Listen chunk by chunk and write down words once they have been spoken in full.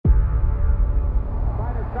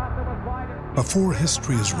Before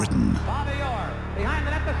history is written,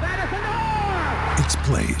 it's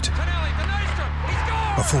played.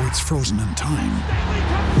 Before it's frozen in time,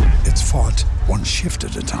 it's fought one shift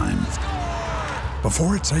at a time.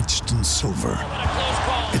 Before it's etched in silver,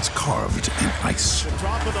 it's carved in ice.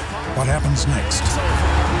 What happens next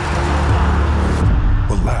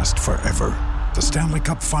will last forever. The Stanley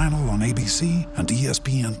Cup Final on ABC and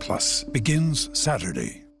ESPN Plus begins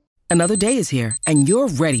Saturday. Another day is here, and you're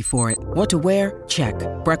ready for it. What to wear? Check.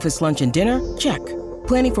 Breakfast, lunch, and dinner? Check.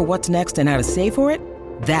 Planning for what's next and how to save for it?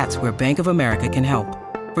 That's where Bank of America can help.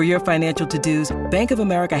 For your financial to-dos, Bank of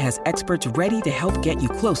America has experts ready to help get you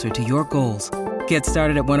closer to your goals. Get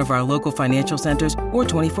started at one of our local financial centers or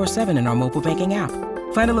 24/7 in our mobile banking app.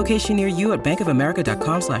 Find a location near you at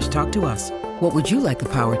bankofamerica.com/talktous. What would you like the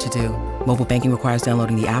power to do? Mobile banking requires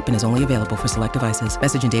downloading the app and is only available for select devices.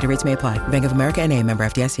 Message and data rates may apply. Bank of America N.A., member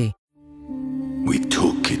FDIC. We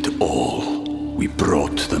took it all. We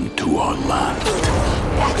brought them to our land.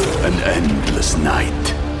 An endless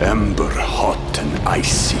night, ember hot and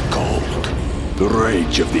icy cold. The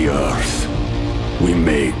rage of the earth. We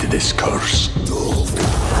made this curse.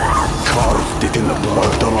 Carved it in the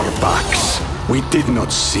blood on our backs. We did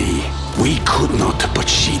not see. We could not, but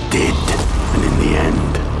she did. And in the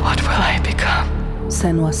end... What will I become?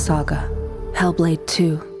 Senua's Saga. Hellblade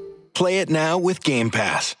 2. Play it now with Game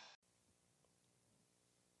Pass.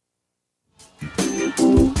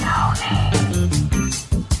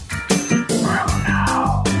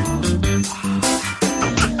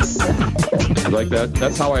 Like that.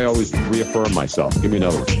 That's how I always reaffirm myself. Give me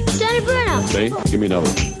another one. Tony Bruno. See? Give me another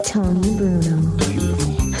one. Tony Bruno.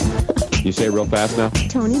 You say it real fast now?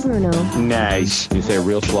 Tony Bruno. Nice. You say it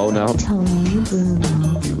real slow now? Tony Bruno.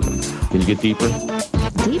 Can you get deeper?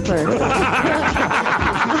 Deeper.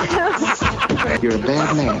 You're a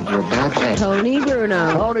bad man. You're a bad man. Tony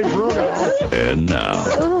Bruno. Tony Bruno. And now.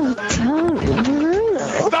 Oh, Tony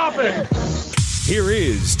Bruno. Stop it! Here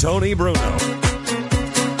is Tony Bruno.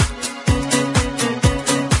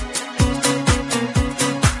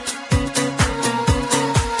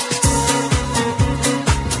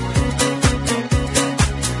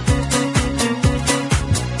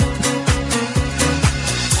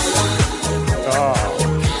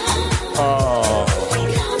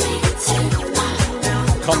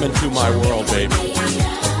 Come into my world, baby. You know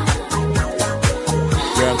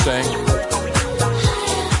what I'm saying?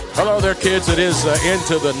 Hello there, kids. It is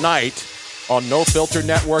Into the Night on No Filter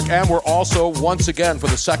Network, and we're also, once again, for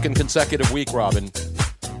the second consecutive week, Robin,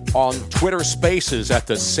 on Twitter Spaces at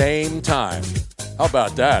the same time. How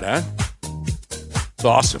about that, huh? It's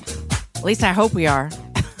awesome. At least I hope we are.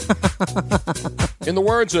 In the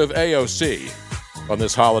words of AOC on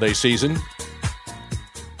this holiday season,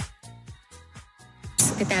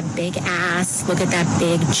 look at that big ass. Look at that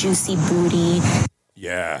big, juicy booty.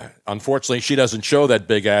 yeah, unfortunately, she doesn't show that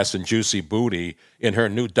big ass and juicy booty in her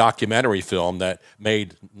new documentary film that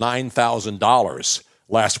made $9,000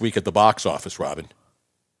 last week at the box office, Robin.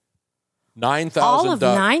 $9,000. All of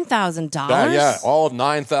 $9,000? Yeah, all of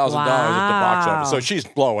 $9,000 at the box office. So she's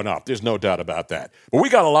blowing up. There's no doubt about that. But we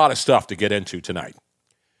got a lot of stuff to get into tonight.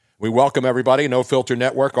 We welcome everybody. No Filter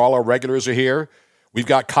Network. All our regulars are here. We've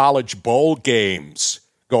got college bowl games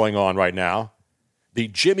going on right now. The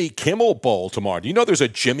Jimmy Kimmel Bowl tomorrow. Do you know there's a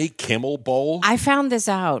Jimmy Kimmel Bowl? I found this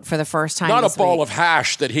out for the first time. Not this a bowl week. of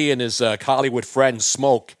hash that he and his Hollywood friends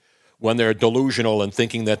smoke when they're delusional and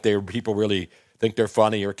thinking that people really think they're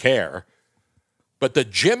funny or care. But the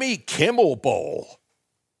Jimmy Kimmel Bowl,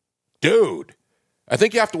 dude, I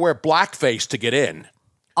think you have to wear blackface to get in.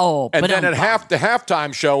 Oh, and but then the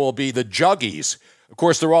halftime show will be the Juggies. Of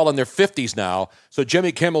course, they're all in their 50s now. So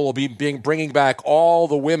Jimmy Kimmel will be bringing back all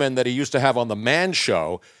the women that he used to have on the Man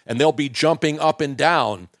Show, and they'll be jumping up and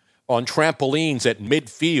down on trampolines at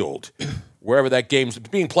midfield, wherever that game's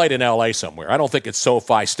being played in L.A. somewhere. I don't think it's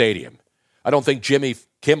SoFi Stadium. I don't think Jimmy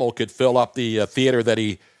Kimmel could fill up the theater that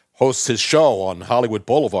he hosts his show on Hollywood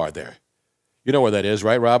Boulevard there. You know where that is,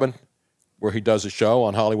 right, Robin? Where he does his show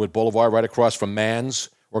on Hollywood Boulevard, right across from Mann's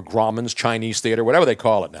or Grauman's Chinese Theater, whatever they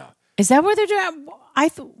call it now. Is that where they're doing?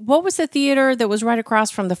 What was the theater that was right across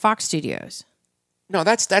from the Fox Studios? No,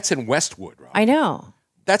 that's in Westwood, Robin. I know.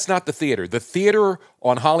 That's not the theater. The theater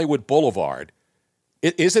on Hollywood Boulevard,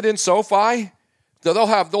 is it in SoFi? They'll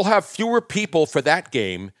have fewer people for that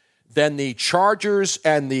game than the Chargers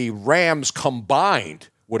and the Rams combined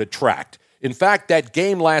would attract. In fact, that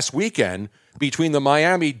game last weekend between the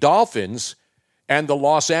Miami Dolphins and the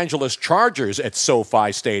Los Angeles Chargers at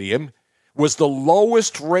SoFi Stadium was the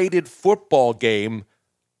lowest rated football game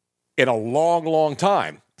in a long, long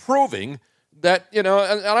time, proving that, and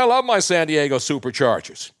I love my San Diego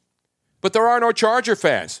Superchargers. But there are no Charger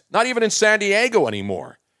fans, not even in San Diego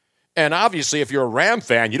anymore. And obviously, if you're a Ram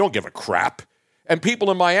fan, you don't give a crap. And people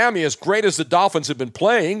in Miami, as great as the Dolphins have been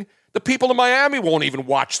playing, the people in Miami won't even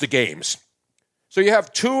watch the games. So you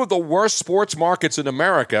have two of the worst sports markets in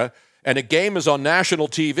America, and a game is on national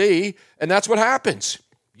TV, and that's what happens.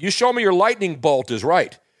 You show me your lightning bolt is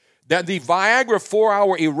right. That the Viagra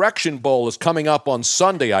 4-hour erection bowl is coming up on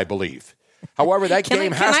Sunday, I believe. However, that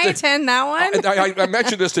game has to... Can I attend that one? I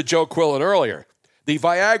mentioned this to Joe Quillen earlier. The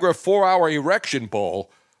Viagra 4-hour erection bowl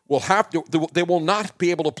will have to... They will not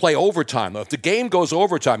be able to play overtime. If the game goes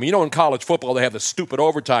overtime, you know in college football they have the stupid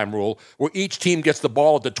overtime rule where each team gets the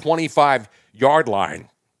ball at the 25-yard line.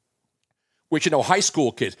 Which, high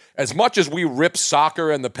school kids, as much as we rip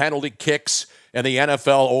soccer and the penalty kicks and the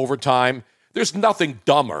NFL overtime, there's nothing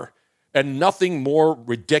dumber and nothing more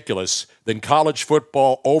ridiculous than college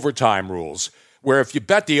football overtime rules, where if you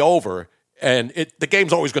bet the over, and the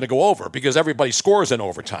game's always going to go over because everybody scores in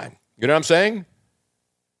overtime. You know what I'm saying?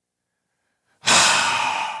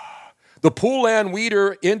 The Poulan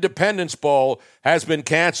Weeder Independence Bowl has been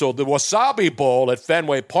canceled. The Wasabi Bowl at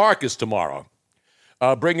Fenway Park is tomorrow.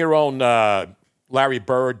 Bring your own Larry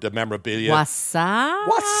Bird memorabilia. Wasabi.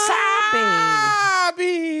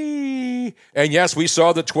 And yes, we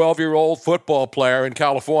saw the 12-year-old football player in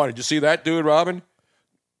California. Did you see that dude, Robin?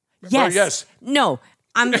 Yes. Yes. No.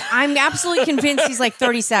 I'm absolutely convinced he's like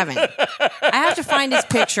 37. I have to find his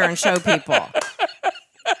picture and show people.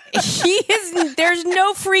 There's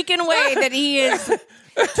no freaking way that he is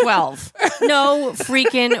 12. No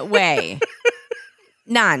freaking way.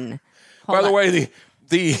 None. By the way,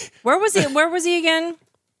 the Where was he again?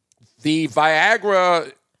 The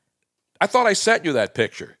Viagra, I thought I sent you that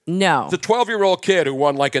picture. No. The 12-year-old kid who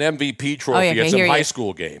won like an MVP trophy at some high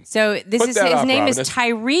school game. So his name is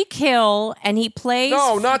Tyreek Hill, and he plays...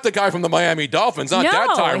 No, not the guy from the Miami Dolphins. Not that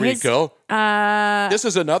Tyreek Hill. This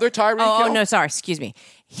is another Tyreek Hill? Oh, no, sorry. Excuse me.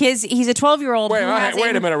 He's a 12-year-old. Wait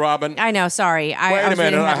a minute, Robin. I know. Sorry. Wait a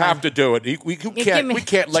minute. I have to do it. We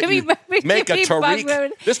can't let you make a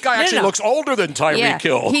Tyreek. This guy actually looks older than Tyreek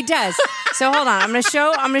Hill. He does. So hold on. I'm going to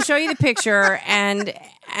show you the picture, and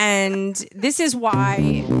this is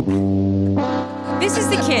why. This is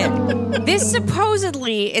the kid. This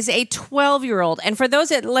supposedly is a 12-year-old. And for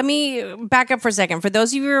those let me back up for a second. For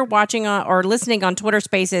those of you who are watching or listening on Twitter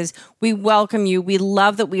Spaces, we welcome you. We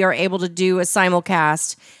love that we are able to do a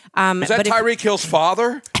simulcast. Is that Tyreek Hill's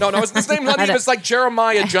father? No, his name's not even. It's like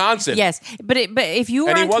Jeremiah Johnson. Yes, but if you were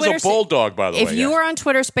and on he was Twitter, a bulldog, by the way. If you are on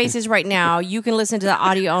Twitter Spaces right now, you can listen to the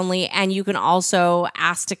audio only, and you can also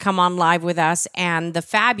ask to come on live with us. And the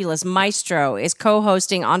fabulous Maestro is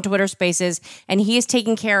co-hosting on Twitter Spaces, and he is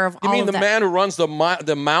taking care of. You mean the man who runs the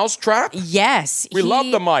mouse trap? Yes, we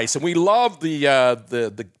love the mice, and we love the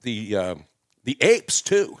apes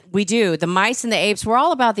too. We do. The mice and the apes. We're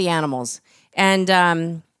all about the animals,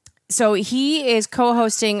 and. So he is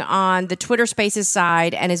co-hosting on the Twitter Spaces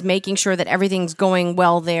side and is making sure that everything's going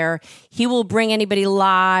well there. He will bring anybody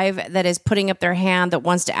live that is putting up their hand that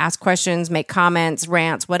wants to ask questions, make comments,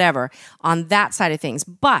 rants, whatever, on that side of things.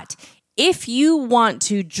 But if you want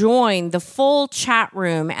to join the full chat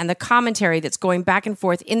room and the commentary that's going back and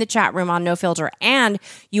forth in the chat room on No Filter, and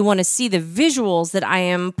you want to see the visuals that I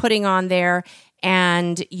am putting on there,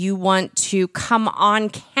 and you want to come on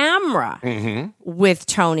camera with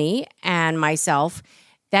Tony and myself,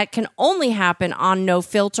 that can only happen on No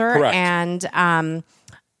Filter. Correct. And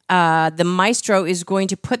the Maestro is going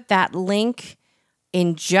to put that link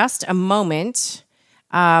in just a moment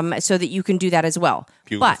so that you can do that as well.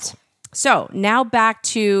 Beautiful. But so now back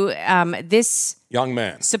to this young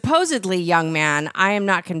man, supposedly young man. I am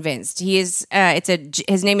not convinced. He is.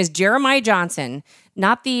 His name is Jeremiah Johnson,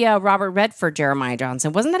 not the Robert Redford Jeremiah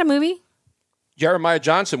Johnson. Wasn't that a movie? Jeremiah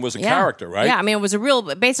Johnson was a character, right? Yeah, I mean it was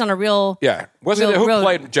based on a real. Yeah, who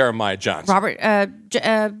played Jeremiah Johnson? Robert.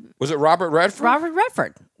 Was it Robert Redford? Robert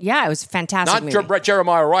Redford. Yeah, it was a fantastic. Not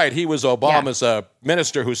Jeremiah Wright. He was Obama's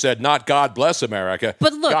minister who said, "Not God bless America,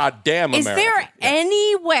 but look, God damn America." Is there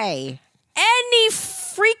any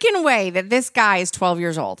freaking way that this guy is 12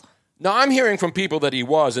 years old? No, I'm hearing from people that he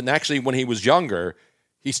was, and actually when he was younger,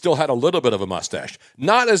 he still had a little bit of a mustache.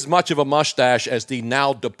 Not as much of a mustache as the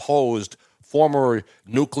now deposed former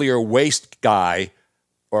nuclear waste guy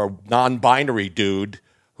or non-binary dude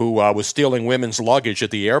who was stealing women's luggage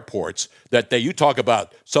at the airports. You talk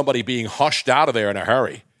about somebody being hushed out of there in a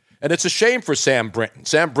hurry. And it's a shame for Sam Brinton.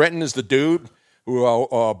 Sam Brinton is the dude who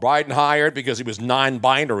Biden hired because he was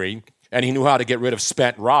non-binary and he knew how to get rid of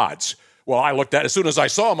spent rods. Well, I looked at as soon as I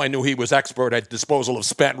saw him, I knew he was expert at disposal of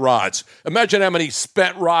spent rods. Imagine how many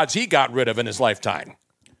spent rods he got rid of in his lifetime.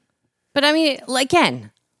 But I mean,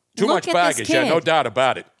 again, Too much baggage, yeah, no doubt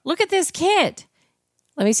about it. Look at this kid.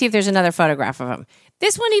 Let me see if there's another photograph of him.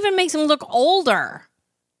 This one even makes him look older.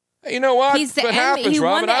 You know what? He's the What happens,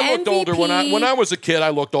 Robin? I looked older when I was a kid. I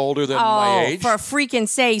looked older than my age. For freaking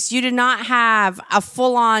sakes, you did not have a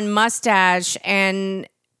full-on mustache, and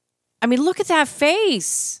I mean, look at that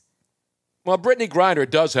face. Well, Brittany Griner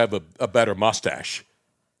does have a better mustache.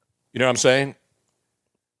 You know what I'm saying?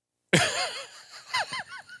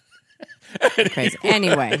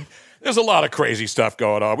 Anyway, there's a lot of crazy stuff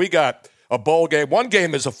going on. We got a bowl game. One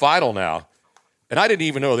game is a final now. And I didn't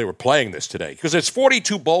even know they were playing this today because it's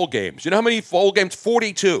 42 bowl games. You know how many bowl games?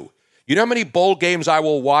 42. You know how many bowl games I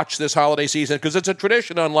will watch this holiday season? Because it's a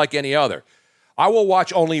tradition unlike any other. I will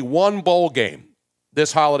watch only one bowl game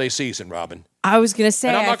this holiday season, Robin. I was going to say,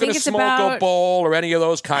 and I'm not going to smoke a bowl or any of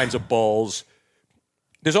those kinds of bowls.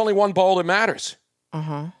 There's only one bowl that matters.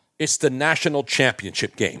 It's the national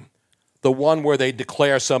championship game. The one where they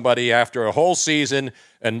declare somebody after a whole season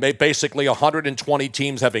and basically 120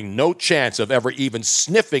 teams having no chance of ever even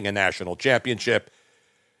sniffing a national championship.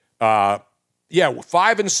 5-7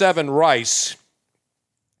 Rice.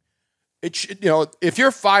 If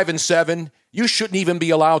you're 5-7, you shouldn't even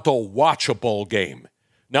be allowed to watch a bowl game.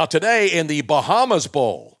 Now today in the Bahamas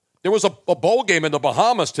Bowl, there was a bowl game in the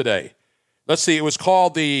Bahamas today. Let's see, it was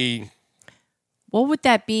called the... What would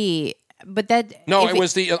that be? But that no, it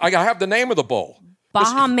was the. I have the name of the bowl.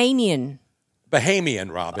 Bahamian,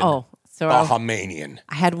 Robin. Oh, so Bahamian.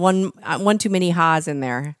 I had one too many ha's in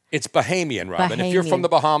there. It's Bahamian, Robin. If you're from the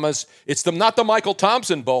Bahamas, it's not the Michael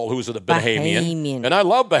Thompson Bowl, who's the Bahamian. And I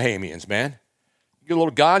love Bahamians, man. You get a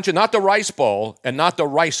little ganja, not the Rice Bowl, and not the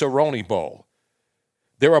Rice-A-Roni Bowl.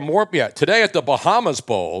 There are more. Yeah, today at the Bahamas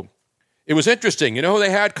Bowl, it was interesting. You know who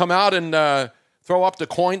they had come out and throw up the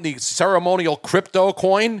coin, the ceremonial crypto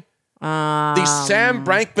coin. The Sam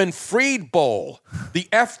Bankman-Fried Bowl, the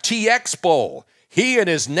FTX Bowl. He and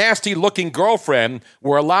his nasty-looking girlfriend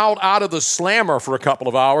were allowed out of the slammer for a couple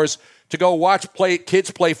of hours to go watch kids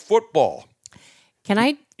play football. Can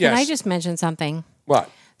I just mention something? What?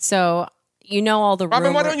 So, you know all the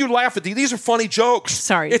Robin, why don't you laugh at these? These are funny jokes.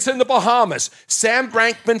 Sorry. It's in the Bahamas. Sam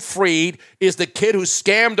Bankman-Fried is the kid who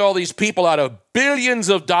scammed all these people out of billions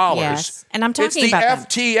of dollars. Yes, and I'm talking about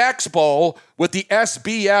It's the FTX Bowl with the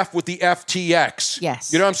SBF with the FTX.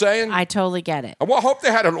 Yes. You know what I'm saying? I totally get it. I hope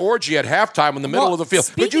they had an orgy at halftime in the middle of the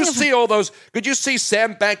field. Could you see all those? Could you see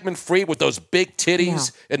Sam Bankman-Fried with those big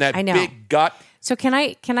titties and that big gut? So can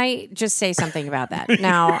I just say something about that?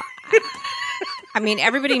 Now, I mean,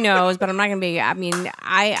 everybody knows, but I'm not going to be. I mean,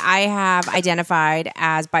 I have identified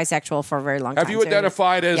as bisexual for a very long time. Have you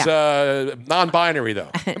identified as non-binary,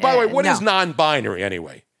 though? And by the way, what is non-binary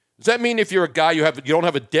anyway? Does that mean if you're a guy, you don't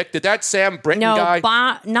have a dick? Did that Sam Britton guy?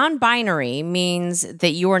 No, non-binary means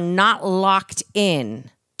that you are not locked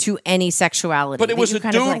in to any sexuality. But it was a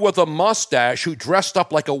dude with a mustache who dressed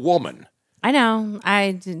up like a woman. I know.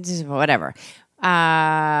 Whatever.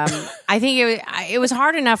 I think it was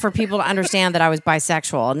hard enough for people to understand that I was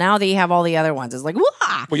bisexual. Now that you have all the other ones, it's like,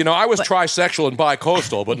 wah! Well, I was trisexual and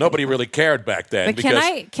bicoastal, but nobody really cared back then. But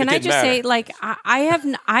can I just say, like, I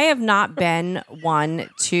have not been one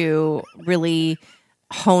to really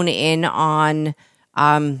hone in on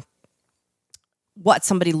what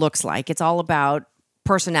somebody looks like. It's all about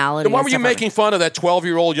personality. Then why were you making fun of that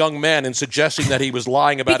 12-year-old young man and suggesting that he was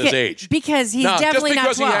lying about his age? Because he's definitely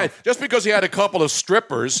not 12. Just because he had a couple of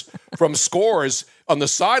strippers from Scores on the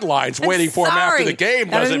sidelines waiting for him after the game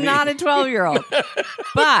doesn't mean... That is not a 12-year-old.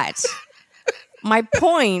 But my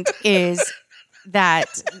point is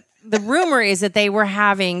that the rumor is that they were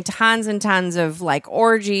having tons and tons of like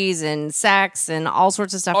orgies and sex and all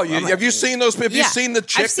sorts of stuff. Oh, have you seen those people? Have you seen the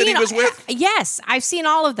chick that he was with? Yes, I've seen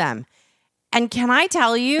all of them. And can I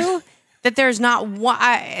tell you that there's not one,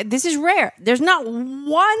 this is rare. There's not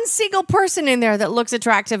one single person in there that looks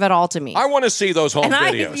attractive at all to me. I want to see those home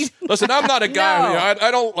videos. Listen, I'm not a guy. No.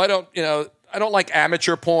 I don't like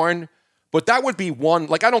amateur porn, but that would be one.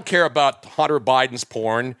 Like, I don't care about Hunter Biden's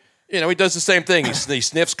porn. He does the same thing. He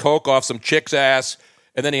sniffs coke off some chick's ass,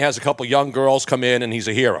 and then he has a couple young girls come in, and he's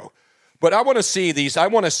a hero. But I want to see these. I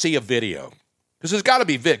want to see a video because there's got to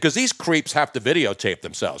be because these creeps have to videotape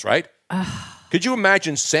themselves, right? Could you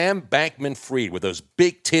imagine Sam Bankman-Fried with those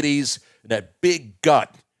big titties and that big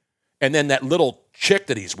gut and then that little chick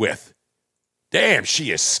that he's with? Damn,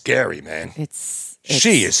 she is scary, man.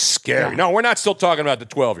 She is scary. Yeah. No, we're not still talking about the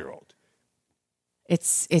 12-year-old.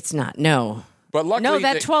 It's not, no. But luckily,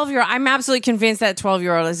 that 12-year-old, I'm absolutely convinced that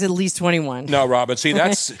 12-year-old is at least 21. No, Robin, see,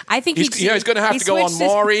 that's... I think he's going to have to go on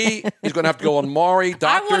Maury. He's going to have to go on Maury,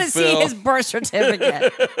 Dr. Phil. I want to see his birth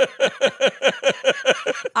certificate.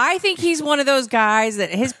 I think he's one of those guys that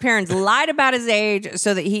his parents lied about his age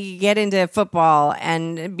so that he could get into football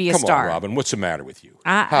and be a Come star. on, Robin. What's the matter with you?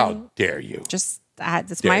 How dare you? Just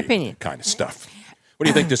that's my opinion. Kind of stuff. What do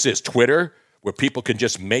you think this is? Twitter, where people can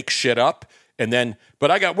just make shit up and then.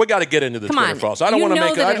 But we got to get into the Twitter files. I don't want to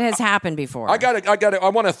make that it has happened before. I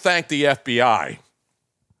want to thank the FBI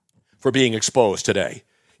for being exposed today.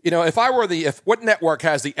 If I were what network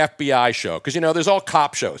has the FBI show? Because there's all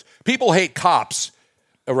cop shows. People hate cops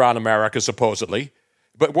around America, supposedly.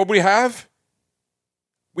 But what we have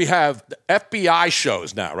the FBI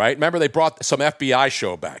shows now, right? Remember, they brought some FBI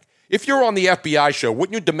show back. If you're on the FBI show,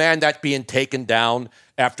 wouldn't you demand that being taken down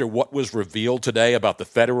after what was revealed today about the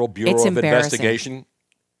Federal Bureau of Investigation?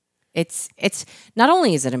 It's not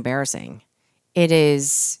only is it embarrassing, it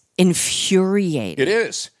is infuriating. It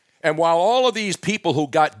is. And while all of these people who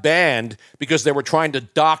got banned because they were trying to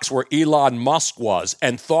dox where Elon Musk was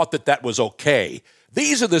and thought that was okay,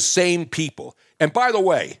 these are the same people. And by the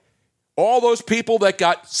way, all those people that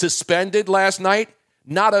got suspended last night,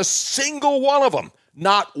 not a single one of them,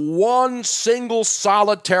 not one single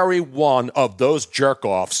solitary one of those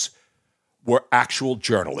jerk-offs were actual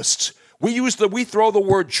journalists. We throw the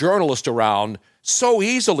word journalist around so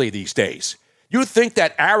easily these days. You think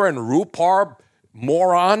that Aaron Rupar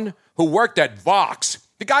moron who worked at Vox,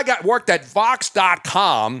 the guy worked at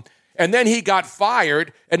Vox.com, and then he got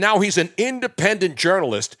fired, and now he's an independent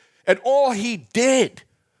journalist, and all he did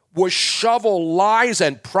was shovel lies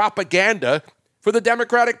and propaganda for the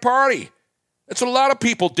Democratic Party. That's what a lot of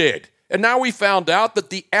people did. And now we found out that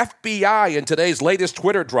the FBI, in today's latest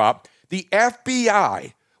Twitter drop, the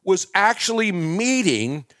FBI was actually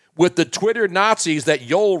meeting with the Twitter Nazis, that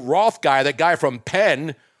Yoel Roth guy, that guy from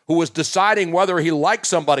Penn, who was deciding whether he liked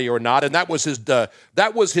somebody or not, and that was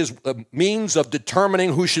his means of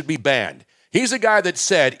determining who should be banned. He's a guy that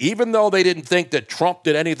said, even though they didn't think that Trump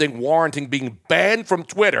did anything warranting being banned from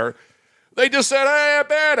Twitter, they just said, hey,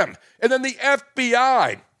 ban him. And then the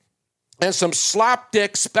FBI and some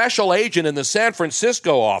slapdick special agent in the San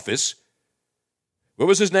Francisco office, what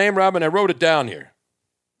was his name, Robin? I wrote it down here.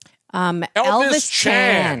 Elvis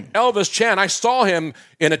Chan. Elvis Chan. I saw him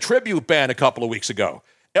in a tribute band a couple of weeks ago.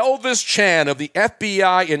 Elvis Chan of the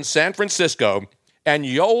FBI in San Francisco and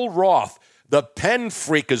Yoel Roth, the Penn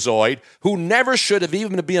freakazoid, who never should have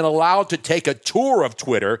even been allowed to take a tour of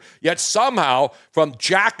Twitter, yet somehow, from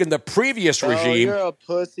Jack in the previous regime... You're a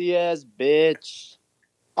pussy-ass bitch.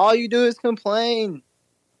 All you do is complain.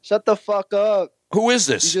 Shut the fuck up. Who is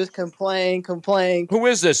this? You just complain. Who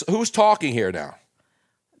is this? Who's talking here now?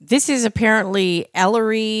 This is apparently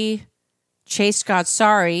Ellery Chase Scott.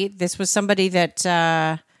 Sorry. This was somebody that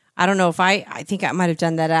I don't know if I think I might have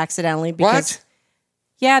done that accidentally. Because, what?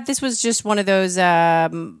 Yeah, this was just one of those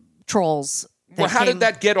trolls. Well, how did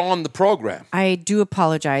that get on the program? I do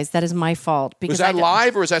apologize. That is my fault. Was that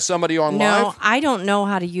live or is that somebody on live? No, I don't know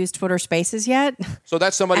how to use Twitter Spaces yet. So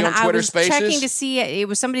that's somebody on Twitter Spaces? I was checking to see. It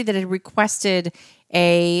was somebody that had requested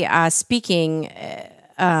a speaking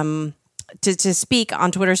to speak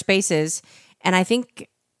on Twitter Spaces, and I think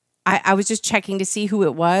I was just checking to see who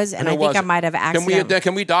it was, and I think I might have accidentally.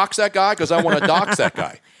 Can we dox that guy? Because I want to dox that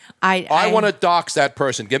guy. I want to dox that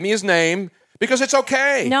person. Give me his name. Because it's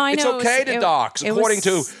okay. No, I know. It's okay to dox,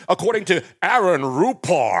 according to Aaron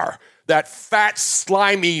Rupar, that fat,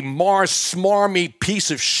 slimy, smarmy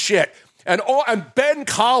piece of shit. And Ben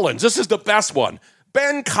Collins, this is the best one.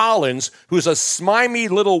 Ben Collins, who's a slimy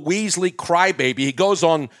little Weasley crybaby, he goes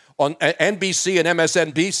on NBC and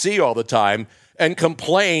MSNBC all the time and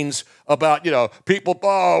complains about, people,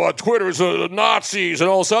 Twitter's Nazis and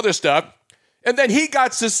all this other stuff. And then he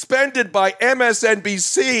got suspended by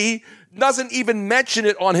MSNBC, doesn't even mention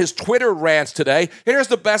it on his Twitter rants today. Here's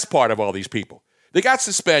the best part of all these people. They got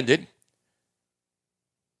suspended,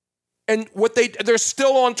 and they're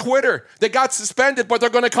still on Twitter. They got suspended, but they're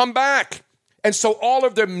going to come back. And so all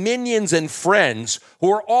of their minions and friends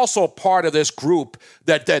who are also part of this group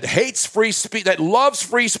that hates free speech, that loves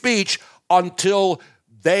free speech until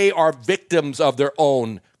they are victims of their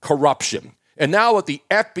own corruption. And now that the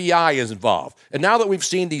FBI is involved, and now that we've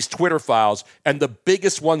seen these Twitter files, and the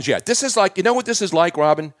biggest ones yet, this is like, you know what this is like,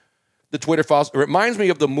 Robin? The Twitter files? It reminds me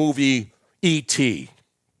of the movie E.T.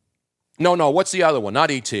 No, what's the other one?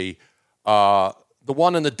 Not E.T. The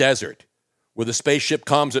one in the desert, where the spaceship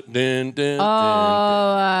comes at Close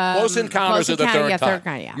Encounters of the Third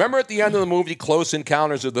Kind. Remember at the end of the movie, Close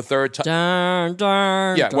Encounters of the Third Time?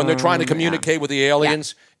 When they're trying to communicate with the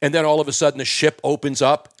aliens, and then all of a sudden the ship opens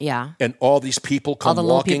up, and all these people come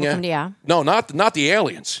walking in. No, not the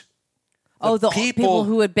aliens. The people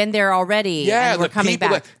who had been there already and were coming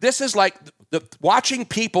back. This is like watching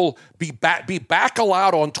people be back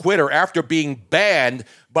allowed on Twitter after being banned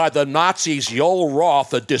by the Nazis, Yoel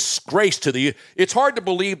Roth, a disgrace to the... It's hard to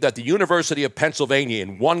believe that the University of Pennsylvania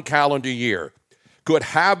in one calendar year could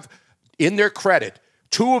have, in their credit,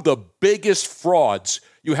 two of the biggest frauds.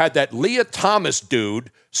 You had that Leah Thomas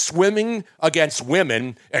dude swimming against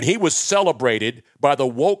women, and he was celebrated by the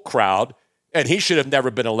woke crowd, and he should have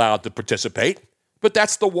never been allowed to participate. But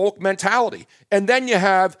that's the woke mentality. And then you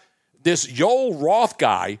have this Yoel Roth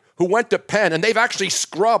guy who went to Penn, and they've actually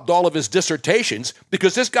scrubbed all of his dissertations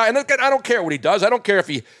because this guy, and I don't care what he does. I don't care if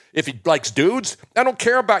he likes dudes. I don't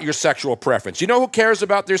care about your sexual preference. You know who cares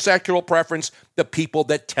about their sexual preference? The people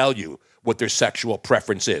that tell you what their sexual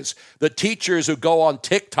preference is. The teachers who go on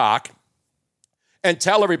TikTok and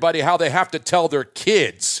tell everybody how they have to tell their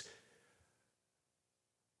kids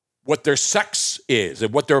what their sex is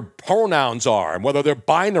and what their pronouns are and whether they're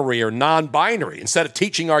binary or non-binary. Instead of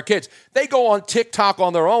teaching our kids, they go on TikTok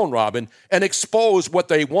on their own, Robin, and expose what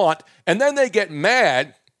they want. And then they get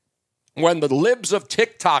mad when the libs of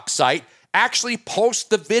TikTok site actually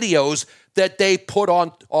post the videos that they put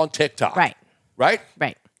on TikTok. Right. Right?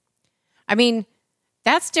 Right. I mean,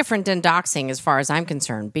 that's different than doxing as far as I'm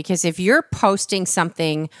concerned, because if you're posting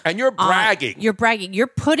something and you're bragging, you're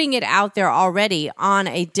putting it out there already on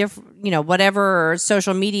a different, whatever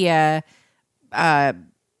social media platform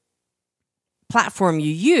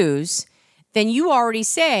you use, then you already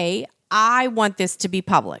say, I want this to be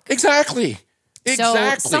public. Exactly.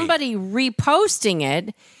 So somebody reposting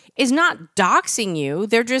it is not doxing you.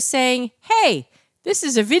 They're just saying, hey, this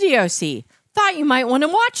is a video, thought you might want to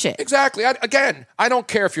watch it. Exactly. I don't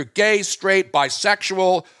care if you're gay, straight,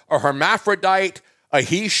 bisexual, or hermaphrodite, a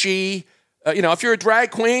he, she. If you're a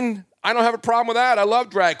drag queen, I don't have a problem with that. I love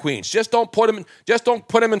drag queens. Just don't put them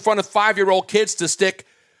in front of 5-year-old kids to stick,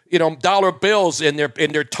 dollar bills in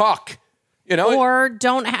their tuck. Or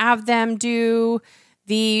don't have them do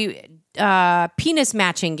the penis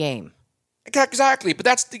matching game. Exactly. But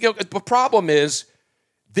that's the problem is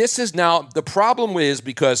the problem is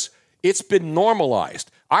because it's been normalized.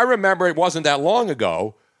 I remember it wasn't that long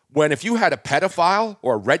ago when if you had a pedophile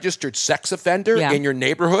or a registered sex offender in your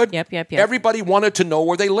neighborhood, everybody wanted to know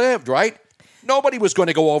where they lived, right? Nobody was going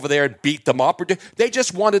to go over there and beat them up. They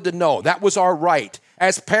just wanted to know. That was our right.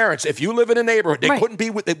 As parents, if you live in a neighborhood, they couldn't be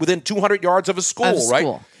within 200 yards of a school,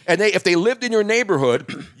 right? And if they lived in your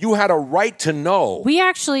neighborhood, you had a right to know. We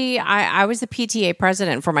actually, I was the PTA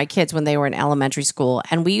president for my kids when they were in elementary school,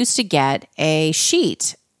 and we used to get a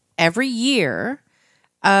sheet every year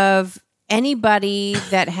of anybody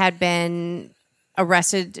that had been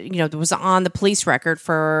arrested, that was on the police record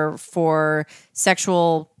for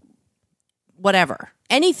sexual whatever,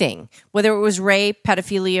 anything, whether it was rape,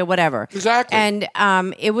 pedophilia, whatever. Exactly. And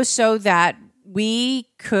it was so that we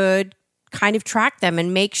could kind of track them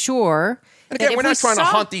and make sure. And again, we're not trying to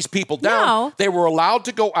hunt these people down. No. They were allowed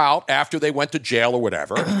to go out after they went to jail or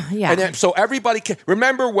whatever. Yeah. And then, so everybody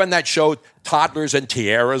remember when that show Toddlers and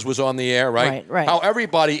Tiaras was on the air, right? Right. How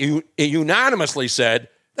everybody unanimously said,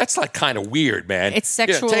 that's like kind of weird, man. It's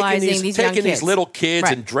sexualizing these young taking kids. these little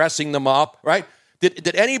kids and dressing them up, right?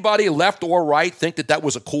 Did anybody left or right think that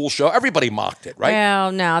was a cool show? Everybody mocked it, right?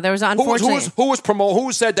 Well, no, there was unfortunately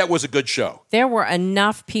who said that was a good show? There were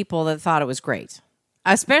enough people that thought it was great,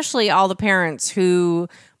 especially all the parents who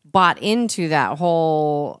bought into that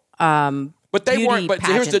whole. But they weren't. But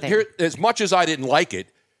here, as much as I didn't like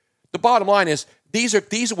it, the bottom line is this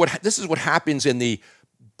is what happens in the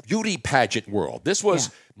beauty pageant world. This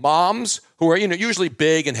was moms who are usually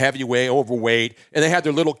big and heavyweight, overweight, and they had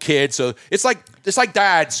their little kids. So it's like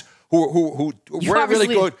dads who weren't really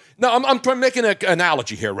good. No, I'm making an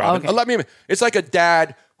analogy here, Robin. Okay. It's like a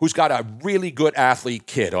dad who's got a really good athlete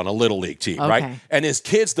kid on a little league team, right? And his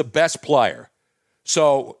kid's the best player.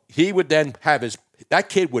 So he would then have that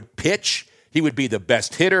kid would pitch. He would be the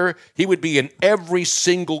best hitter. He would be in every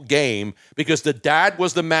single game because the dad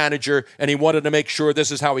was the manager and he wanted to make sure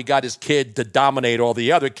this is how he got his kid to dominate all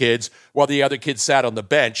the other kids while the other kids sat on the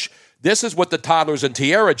bench. This is what the Toddlers and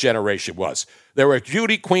Tiara generation was. They were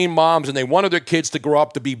beauty queen moms and they wanted their kids to grow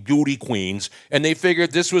up to be beauty queens. And they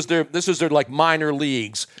figured this was their like minor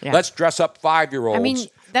leagues. Yeah. Let's dress up 5-year-olds. I mean,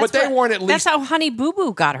 that's how Honey Boo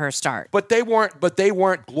Boo got her start. But they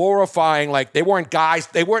weren't glorifying they weren't guys.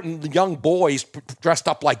 They weren't young boys dressed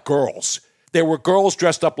up like girls. There were girls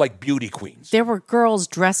dressed up like beauty queens. There were girls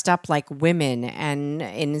dressed up like women and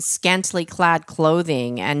in scantily clad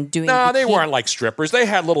clothing and doing. No, they weren't like strippers. They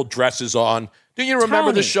had little dresses on. Do you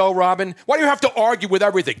remember the show, Robin? Why do you have to argue with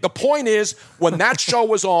everything? The point is, when that show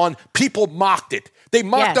was on, people mocked it. They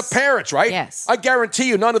mock Yes. the parents, right? Yes. I guarantee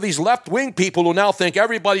you none of these left-wing people who now think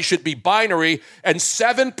everybody should be binary and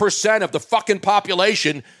 7% of the fucking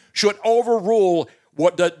population should overrule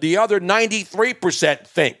what the other 93%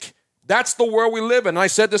 think. That's the world we live in. And I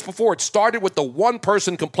said this before. It started with the one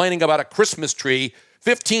person complaining about a Christmas tree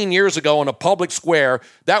 15 years ago in a public square.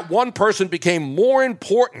 That one person became more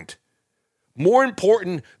important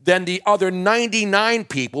than the other 99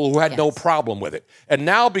 people who had no problem with it. And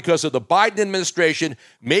now, because of the Biden administration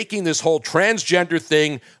making this whole transgender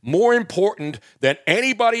thing more important than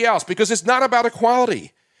anybody else, because it's not about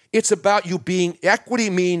equality. It's about you being, equity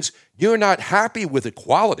means you're not happy with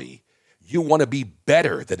equality. You want to be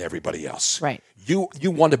better than everybody else. Right. You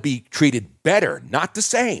want to be treated better, not the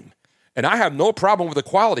same. And I have no problem with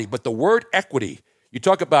equality, but the word equity, you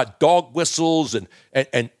talk about dog whistles and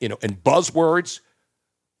buzzwords.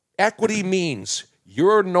 Equity means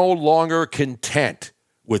you're no longer content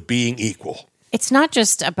with being equal. It's not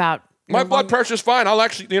just about my blood pressure's fine. I'll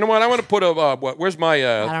actually, you know what? I want to put a where's my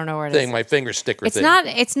I don't know where it thing, is. my finger sticker It's thing.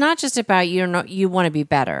 It's not just about you want to be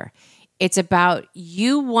better. It's about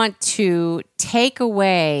you want to take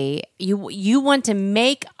away, you want to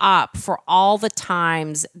make up for all the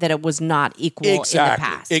times that it was not equal in the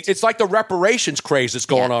past. It's like the reparations craze that's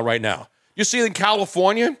going on right now. You see in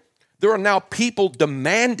California, there are now people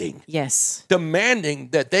demanding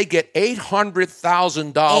that they get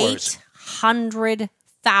 $800,000.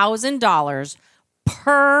 $800,000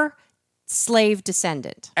 per slave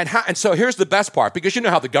descendant. And so here's the best part, because you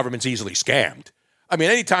know how the government's easily scammed. I mean,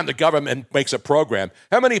 anytime the government makes a program,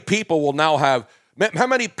 how many people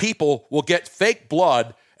will get fake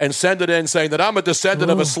blood and send it in saying that I'm a descendant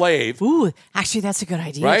of a slave? Ooh, actually, that's a good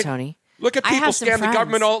idea, right? Tony. Look at people scam the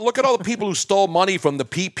government. Look at all the people who stole money from the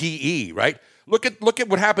PPE, right? Look at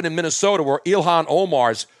what happened in Minnesota, where Ilhan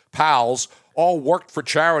Omar's pals all worked for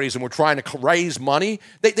charities and were trying to raise money.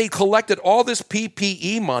 They collected all this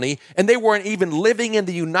PPE money, and they weren't even living in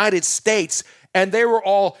the United States, and they were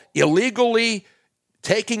all illegally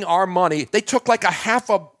taking our money. They took like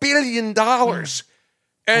 $500 million,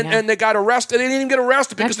 and they got arrested. They didn't even get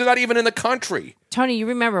arrested because they're not even in the country. Tony, you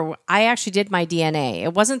remember, I actually did my DNA.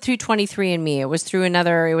 It wasn't through 23andMe. It was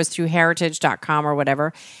through heritage.com or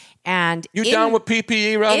whatever. And you down with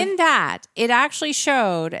PPE, Robin? In that, it actually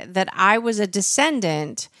showed that I was a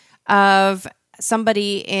descendant of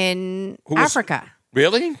somebody in Africa.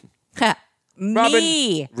 Really? Me.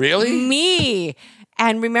 Robin, really? Me.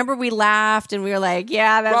 And remember, we laughed and we were like,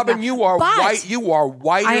 "Yeah, that's Robin, you are white. You are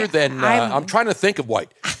whiter than I'm trying to think of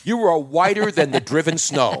white. You are whiter than the driven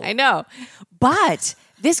snow. I know, but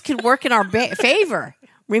this could work in our favor.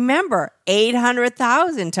 Remember,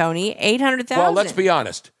 800,000, Tony, 800,000. Well, let's be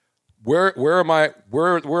honest. Where are my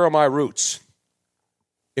roots?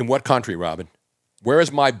 In what country, Robin? Where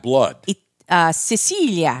is my blood?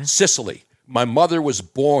 Sicily. My mother was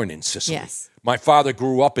born in Sicily. Yes. My father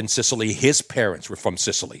grew up in Sicily. His parents were from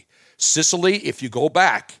Sicily. Sicily, if you go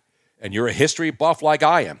back, and you're a history buff like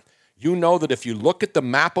I am, you know that if you look at the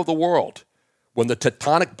map of the world, when the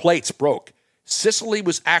tectonic plates broke, Sicily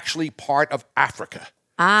was actually part of Africa.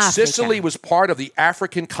 Sicily was part of the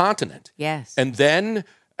African continent. Yes. And then,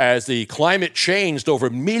 as the climate changed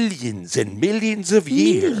over millions and millions of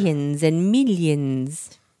years, millions and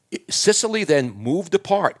millions, Sicily then moved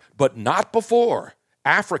apart, but not before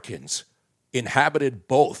Africans inhabited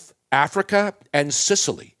both Africa and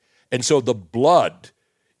Sicily. And so the blood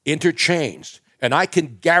interchanged. And I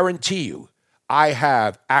can guarantee you, I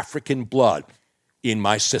have African blood in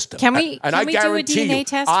my system. Can we do a DNA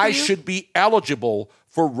test for I you? should be eligible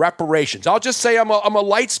for reparations. I'll just say I'm a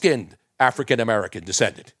light-skinned African-American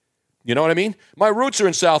descendant. You know what I mean? My roots are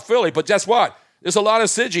in South Philly, but guess what? There's a lot of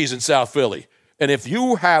Sigis in South Philly. And if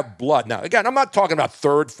you have blood, now, again, I'm not talking about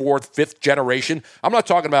third, fourth, fifth generation. I'm not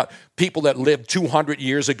talking about people that lived 200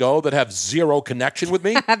 years ago that have zero connection with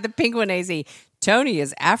me. The Penguin AZ. Tony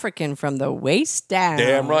is African from the waist down.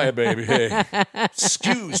 Damn right, baby. Hey,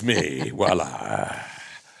 excuse me while I...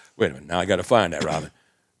 Wait a minute. Now I got to find that, Robin.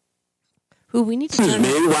 Who we need to... Excuse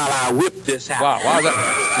me while I whip this out. Wow, why is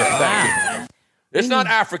that? Yeah, thank you. It's not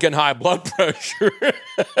African high blood pressure.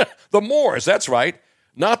 The Moors, that's right.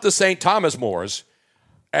 Not the St. Thomas Moors.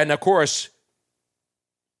 And, of course,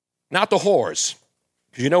 not the whores.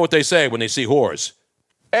 Because you know what they say when they see whores.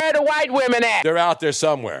 Where the white women at? They're out there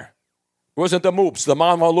somewhere. It wasn't the Moops, the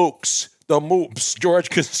Mamalukes, the Moops, George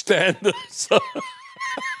Costanza.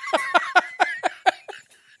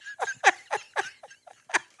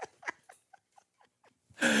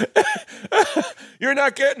 You're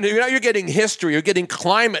getting history. You're getting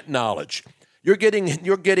climate knowledge. You're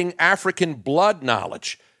getting African blood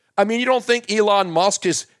knowledge. I mean, you don't think Elon Musk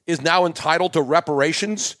is is now entitled to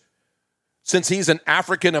reparations since he's an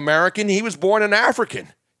African American? He was born an African.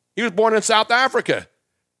 He was born in South Africa.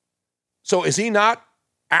 So is he not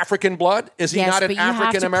African blood? Is he not an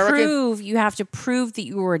African American? You have to prove that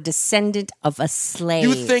you were a descendant of a slave.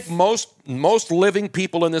 You think most living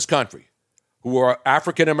people in this country who are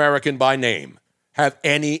African American by name have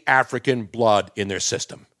any African blood in their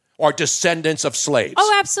system? Or descendants of slaves?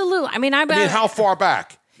 Oh, absolutely. I mean, how far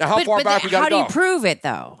back? Now, how far back we got to go? How do you prove it,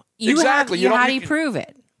 though? Exactly. How do you prove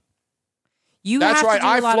it? That's right.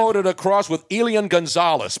 I floated across with Elian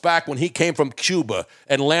Gonzalez back when he came from Cuba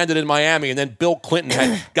and landed in Miami, and then Bill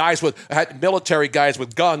Clinton had military guys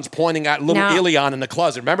with guns pointing at little Elian in the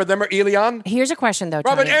closet. Remember Elian? Here's a question, though,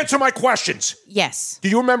 Robin, Tony. answer my questions. Yes. Do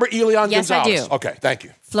you remember Elian Yes, Gonzalez? I do. Okay, thank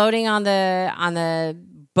you. Floating on the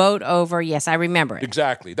boat over. Yes, I remember it.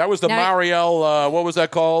 Exactly. That was the Marielle. What was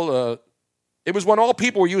that called? It was when all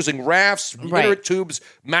people were using rafts, inner tubes,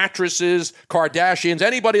 mattresses, Kardashians,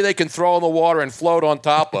 anybody they can throw in the water and float on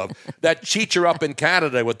top of. That Cheecher up in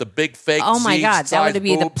Canada with the big fake Oh, my God. That would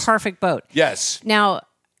be the boobs. perfect boat. Yes. Now,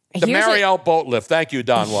 the Marielle boat lift. Thank you,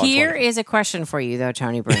 Don Juan. Here is a question for you, though,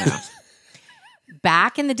 Tony Bruno.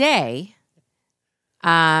 Back in the day,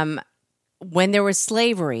 when there was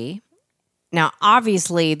slavery, now,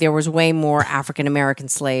 obviously, there was way more African-American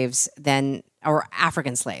slaves or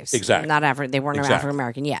African slaves. Exactly. They weren't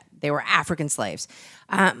African-American yet. They were African slaves.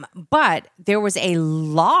 But there was a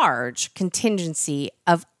large contingency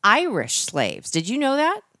of Irish slaves. Did you know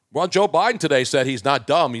that? Well, Joe Biden today said he's not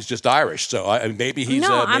dumb. He's just Irish. So maybe he's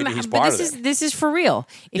part of it. This is for real.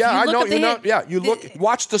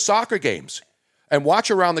 Watch the soccer games. And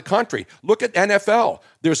watch around the country. Look at NFL.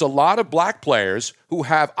 There's a lot of black players who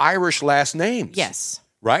have Irish last names. Yes.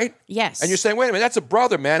 Right? Yes. And you're saying, wait a minute, that's a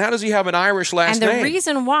brother, man. How does he have an Irish last name? And the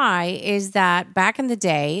reason why is that back in the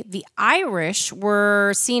day, the Irish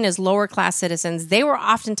were seen as lower class citizens. They were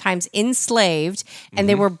oftentimes enslaved, and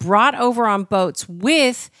they were brought over on boats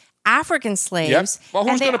with African slaves. Yep. Well,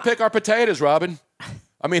 who's going to pick our potatoes, Robin?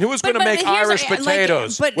 I mean, who's going to make Irish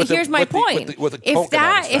potatoes? Here's my point.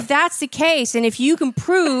 If that's the case, and if you can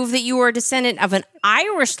prove that you are a descendant of an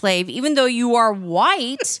Irish slave, even though you are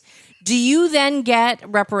white, do you then get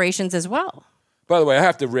reparations as well? By the way, I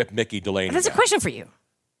have to rip Mickey Delaney. That's a question for you.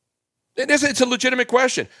 It's a legitimate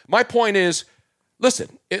question. My point is,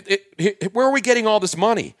 listen, where are we getting all this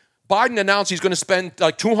money? Biden announced he's going to spend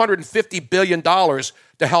like $250 billion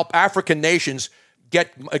to help African nations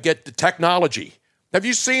get the technology. Have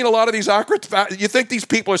you seen a lot of these you think these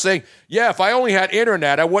people are saying, yeah, if I only had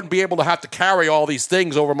internet, I wouldn't be able to have to carry all these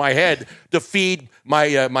things over my head to feed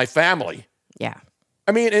my family. Yeah.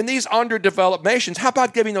 I mean, in these underdeveloped nations, how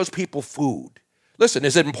about giving those people food? Listen,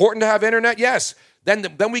 is it important to have internet? Yes. Then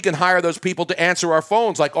we can hire those people to answer our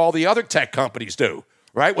phones like all the other tech companies do,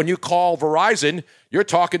 right? When you call Verizon, you're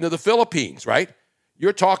talking to the Philippines, right?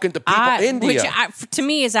 You're talking to people in India. Which to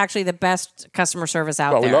me is actually the best customer service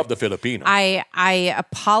out there. Well, we love the Filipinos. I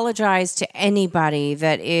apologize to anybody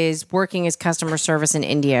that is working as customer service in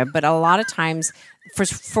India, but a lot of times,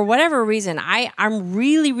 for whatever reason, I'm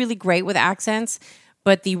really, really great with accents,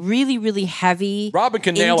 but the really, really heavy Robin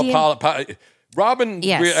can nail a Robin,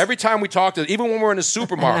 yes. Every time we talk to, even when we're in a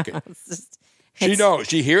supermarket, she knows.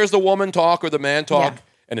 She hears the woman talk or the man talk,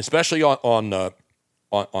 and especially on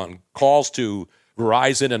calls to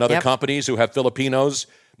Verizon and other companies who have Filipinos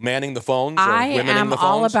manning the phones or women in the phones. I am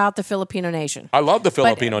all about the Filipino nation. I love the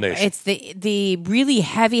Filipino nation. It's the really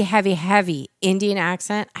heavy Indian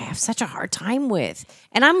accent I have such a hard time with.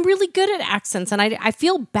 And I'm really good at accents, and I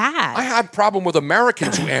feel bad. I have a problem with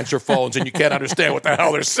Americans who answer phones and you can't understand what the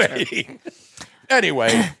hell they're saying.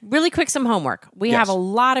 Anyway. Really quick, some homework. We have a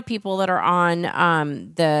lot of people that are on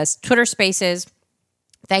the Twitter Spaces.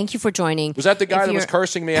 Thank you for joining. Was that the guy that was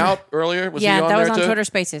cursing me out earlier? Was he on that there was on too? Twitter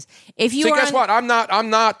Spaces. If you guess what? I'm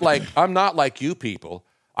not like you people.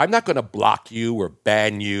 I'm not going to block you or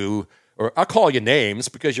ban you, or I'll call you names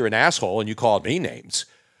because you're an asshole and you called me names.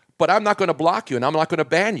 But I'm not going to block you and I'm not going to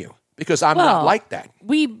ban you because I'm not like that.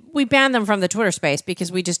 We ban them from the Twitter space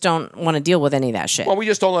because we just don't want to deal with any of that shit. Well, we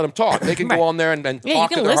just don't let them talk. They can go on there and talk to their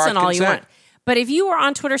heart content. You can listen all you want. But if you are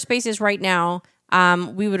on Twitter Spaces right now,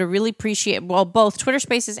 we would really appreciate, both Twitter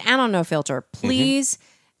Spaces and on No Filter. Please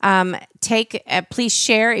please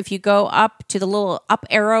share. If you go up to the little up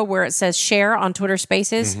arrow where it says share on Twitter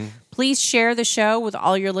Spaces, please share the show with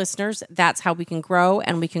all your listeners. That's how we can grow,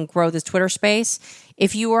 and we can grow this Twitter space.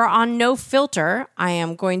 If you are on No Filter, I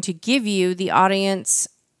am going to give you the audience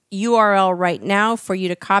URL right now for you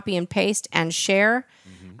to copy and paste and share.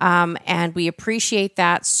 And we appreciate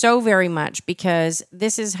that so very much because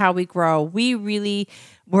this is how we grow. We really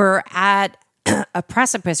were at a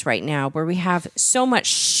precipice right now where we have so much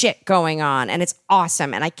shit going on, and it's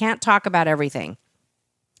awesome. And I can't talk about everything,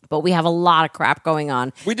 but we have a lot of crap going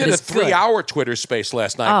on. We did a 3-hour Twitter space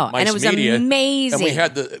last night. And it was Media, amazing.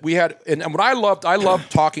 And and what I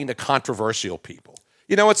loved talking to controversial people.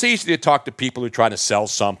 You know, it's easy to talk to people who are trying to sell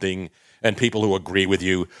something and people who agree with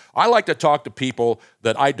you. I like to talk to people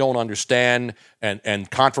that I don't understand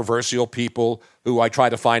and controversial people who I try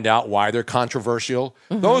to find out why they're controversial.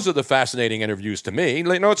 Mm-hmm. Those are the fascinating interviews to me.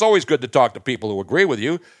 You know, it's always good to talk to people who agree with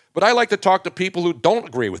you, but I like to talk to people who don't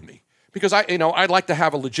agree with me because I'd like to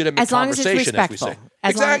have a legitimate conversation, as we say.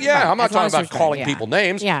 Exactly. Yeah, I'm not talking about calling people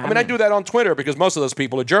names. Yeah, I mean, I do that on Twitter because most of those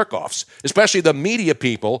people are jerk-offs, especially the media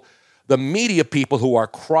people who are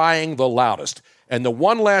crying the loudest. And the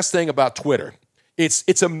one last thing about Twitter,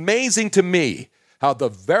 it's amazing to me how the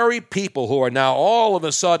very people who are now all of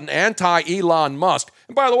a sudden anti-Elon Musk,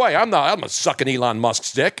 and by the way, I'm not sucking Elon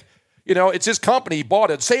Musk's dick. You know, it's his company, he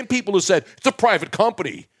bought it. Same people who said, it's a private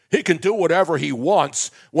company. He can do whatever he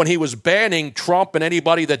wants when he was banning Trump and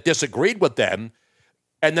anybody that disagreed with them.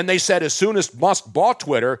 And then they said as soon as Musk bought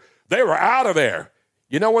Twitter, they were out of there.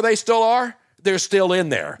 You know where they still are? They're still in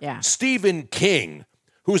there. Yeah. Stephen King,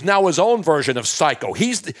 who's now his own version of Psycho.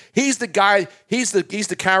 He's the guy, he's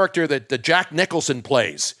the character that Jack Nicholson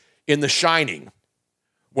plays in The Shining.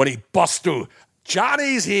 When he busts through,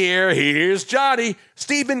 Johnny's here, here's Johnny.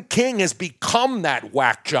 Stephen King has become that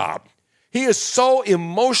whack job. He is so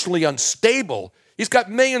emotionally unstable. He's got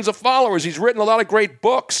millions of followers. He's written a lot of great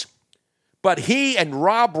books. But he and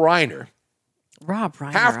Rob Reiner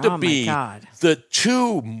have to be the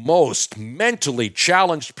two most mentally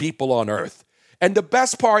challenged people on earth. And the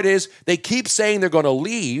best part is they keep saying they're going to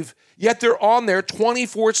leave, yet they're on there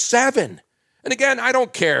 24/7. And again, I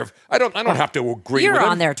don't care. I don't have to agree with him. You're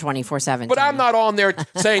on there 24/7. But I'm not on there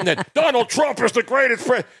saying that Donald Trump is the greatest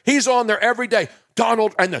friend. He's on there every day.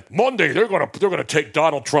 And then Monday they're going to take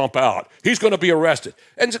Donald Trump out. He's going to be arrested.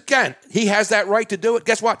 And again, he has that right to do it.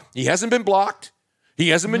 Guess what? He hasn't been blocked. He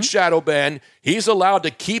hasn't been shadow banned. He's allowed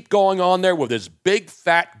to keep going on there with his big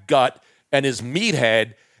fat gut and his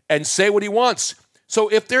meathead and say what he wants. So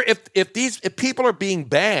if people are being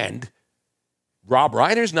banned, Rob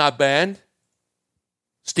Reiner's not banned.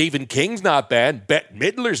 Stephen King's not banned. Bette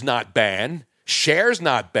Midler's not banned. Cher's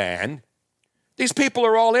not banned. These people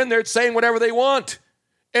are all in there saying whatever they want.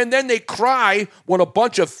 And then they cry when a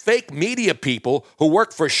bunch of fake media people who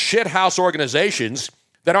work for shithouse organizations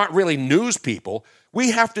that aren't really news people,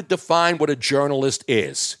 we have to define what a journalist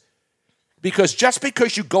is. Because just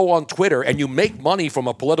because you go on Twitter and you make money from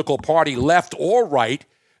a political party, left or right,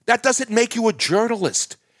 that doesn't make you a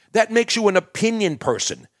journalist. That makes you an opinion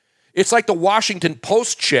person. It's like the Washington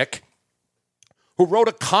Post chick who wrote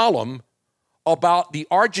a column about the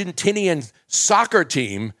Argentinian soccer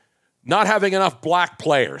team not having enough black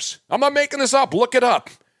players. I'm not making this up. Look it up.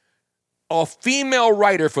 A female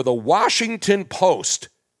writer for the Washington Post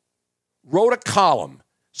wrote a column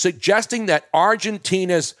suggesting that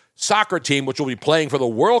Argentina's soccer team, which will be playing for the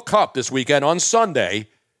World Cup this weekend on Sunday,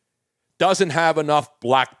 doesn't have enough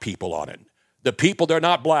black people on it. The people, they're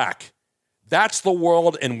not black. That's the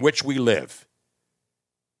world in which we live.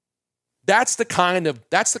 That's the kind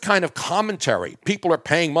of commentary. People are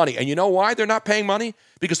paying money. And you know why they're not paying money?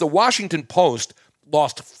 Because the Washington Post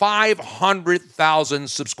lost 500,000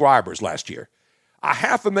 subscribers last year.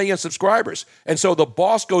 500,000 subscribers. And so the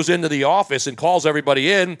boss goes into the office and calls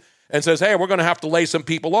everybody in and says, hey, we're going to have to lay some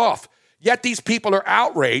people off. Yet these people are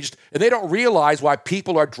outraged, and they don't realize why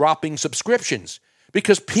people are dropping subscriptions.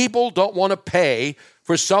 Because people don't want to pay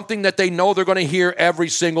for something that they know they're going to hear every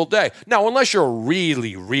single day. Now, unless you're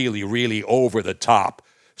really, really, really over the top,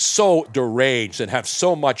 so deranged and have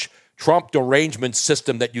so much Trump derangement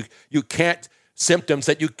system that you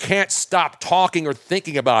can't stop talking or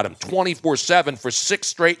thinking about him 24/7 for 6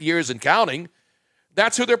 straight years and counting,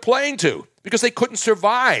 that's who they're playing to because they couldn't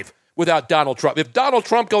survive without Donald Trump. If Donald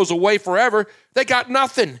Trump goes away forever, they got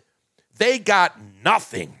nothing. They got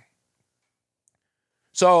nothing.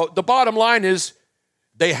 So the bottom line is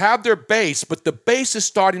they have their base, but the base is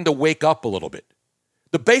starting to wake up a little bit.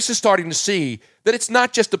 The base is starting to see that it's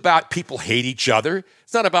not just about people hate each other.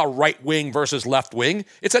 It's not about right wing versus left wing.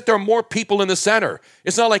 It's that there are more people in the center.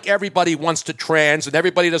 It's not like everybody wants to trans and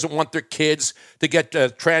everybody doesn't want their kids to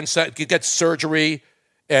get surgery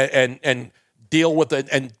and deal with it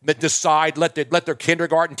and decide, let their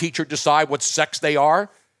kindergarten teacher decide what sex they are.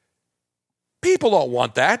 People don't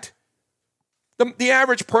want that. The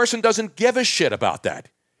average person doesn't give a shit about that.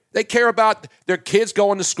 They care about their kids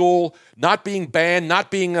going to school, not being banned, not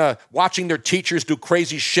being watching their teachers do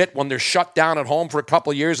crazy shit when they're shut down at home for a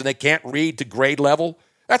couple of years and they can't read to grade level.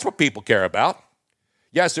 That's what people care about.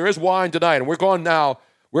 Yes, there is wine tonight, and we're going now.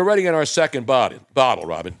 We're already in our second bottle,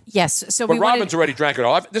 Robin. Yes. So but Robin's already drank it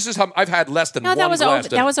all. I've had less than one glass.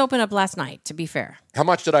 That was open up last night, to be fair. How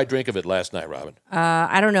much did I drink of it last night, Robin?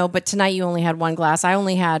 I don't know, but tonight you only had one glass. I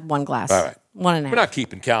only had one glass. All right. 1.5. We're not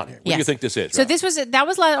keeping count here. What do you think this is? So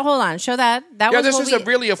Robin? hold on, show that. This is a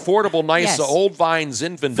really affordable, nice Old Vine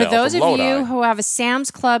Zinfandel for those from of Lodi. you who have a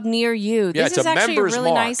Sam's Club near you. This is actually a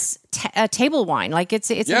really nice table wine. Like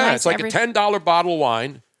it's it's nice like a $10 bottle of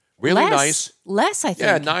wine. Really nice. Less, I think.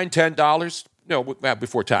 Yeah, $9-10. No,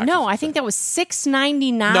 before taxes. No, I think that was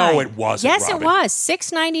 $6.99. No, it wasn't. Yes, Robin. it was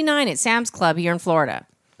 $6.99 at Sam's Club here in Florida.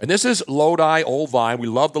 And this is Lodi Old Vine. We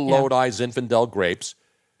love the Lodi Zinfandel grapes.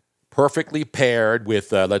 Perfectly paired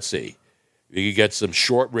with, let's see, you get some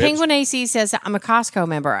short ribs. Penguin AC says, I'm a Costco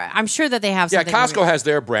member. I'm sure that they have something. Yeah, Costco has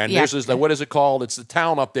their brand. Yeah. Theirs is, what is it called? It's the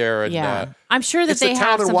town up there. And, I'm sure that it's they the have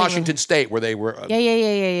town in something Washington State where they were.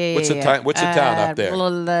 Yeah. What's the town up there?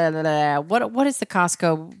 What is the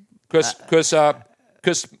Costco?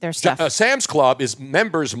 Because their stuff. Sam's Club is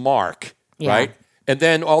Members Mark, right? And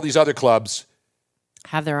then all these other clubs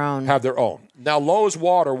have their own. Now, Lowe's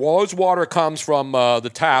water comes from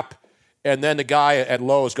the tap, and then the guy at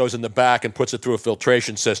Lowe's goes in the back and puts it through a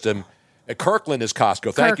filtration system. Kirkland is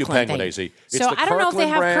Costco. Thank you, Penguin AC. So I don't know if they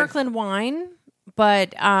have Kirkland wine,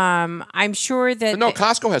 but I'm sure that... No,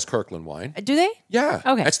 Costco has Kirkland wine. Do they? Yeah.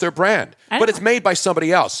 Okay. That's their brand. But it's made by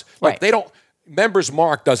somebody else. Like they don't... Members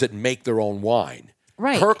Mark doesn't make their own wine.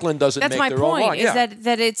 Right. Kirkland doesn't make their own wine. That's my point,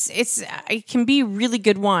 is that it can be really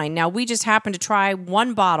good wine. Now, we just happened to try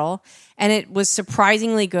one bottle, and it was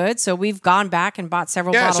surprisingly good, so we've gone back and bought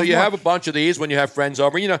several bottles. Yeah, so you more. have a bunch of these when you have friends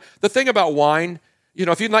over. You know, the thing about wine, you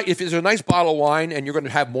know, if there's a nice bottle of wine and you're going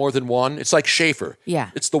to have more than one, it's like Schaefer.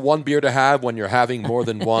 Yeah. It's the one beer to have when you're having more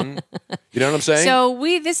than one. You know what I'm saying? So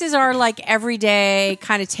this is our, like, everyday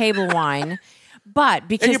kind of table wine. But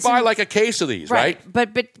because and you buy like a case of these, right?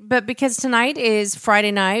 But because tonight is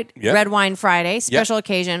Friday night, Red Wine Friday, special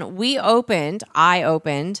occasion, I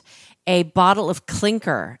opened a bottle of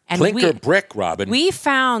Clinker. And Clinker Brick, Robin. We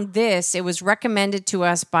found this. It was recommended to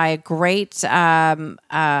us by a great store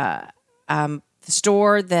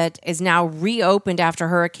that is now reopened after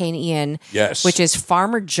Hurricane Ian. Yes. Which is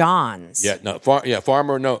Farmer John's.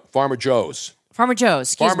 Farmer Joe's. Farmer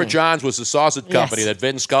Joe's, Farmer John's was the sausage company that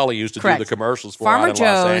Vin Scully used to do the commercials for Farmer out in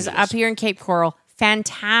Los Joe's Angeles. up here in Cape Coral.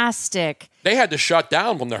 Fantastic. They had to shut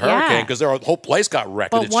down from the hurricane because their whole place got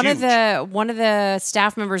wrecked. But it's one huge. of the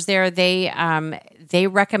staff members there, they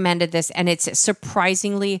recommended this, and it's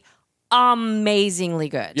surprisingly, amazingly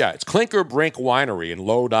good. Yeah, it's Clinker Brink Winery in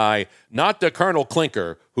Lodi, not the Colonel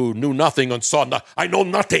Clinker who knew nothing and saw nothing. I know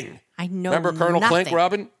nothing. I know. Remember Colonel nothing. Clink,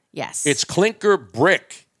 Robin? Yes. It's Clinker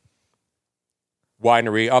Brick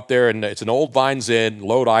Winery up there, and it's an Old Vines Inn,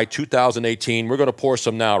 Lodi, 2018. We're going to pour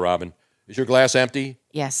some now, Robin. Is your glass empty?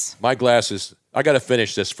 Yes. My glass is... I got to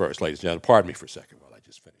finish this first, ladies and gentlemen. Pardon me for a second while I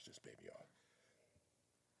just finish this baby off.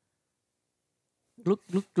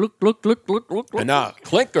 Look. And now,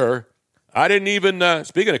 Clinker, I didn't even...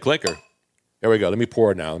 speaking of Clinker, here we go. Let me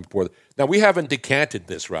pour it now. Now, we haven't decanted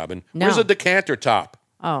this, Robin. No. Where's the decanter top?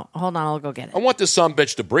 Oh, hold on. I'll go get it. I want this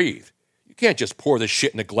sumbitch to breathe. You can't just pour this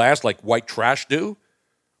shit in a glass like white trash do.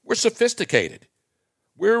 We're sophisticated.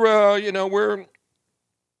 We're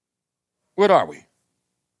what are we?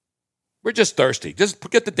 We're just thirsty. Just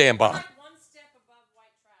get the damn bottle. One step above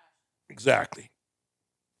white trash. Exactly.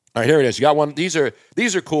 All right, here it is. You got one. These are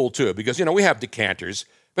cool too because we have decanters,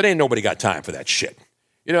 but ain't nobody got time for that shit.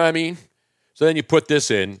 You know what I mean? So then you put this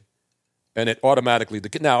in, and it automatically.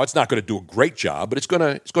 Now it's not going to do a great job, but it's going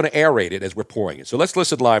to aerate it as we're pouring it. So let's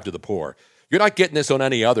listen live to the pour. You're not getting this on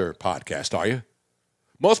any other podcast, are you?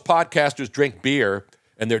 Most podcasters drink beer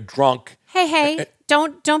and they're drunk. Hey,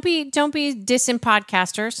 don't be dissing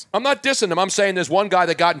podcasters. I'm not dissing them. I'm saying there's one guy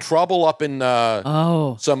that got in trouble up in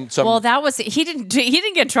some. Well, that was he didn't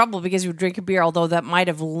get in trouble because he was drinking beer, although that might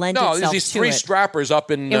have lent itself to it. No, there's these three strappers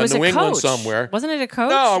up in New England somewhere. Wasn't it a coach?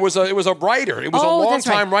 No, it was a writer. It was a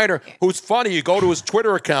long-time writer who's funny. You go to his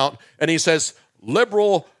Twitter account and he says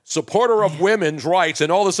liberal supporter of women's rights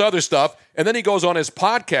and all this other stuff, and then he goes on his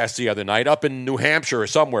podcast the other night up in New Hampshire or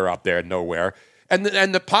somewhere up there nowhere. And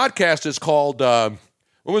the podcast is called,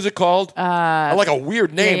 What was it called? Like a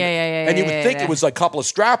weird name. Yeah. And you would think it was a couple of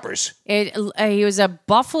strappers. He was a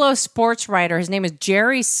Buffalo sports writer. His name is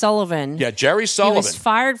Jerry Sullivan. Yeah, Jerry Sullivan. He was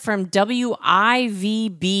fired from WIVB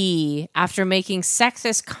after making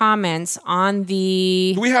sexist comments on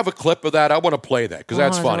the... Do we have a clip of that? I want to play that because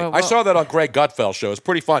that's funny. I saw that on Greg Gutfeld show. It's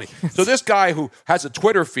pretty funny. So this guy who has a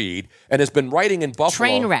Twitter feed and has been writing in Buffalo...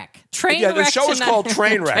 Trainwreck. Yeah, the show is called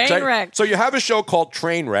Trainwreck. Trainwreck. So you have a show called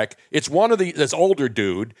Trainwreck. It's one of this older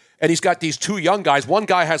dude, and he's got these two young guys. One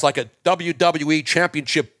guy has like a WWE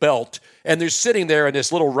championship belt, and they're sitting there in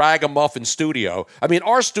this little ragamuffin studio. I mean,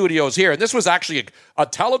 our studio's here, and this was actually a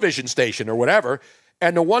television station or whatever.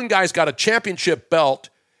 And the one guy's got a championship belt,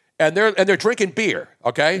 and they're drinking beer.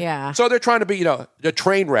 Okay, yeah. So they're trying to be, the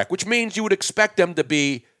train wreck, which means you would expect them to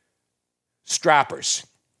be strappers.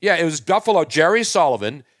 Yeah, it was Buffalo Jerry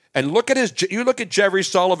Sullivan, and look at Jerry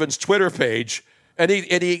Sullivan's Twitter page, and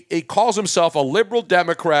he calls himself a liberal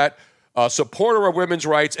Democrat. A supporter of women's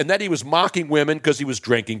rights, and then he was mocking women because he was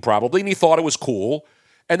drinking probably, and he thought it was cool,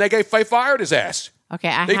 and they fired his ass.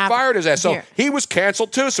 Okay, they fired his ass. Here. So he was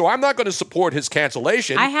canceled too, so I'm not going to support his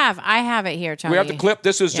cancellation. I have it here, Tony. We have the clip.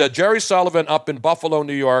 This is Jerry Sullivan up in Buffalo,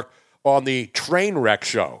 New York on the Trainwreck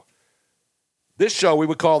show. This show, we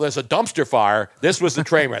would call this a dumpster fire. This was the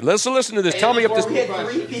train wreck. Let's listen to this. Tell me if this... We had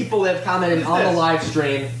 3 people that have commented on the live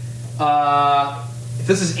stream.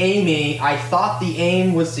 This is Amy. I thought the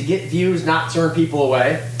aim was to get views, not turn people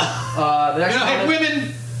away. The next hey,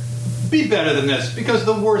 women, be better than this, because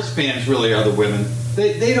the worst fans really are the women.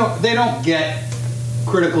 They don't get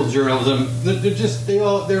critical journalism. They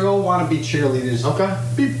all want to be cheerleaders. Okay.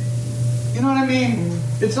 You know what I mean?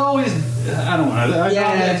 It's always I don't want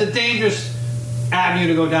to. It's a dangerous avenue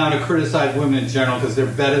to go down to criticize women in general because they're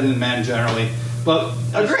better than men generally. But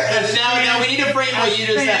now we need to frame what you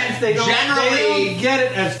just said. They don't get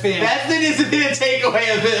it as fans. That needs to be the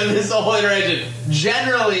takeaway of this whole interaction.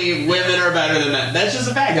 Generally, women are better than men. That's just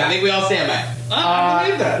a fact. I think we all stand by. I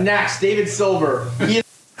believe that. Next, David Silver.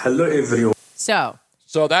 Hello, everyone. So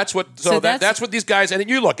that's what these guys, and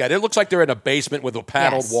you look at it. It looks like they're in a basement with a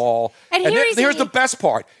padded wall. And here's the best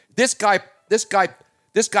part. This guy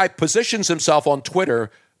positions himself on Twitter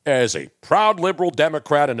as a proud liberal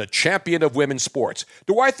Democrat and a champion of women's sports.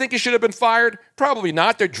 Do I think he should have been fired? Probably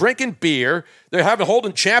not. They're drinking beer. They're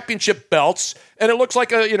holding championship belts, and it looks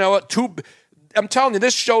like a tube. I'm telling you,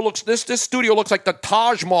 this studio looks like the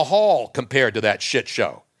Taj Mahal compared to that shit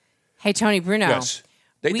show. Hey, Tony Bruno. Yes.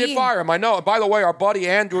 They did fire him. I know. By the way, our buddy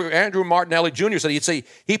Andrew Martinelli Jr. said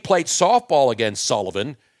he played softball against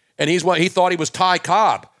Sullivan, and he thought he was Ty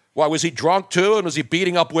Cobb. Why, was he drunk too, and was he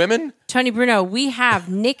beating up women? Tony Bruno, we have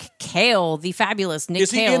Nick Cale, the fabulous Nick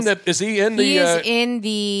Cale. Is he in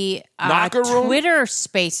the knocker room? Twitter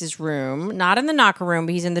Spaces room, not in the knocker room,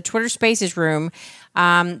 but he's in the Twitter Spaces room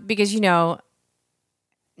because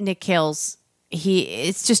Nick Cale's.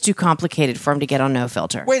 It's just too complicated for him to get on No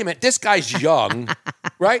Filter. Wait a minute, this guy's young,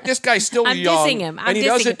 right? This guy's still I'm young. Dissing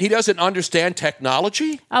him. He doesn't understand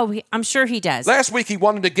technology. Oh, I'm sure he does. Last week he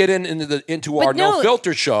wanted to get into our No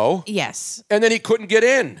Filter show. Yes, and then he couldn't get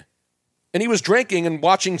in, and he was drinking and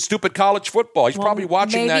watching stupid college football. He's probably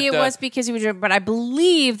watching that. Maybe it was because he was drinking, but I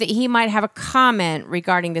believe that he might have a comment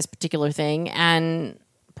regarding this particular thing, and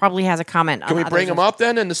probably has a comment. Can we bring him up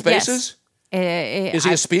then in the Spaces? Yes. Is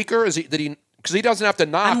he a speaker? Because he doesn't have to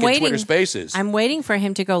knock in Twitter Spaces. I'm waiting for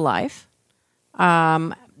him to go live.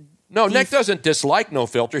 No, Nick doesn't dislike No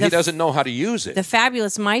Filter. He doesn't know how to use it. The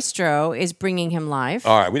fabulous maestro is bringing him live.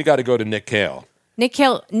 All right, we got to go to Nick Cale.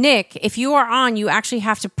 Nick, if you are on, you actually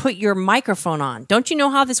have to put your microphone on. Don't you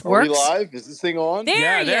know how this works? Are we live? Is this thing on?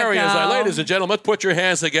 There he is. Ladies and gentlemen, put your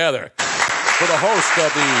hands together for the host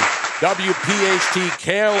of the WPHT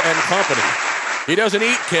Kale and Company. He doesn't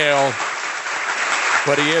eat kale,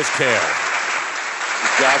 but he is kale.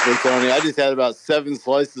 Exactly, Tony. I just had about 7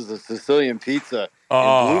 slices of Sicilian pizza in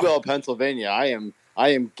Bluebell, Pennsylvania. I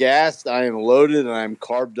am gassed, I am loaded, and I am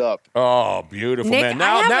carved up. Oh, beautiful, Nick, man.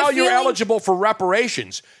 Now you're eligible for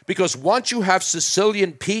reparations because once you have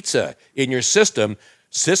Sicilian pizza in your system,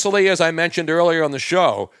 Sicily, as I mentioned earlier on the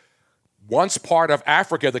show, once part of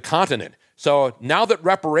Africa, the continent. So now that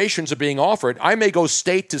reparations are being offered, I may go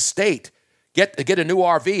state to state, get a new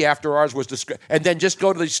RV after ours was and then just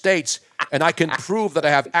go to the states, and I can prove that I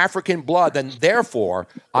have African blood, and therefore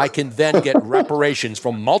I can then get reparations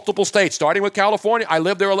from multiple states, starting with California. I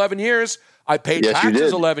lived there 11 years. I paid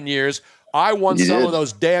taxes 11 years. I won some of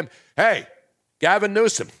those hey, Gavin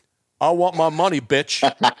Newsom, I want my money, bitch.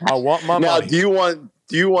 I want my money. Now, do you want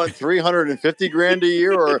 $350,000 a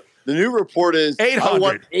year, The new report is 800. I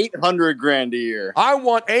want $800,000 a year. I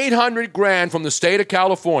want $800,000 from the state of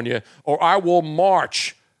California, or I will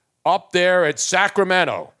march up there at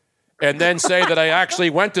Sacramento and then say that I actually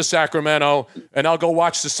went to Sacramento, and I'll go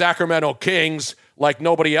watch the Sacramento Kings like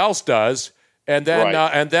nobody else does, and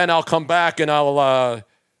then I'll come back and I'll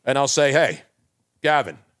say, hey,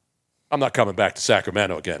 Gavin, I'm not coming back to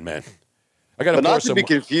Sacramento again, man. I got to not to be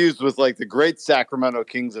confused with like the great Sacramento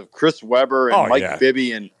Kings of Chris Webber and Mike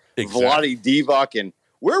Bibby and Vlade Divac. And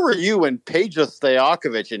where were you when Peja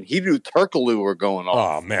Stojakovic and Hedo Turkoglu were going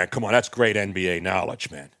off? Oh man, come on, that's great NBA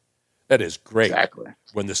knowledge, man. That is great. Exactly.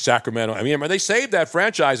 When the Sacramento, they saved that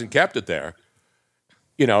franchise and kept it there.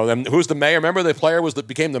 You know, and who's the mayor? Remember the player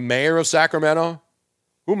became the mayor of Sacramento?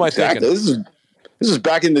 Who am I thinking? This is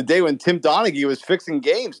back in the day when Tim Donaghy was fixing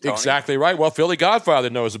games, Tony. Exactly right. Well, Philly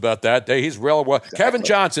Godfather knows about that day. He's real well. Exactly. Kevin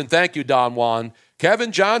Johnson, thank you, Don Juan.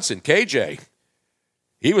 Kevin Johnson, KJ.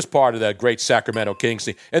 He was part of that great Sacramento Kings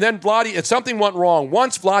team. And then something went wrong.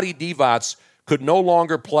 Once Vlade Divac could no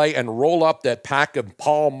longer play and roll up that pack of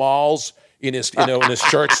Pall Malls in his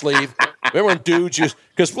shirt sleeve. Remember when dudes used,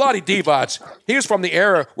 because Vlade Divac, he was from the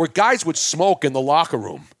era where guys would smoke in the locker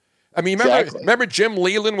room. I mean, remember Jim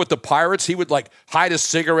Leland with the Pirates? He would like hide a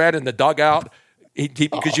cigarette in the dugout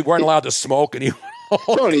because you weren't allowed to smoke, and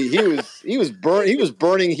Tony, he was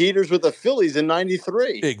burning heaters with the Phillies in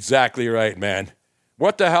 '93. Exactly right, man.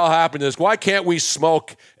 What the hell happened to this? Why can't we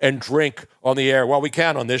smoke and drink on the air? Well, we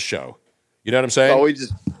can on this show. You know what I'm saying? Oh,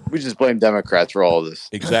 we just blame Democrats for all of this.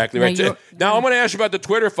 Exactly right. Now I'm going to ask you about the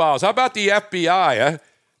Twitter files. How about the FBI?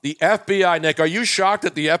 The FBI, Nick, are you shocked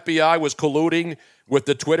that the FBI was colluding with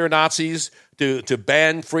the Twitter Nazis to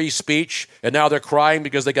ban free speech, and now they're crying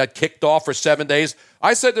because they got kicked off for 7 days?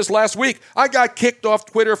 I said this last week. I got kicked off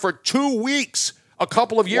Twitter for 2 weeks a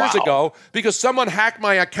couple of years ago because someone hacked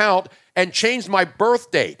my account and changed my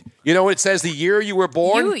birth date. You know, it says the year you were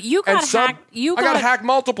born. You got hacked. I got hacked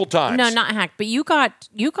multiple times. No, not hacked, but you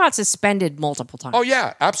got suspended multiple times. Oh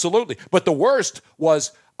yeah, absolutely. But the worst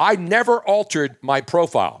was I never altered my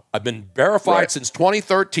profile. I've been verified since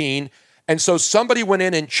 2013. And so somebody went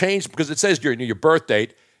in and changed, because it says your birth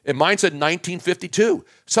date, and mine said 1952.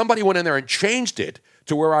 Somebody went in there and changed it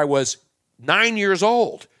to where I was 9 years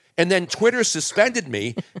old. And then Twitter suspended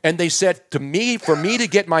me, and they said to me, for me to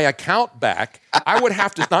get my account back, I would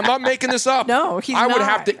have to, I'm not making this up. No, I would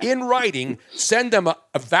have to, in writing, send them a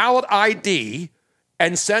valid ID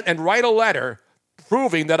and write a letter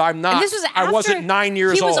proving that I'm not, I wasn't 9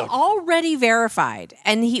 years old. He was already verified,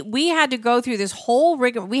 and we had to go through this whole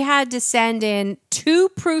rigor. We had to send in 2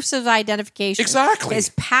 proofs of identification. Exactly. His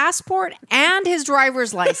passport and his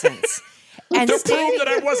driver's license. And to prove that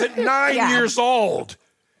I wasn't 9 years old.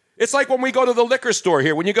 It's like when we go to the liquor store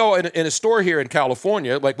here. When you go in a store here in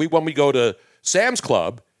California, like when we go to Sam's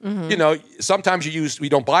Club, you know, sometimes we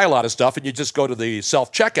don't buy a lot of stuff, and you just go to the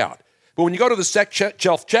self-checkout. But when you go to the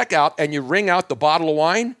self-checkout and you ring out the bottle of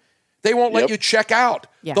wine, they won't let you check out.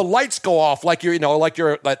 Yeah. The lights go off like you're a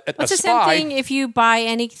spy. It's the same thing if you buy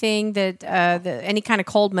anything that any kind of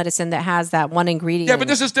cold medicine that has that one ingredient. Yeah, but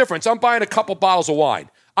this is different. So I'm buying a couple bottles of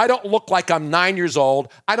wine. I don't look like I'm 9 years old.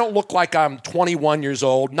 I don't look like I'm 21 years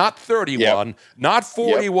old, not 31, not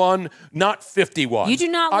 41, not 51. You do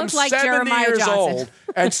not look like 70 Jeremiah years Johnson. Old.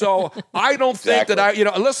 And so I don't think that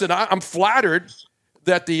listen, I'm flattered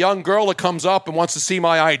that the young girl that comes up and wants to see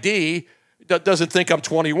my ID that doesn't think I'm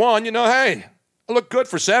 21. You know, hey, I look good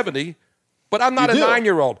for 70. But I'm not a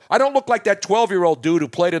 9-year-old. I don't look like that 12-year-old dude who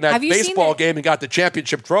played in that baseball game and got the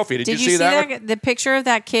championship trophy. Did you see that? The picture of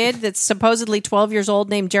that kid that's supposedly 12 years old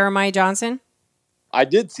named Jeremiah Johnson? I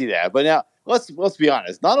did see that. But now, let's be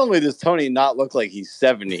honest. Not only does Tony not look like he's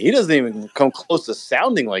 70, he doesn't even come close to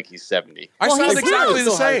sounding like he's 70. I sound exactly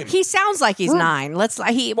the same. He sounds like he's 9. I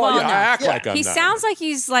act like I'm 9. He sounds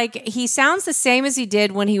like he sounds the same as he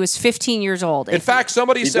did when he was 15 years old. In fact,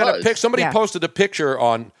 somebody posted a picture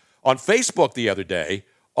on Facebook the other day,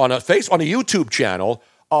 on a YouTube channel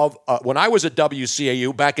of when I was at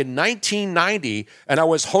WCAU back in 1990, and I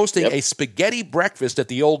was hosting a spaghetti breakfast at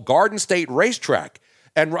the old Garden State Racetrack.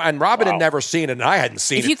 And Robin had never seen it, and I hadn't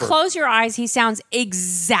seen it. If you close your eyes, he sounds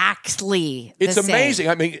exactly the same. It's amazing.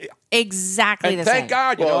 I mean, exactly the same. Thank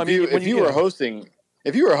God, if you were hosting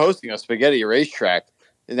a spaghetti racetrack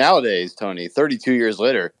nowadays, Tony, 32 years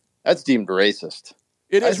later, that's deemed racist.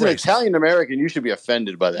 It is As an Italian American, you should be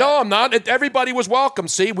offended by that. No, I'm not. Everybody was welcome.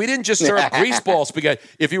 See, we didn't just serve greaseball spaghetti.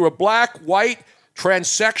 If you were black, white,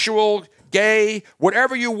 transsexual, gay,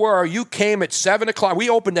 whatever you were, you came at 7 o'clock. We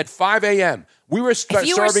opened at 5 a.m. We were if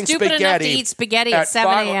you were serving stupid enough to eat spaghetti at 7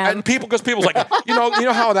 a.m. And because people's like, you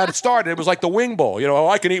know how that started. It was like the wing bowl.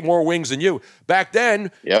 I can eat more wings than you. Back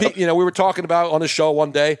then, we were talking about on the show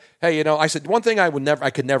one day. Hey, I said one thing I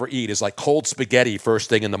could never eat is like cold spaghetti first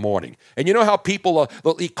thing in the morning. And you know how people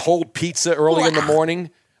they'll eat cold pizza early in the morning?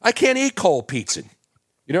 I can't eat cold pizza.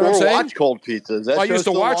 You know what I'm saying? Watch cold pizzas. I used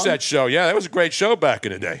to watch that show. Yeah, that was a great show back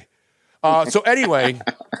in the day. So anyway.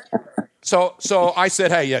 So I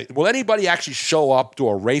said, hey, will anybody actually show up to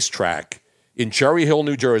a racetrack in Cherry Hill,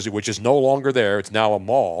 New Jersey, which is no longer there? It's now a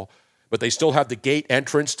mall, but they still have the gate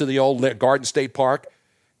entrance to the old Garden State Park.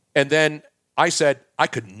 And then I said, I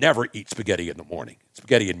could never eat spaghetti in the morning,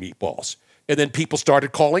 spaghetti and meatballs. And then people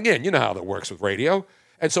started calling in. You know how that works with radio.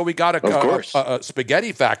 And so we got a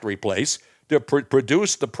spaghetti factory place to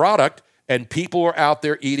produce the product, and people were out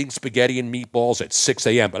there eating spaghetti and meatballs at 6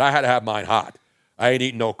 a.m., but I had to have mine hot. I ain't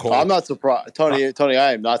eating no cold. I'm not surprised. Tony,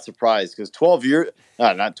 I am not surprised because 10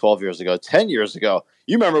 years ago,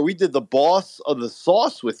 you remember we did the boss of the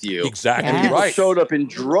sauce with you. Exactly and people right. showed up in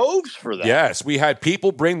droves for that. Yes, we had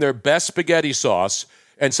people bring their best spaghetti sauce,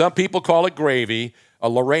 and some people call it gravy.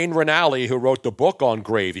 Lorraine Rinaldi, who wrote the book on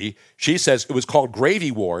gravy, she says it was called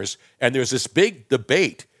Gravy Wars, and there's this big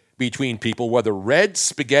debate between people whether red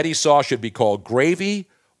spaghetti sauce should be called gravy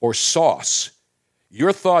or sauce.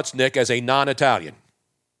 Your thoughts, Nick, as a non-Italian?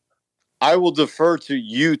 I will defer to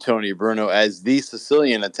you, Tony Bruno, as the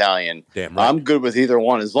Sicilian Italian. Damn right. I'm good with either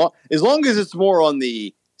one as long as it's more on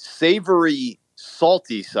the savory,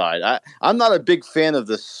 salty side. I'm not a big fan of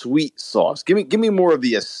the sweet sauce. Give me more of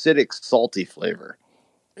the acidic, salty flavor.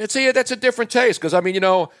 See, that's a different taste because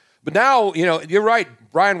but now you're right.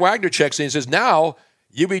 Brian Wagner checks in and says now.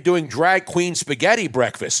 You be doing drag queen spaghetti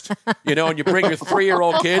breakfast, and you bring your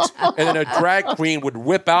 3-year-old kids, and then a drag queen would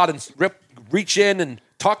whip out and reach in and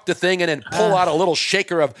tuck the thing and then pull out a little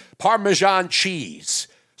shaker of Parmesan cheese.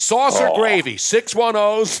 Sauce or gravy,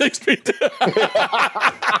 610-632.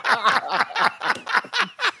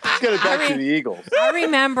 Let's get it back to the Eagles. I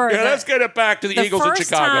remember. Let's get it back to the Eagles in Chicago. The first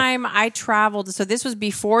time I traveled, so this was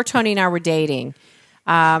before Tony and I were dating.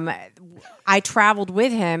 I traveled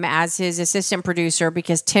with him as his assistant producer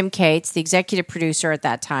because Tim Cates, the executive producer at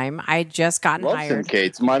that time, I had just gotten hired. Tim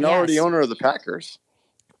Cates, minority owner of the Packers.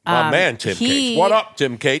 My man, Tim Cates. What up,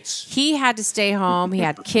 Tim Cates? He had to stay home. He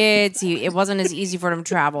had kids. It wasn't as easy for him to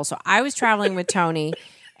travel. So I was traveling with Tony,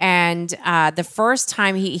 and the first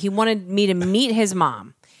time he wanted me to meet his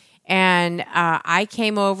mom. And I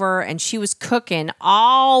came over, and she was cooking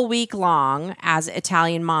all week long, as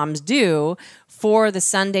Italian moms do, for the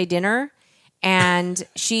Sunday dinner. And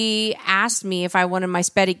she asked me if I wanted my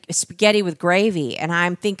spaghetti with gravy. And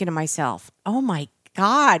I'm thinking to myself, oh, my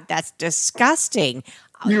God, that's disgusting.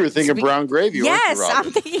 You were thinking brown gravy, yes, weren't you,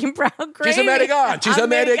 I'm thinking brown gravy. She's American. She's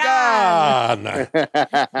American. I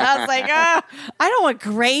was like, I don't want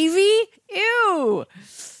gravy. Ew.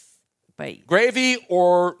 But gravy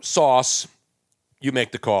or sauce, you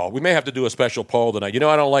make the call. We may have to do a special poll tonight. I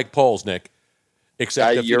don't like polls, Nick.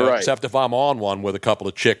 Except if I'm on one with a couple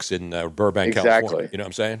of chicks in Burbank, California. You know what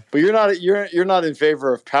I'm saying? But you're not in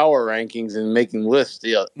favor of power rankings and making lists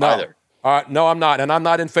either. No, I'm not. And I'm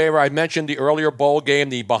not in favor. I mentioned the earlier bowl game,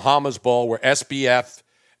 the Bahamas Bowl, where SBF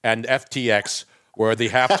and FTX were the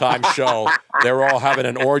halftime show. They were all having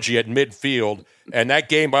an orgy at midfield. And that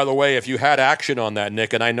game, by the way, if you had action on that,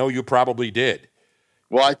 Nick, and I know you probably did.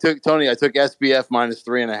 Well, I took SBF minus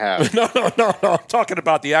 3.5. No. I'm talking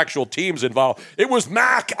about the actual teams involved. It was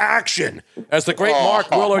MAC action, as the great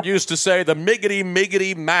Mark Willard used to say, the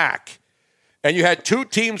miggity MAC. And you had two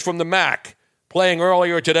teams from the MAC playing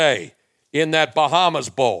earlier today in that Bahamas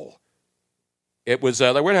Bowl. It was,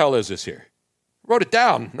 where the hell is this here? I wrote it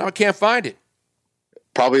down. Now I can't find it.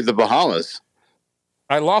 Probably the Bahamas.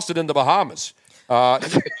 I lost it in the Bahamas.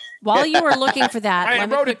 While you were looking for that, I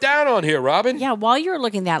wrote it down on here, Robin. Yeah, while you were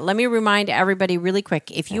looking at that, let me remind everybody really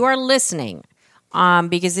quick. If you are listening,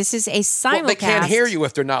 because this is a simulcast. Well, they can't hear you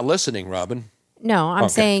if they're not listening, Robin. No, I'm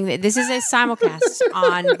saying that this is a simulcast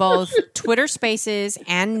on both Twitter Spaces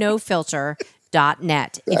and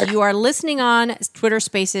NoFilter.net. If you are listening on Twitter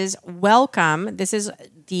Spaces, welcome. This is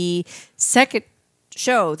the second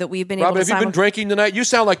show that we've been able to Robin, have you been drinking tonight? You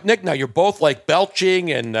sound like Nick now. You're both like belching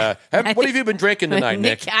and what have you been drinking tonight,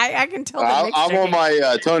 Nick? I can tell that Nick's I'm on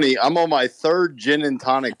my Tony. I'm on my third gin and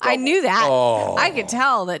tonic. Double. I knew that. Oh. I could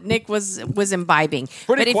tell that Nick was imbibing.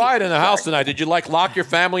 Pretty quiet in the house tonight. Did you lock your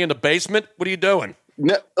family in the basement? What are you doing?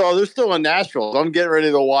 No, they're still in Nashville. I'm getting ready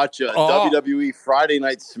to watch WWE Friday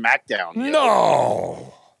Night SmackDown.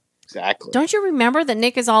 No. Exactly. Don't you remember that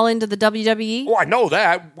Nick is all into the WWE? Oh, I know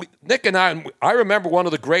that. Nick and I remember one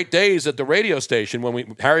of the great days at the radio station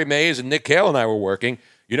when Harry Mays and Nick Cale and I were working.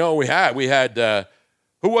 You know what we had,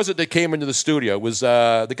 who was it that came into the studio? It was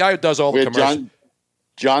the guy who does all the commercials.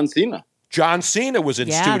 John Cena. John Cena was in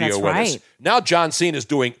studio with us. Now John Cena's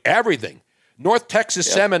doing everything. North Texas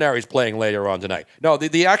Seminary is playing later on tonight. No,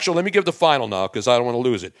 the actual, let me give the final now because I don't want to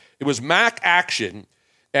lose it. It was Mac Action,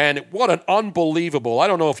 and what an unbelievable, I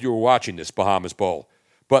don't know if you were watching this Bahamas Bowl,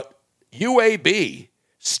 but UAB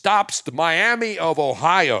stops the Miami of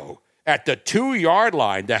Ohio at the 2-yard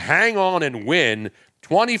line to hang on and win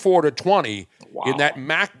 24-20 in that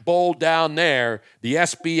Mac Bowl down there, the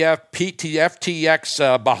SBF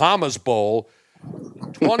FTX Bahamas Bowl.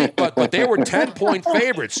 20, but they were 10-point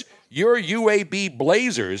favorites. Your UAB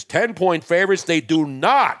Blazers, 10-point favorites. They do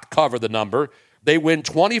not cover the number. They win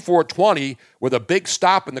 24-20 with a big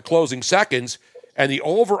stop in the closing seconds, and the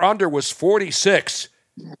over-under was 46,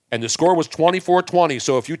 and the score was 24-20.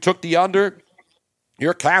 So if you took the under,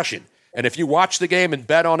 you're cashing. And if you watch the game and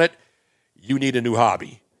bet on it, you need a new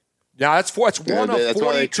hobby. Now, it's one of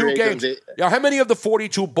 42 games. Now, how many of the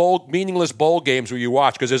 42 meaningless bowl games will you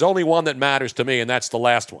watch? Because there's only one that matters to me, and that's the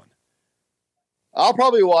last one. I'll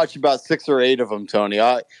probably watch about 6 or 8 of them, Tony.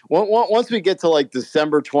 Once we get to like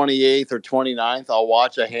December 28th or 29th, I'll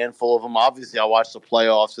watch a handful of them. Obviously, I'll watch the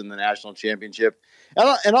playoffs and the national championship.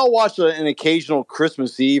 And I'll watch an occasional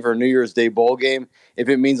Christmas Eve or New Year's Day bowl game if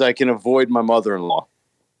it means I can avoid my mother-in-law.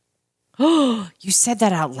 Oh, you said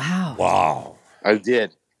that out loud. Wow. I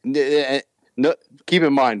did. No, keep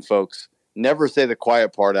in mind, folks, never say the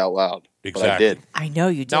quiet part out loud. Exactly. But I did. I know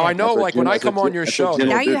you did. Now, I know, like, when I come on your show...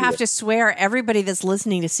 Now you have to swear everybody that's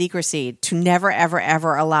listening to Secrecy to never, ever,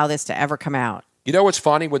 ever allow this to ever come out. You know what's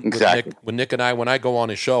funny? With Nick and I, when I go on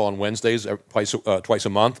his show on Wednesdays twice a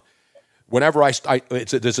month, whenever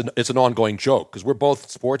it's an ongoing joke, because we're both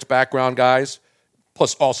sports background guys,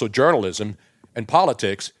 plus also journalism and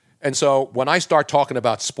politics. And so when I start talking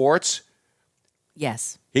about sports...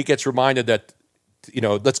 Yes. He gets reminded that,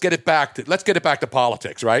 let's get it back to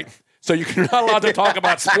politics, right? So you're not allowed to talk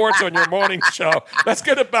about sports on your morning show. Which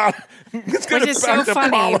is so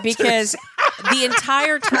funny because the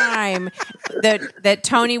entire time that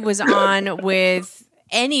Tony was on with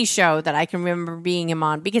any show that I can remember being him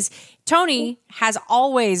on, because Tony has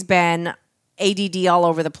always been ADD all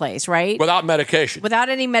over the place, right? Without medication. Without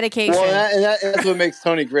any medication. Well, that's what makes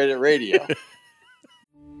Tony great at radio.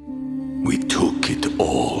 We took it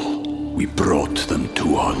all. We brought them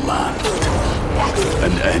to our land.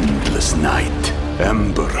 An endless night,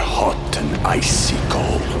 ember hot and icy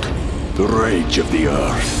cold. The rage of the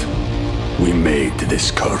earth. We made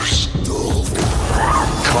this curse.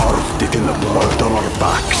 Carved it in the blood on our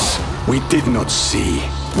backs. We did not see.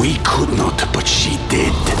 We could not, but she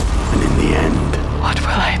did. And in the end... What will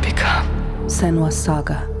I become? Senua's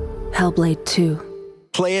Saga. Hellblade 2.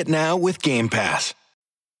 Play it now with Game Pass.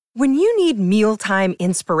 When you need mealtime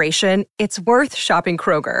inspiration, it's worth shopping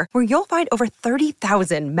Kroger, where you'll find over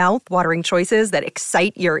 30,000 mouth-watering choices that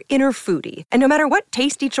excite your inner foodie. And no matter what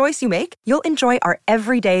tasty choice you make, you'll enjoy our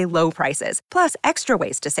everyday low prices, plus extra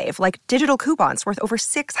ways to save, like digital coupons worth over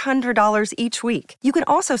 $600 each week. You can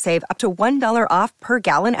also save up to $1 off per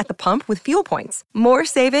gallon at the pump with fuel points. More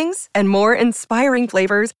savings and more inspiring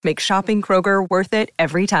flavors make shopping Kroger worth it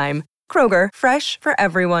every time. Kroger, fresh for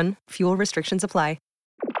everyone. Fuel restrictions apply.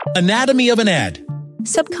 Anatomy of an ad.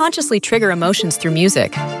 Subconsciously trigger emotions through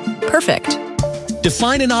music. Perfect.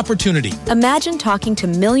 Define an opportunity. Imagine talking to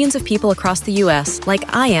millions of people across the U.S.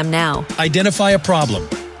 like I am now. Identify a problem.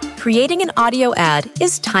 Creating an audio ad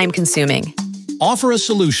is time-consuming. Offer a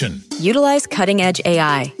solution. Utilize cutting-edge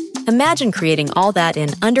AI. Imagine creating all that in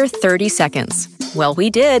under 30 seconds. Well, we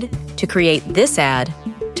did to create this ad.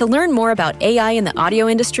 To learn more about AI in the audio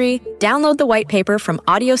industry, download the white paper from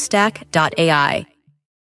audiostack.ai.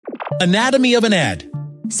 Anatomy of an ad.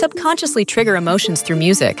 Subconsciously trigger emotions through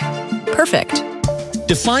music. Perfect.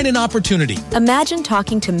 Define an opportunity. Imagine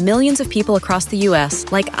talking to millions of people across the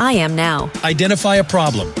U.S. like I am now. Identify a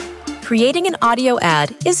problem. Creating an audio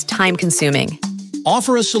ad is time-consuming.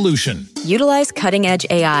 Offer a solution. Utilize cutting-edge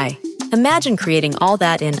AI. Imagine creating all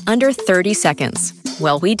that in under 30 seconds.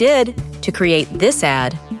 Well, we did to create this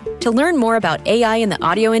ad. To learn more about AI in the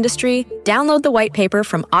audio industry, download the white paper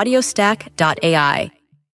from audiostack.ai.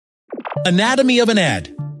 Anatomy of an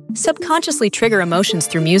ad. Subconsciously trigger emotions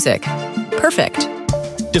through music. Perfect.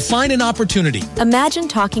 Define an opportunity. Imagine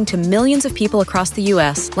talking to millions of people across the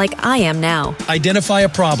U.S. like I am now. Identify a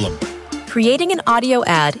problem. Creating an audio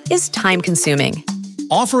ad is time-consuming.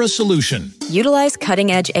 Offer a solution. Utilize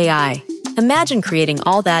cutting-edge AI. Imagine creating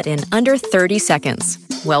all that in under 30 seconds.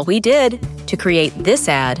 Well, we did to create this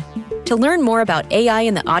ad. To learn more about AI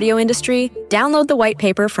in the audio industry, download the white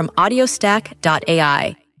paper from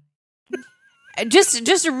audiostack.ai.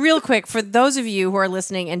 Just real quick, for those of you who are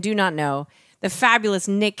listening and do not know, the fabulous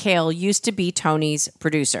Nick Cale used to be Tony's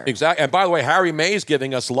producer. Exactly. And by the way, Harry May's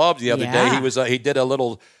giving us love the other day. He did a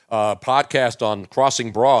little podcast on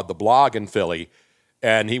Crossing Broad, the blog in Philly,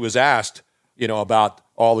 and he was asked, about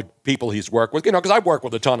all the people he's worked with, because I've worked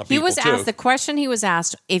with a ton of people, The question he was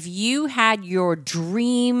asked, if you had your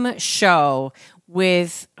dream show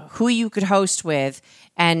with who you could host with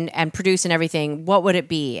and produce and everything, what would it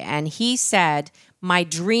be? And he said, my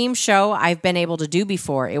dream show I've been able to do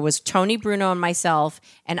before. It was Tony Bruno and myself,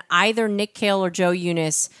 and either Nick Cale or Joe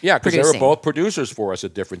Eunice. Yeah, because they were both producers for us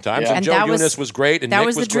at different times. Yeah. And Joe Eunice was great, and that Nick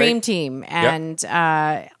was was the dream great. team. And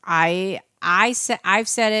I've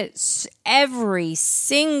said it. Every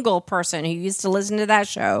single person who used to listen to that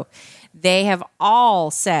show, they have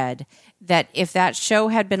all said that if that show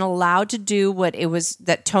had been allowed to do what it was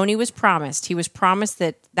that Tony was promised, he was promised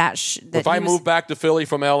that if I moved back to Philly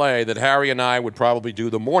from L.A., that Harry and I would probably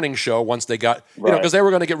do the morning show once they got, because they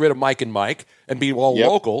were going to get rid of Mike and Mike and be all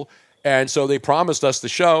local. And so they promised us the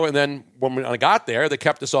show. And then when I got there, they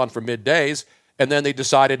kept us on for middays. And then they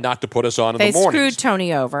decided not to put us on in the mornings. They screwed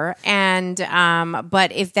Tony over. And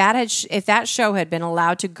but if that show had been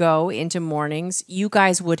allowed to go into mornings, you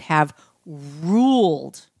guys would have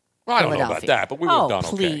ruled. Well, I don't know about that, but we would have done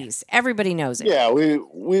okay. Please. Everybody knows it. Yeah,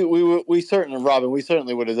 we certainly, Robin, we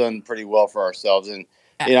certainly would have done pretty well for ourselves. And,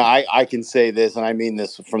 I can say this, and I mean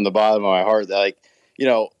this from the bottom of my heart, that,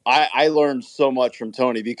 I learned so much from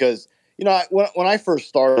Tony because, when I first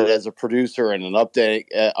started as a producer and an update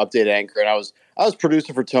anchor, and I was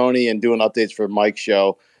producer for Tony and doing updates for Mike's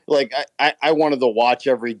show, like I wanted to watch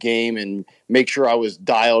every game and make sure I was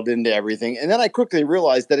dialed into everything. And then I quickly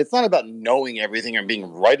realized that it's not about knowing everything and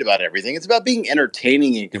being right about everything. It's about being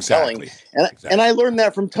entertaining and compelling. Exactly. And I learned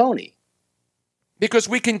that from Tony. Because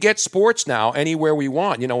we can get sports now anywhere we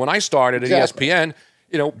want. When I started at ESPN,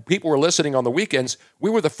 people were listening on the weekends. We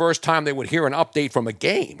were the first time they would hear an update from a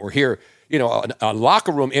game or hear, a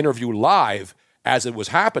locker room interview live as it was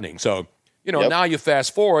happening. So, now you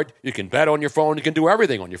fast forward, you can bet on your phone, you can do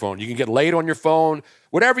everything on your phone. You can get laid on your phone.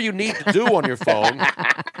 Whatever you need to do on your phone,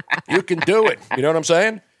 you can do it. You know what I'm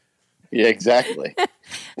saying? Yeah, exactly.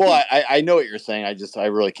 Well, I know what you're saying. I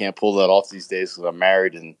really can't pull that off these days because I'm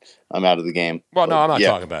married and I'm out of the game. Well, no, I'm not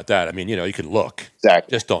talking about that. I mean, you can look.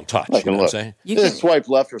 Exactly. Just don't touch. I can look. What I'm saying? You can swipe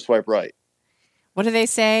left or swipe right. What do they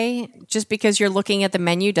say? Just because you're looking at the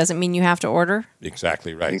menu doesn't mean you have to order?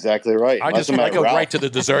 Exactly right. Exactly right. I go right to the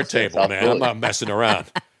dessert table, man. I'm not messing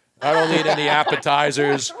around. I don't need any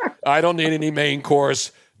appetizers. I don't need any main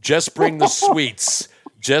course. Just bring the sweets.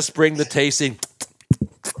 Just bring the tasting.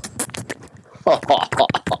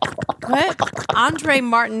 What? Andre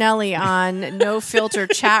Martinelli on No Filter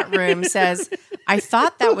chat room says, I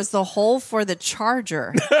thought that was the hole for the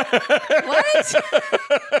charger. What?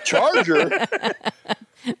 Charger?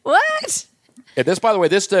 What? And this, by the way,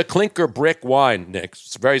 this Clinker Brick wine, Nick,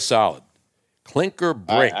 it's very solid. Clinker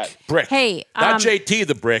Brick. Brick. Hey. Not JT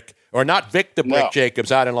the Brick, or not Vic the Brick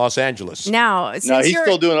Jacobs out in Los Angeles. Now, he's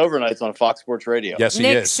still doing overnights on Fox Sports Radio. Yes, he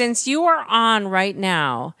Nick, is. Since you are on right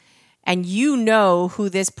now, and you know who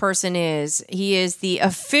this person is. He is the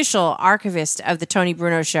official archivist of the Tony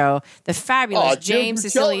Bruno Show, the fabulous James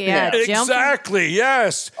Cecilia. Yeah, exactly,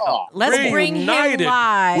 yes. Let's bring him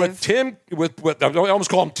live. With I almost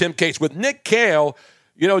call him Tim Cates. With Nick Cale,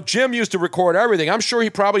 Jim used to record everything. I'm sure he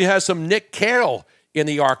probably has some Nick Cale in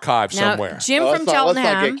the archive somewhere. Jim from Cheltenham.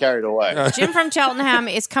 Let's not get carried away. Jim from Cheltenham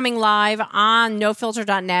is coming live on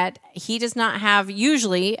nofilter.net. He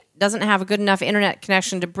usually doesn't have a good enough internet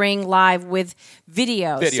connection to bring live with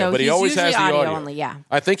video. So but he always has the audio only. Yeah,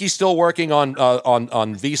 I think he's still working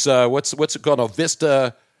on Visa. What's it called?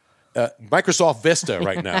 Vista, Microsoft Vista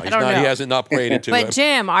right now. He hasn't upgraded to it. But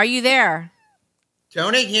Jim, are you there?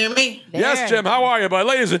 Tony, hear me? Yes, Jim. How are you? But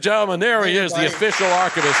ladies and gentlemen, there he is, the official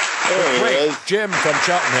archivist, the great Jim from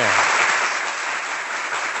Cheltenham.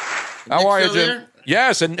 How are you, Jim? There?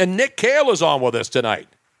 Yes, and Nick Cale is on with us tonight.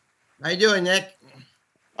 How you doing, Nick?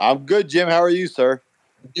 I'm good, Jim. How are you, sir?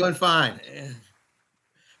 Doing fine.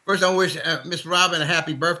 First, I wish Miss Robin a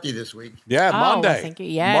happy birthday this week. Yeah, Monday. Well, thank you.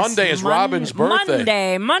 Yes, Monday is Robin's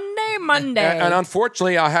birthday. Monday. And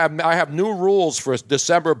unfortunately, I have new rules for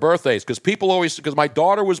December birthdays because my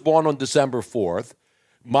daughter was born on December 4th.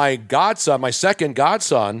 My second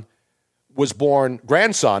grandson was born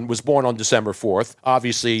on December 4th.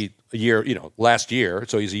 Obviously, last year,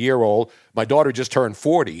 so he's a year old. My daughter just turned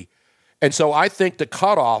 40, and so I think the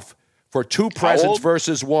cutoff for two presents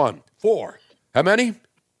versus one, 4. How many?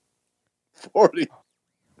 40.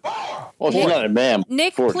 Well, she's not a man.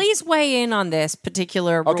 Nick, 40. please weigh in on this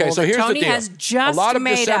particular rule Okay, so that here's Tony the deal. has just a lot of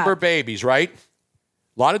made December up. babies, right?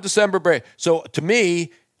 A lot of December babies. So to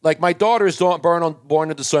me, like my daughter is born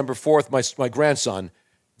on December 4th, my grandson,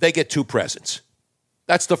 they get 2 presents.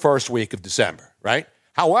 That's the first week of December, right?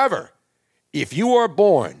 However, if you are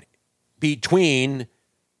born between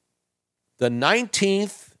the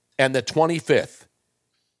 19th and the 25th,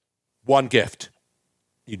 1 gift.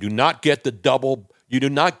 You do not get the double. You do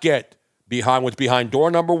not get behind what's behind door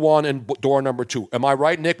number 1 and door number 2. Am I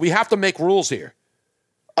right, Nick? We have to make rules here.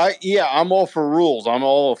 Yeah, I'm all for rules. I'm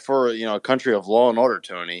all for a country of law and order,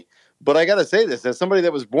 Tony. But I got to say this: as somebody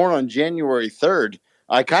that was born on January 3rd,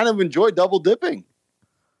 I kind of enjoy double dipping.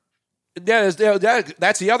 Yeah,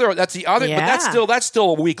 that's the other. Yeah. But that's still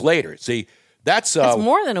a week later. See, that's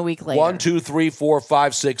more than a week later. 1, 2, 3, 4,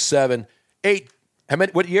 5, 6, 7, 8. How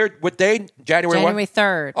many? What year? What day? January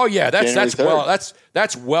 3rd. Oh yeah, that's 3rd.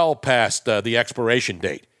 that's well past the expiration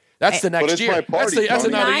date. That's the next year. My party, that's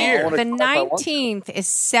another year. The 19th is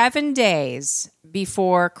 7 days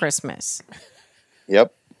before Christmas.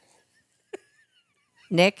 Yep.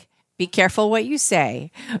 Nick, be careful what you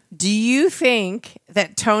say. Do you think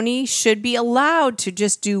that Tony should be allowed to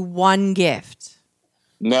just do 1 gift?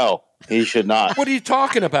 No, he should not. What are you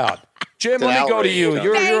talking about? Jim, let me go to you.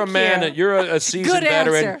 You're a man. You're a seasoned Good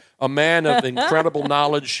veteran, answer. a man of incredible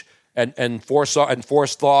knowledge and forethought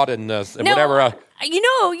and whatever.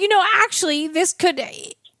 Actually, this could.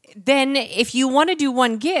 Then, if you want to do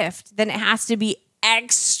 1 gift, then it has to be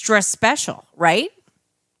extra special, right?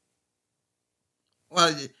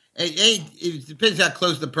 Well, it depends how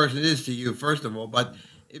close the person is to you, first of all. But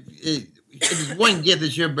if it's 1 gift,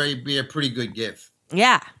 it should be a pretty good gift.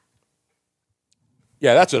 Yeah.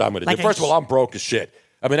 Yeah, that's what I'm going to Like do. First of all, I'm broke as shit.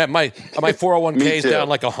 I mean, my 401k is down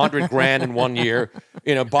like $100,000 in 1 year.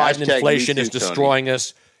 Biden inflation is destroying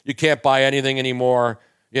us. You can't buy anything anymore.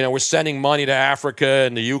 We're sending money to Africa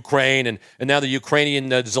and the Ukraine, and now the Ukrainian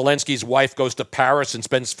Zelensky's wife goes to Paris and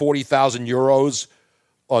spends 40,000 euros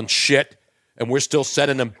on shit, and we're still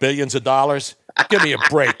sending them billions of dollars. Give me a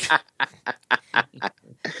break.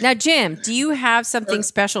 Now, Jim, do you have something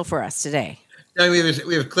special for us today? No, we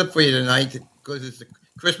have a clip for you tonight because it's a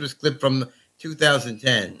Christmas clip from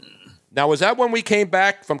 2010. Now, was that when we came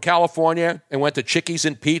back from California and went to Chickies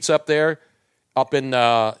and Pete's up in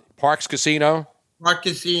Parks Casino? Park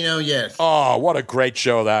Casino, yes. Oh, what a great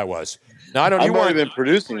show that was. Now, I might have been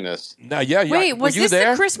producing this. No, yeah. Wait, was you this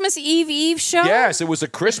there? the Christmas Eve show? Yes, it was a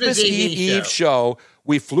Christmas Eve show.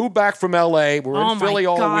 We flew back from L.A. We were in Philly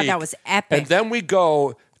all week. That was epic. And then we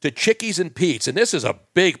go to Chickies and Pete's, and this is a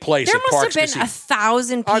big place There at must Parks have been Casino.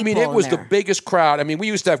 1,000 people. I mean, it was in there. the biggest crowd. I mean, we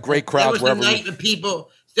used to have great crowds That was wherever the night the people,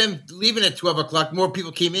 them leaving at 12 o'clock, more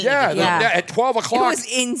people came in. Yeah, at 12 o'clock. It was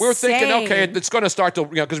insane. We were thinking, okay, it's going to start to,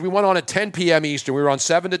 because we went on at 10 p.m. Eastern. We were on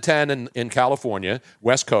 7 to 10 in California,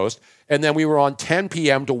 West Coast. And then we were on 10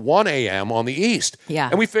 p.m. to 1 a.m. on the East. Yeah.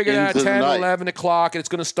 And we figured out 10, 11 o'clock, and it's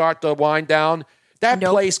going to start to wind down. That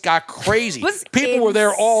place got crazy. People were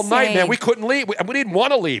there all night, man. We couldn't leave. We didn't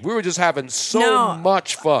want to leave. We were just having so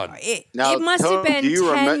much fun. It must have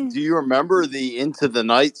been do you remember the Into the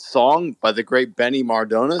Night song by the great Benny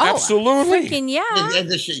Mardones? Absolutely. Freaking yeah.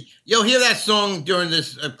 You'll hear that song during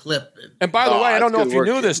this clip. And by the way, I don't know if you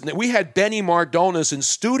knew this. We had Benny Mardones in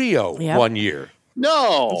studio one year.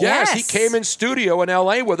 No. Yes, he came in studio in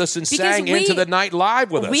L.A. with us and sang Into the Night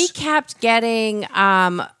live with us. We kept getting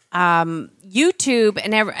YouTube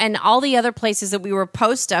and all the other places that we were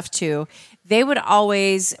post stuff to. They would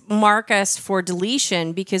always mark us for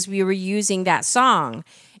deletion because we were using that song.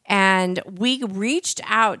 And we reached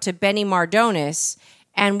out to Benny Mardones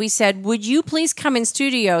and we said, would you please come in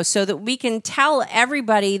studio so that we can tell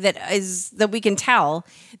everybody that we can tell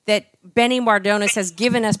that Benny Mardones has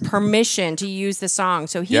given us permission to use the song.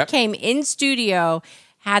 So he came in studio,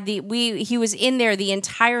 he was in there the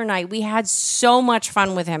entire night. We had so much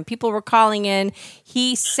fun with him. People were calling in.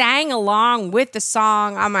 He sang along with the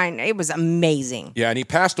song. I mean, it was amazing. Yeah, and he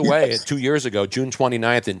passed away 2 years ago, June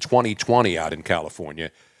 29th in 2020 out in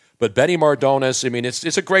California. But Benny Mardones, I mean,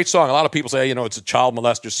 it's a great song. A lot of people say, it's a child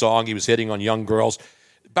molester song. He was hitting on young girls.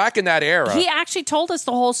 Back in that era. He actually told us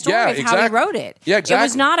the whole story of how he wrote it. Yeah, exactly. It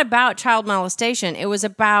was not about child molestation. It was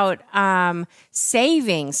about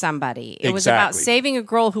saving somebody. It was about saving a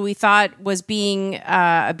girl who he thought was being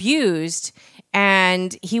abused,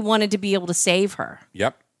 and he wanted to be able to save her.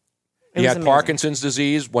 Yep. He had Parkinson's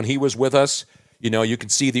disease when he was with us. You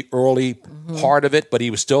could see the early part of it, but he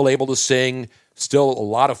was still able to sing, still a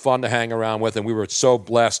lot of fun to hang around with, and we were so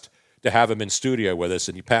blessed to have him in studio with us,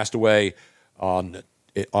 and he passed away on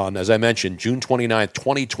on, as I mentioned, June 29th,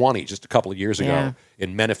 2020, just a couple of years ago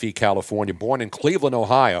in Menifee, California, born in Cleveland,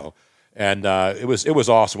 Ohio. And it was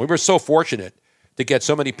awesome. We were so fortunate to get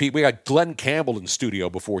so many people. We got Glenn Campbell in the studio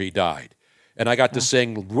before he died. And I got to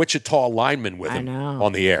sing Wichita Lineman with him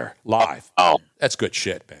on the air, live. Oh, that's good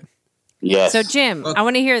shit, man. Yes. So, Jim, I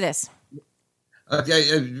want to hear this. Okay,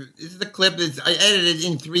 this is the clip. I edited it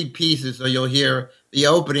in 3 pieces, so you'll hear the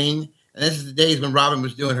opening. And this is the days when Robin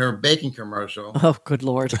was doing her bacon commercial. Oh, good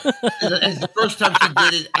Lord. It's the first time she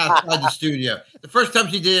did it outside the studio. The first time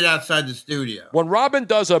she did it outside the studio. When Robin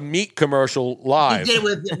does a meat commercial live. She did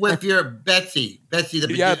it with your Betsy. Betsy,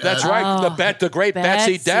 the yeah, that's right. The great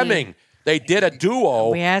Betsy Deming. They did a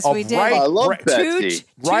duo. Yes, we did. I love Betsy.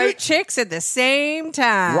 Two chicks at the same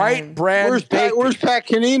time. Right brand. Where's Pat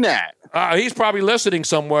Canine at? He's probably listening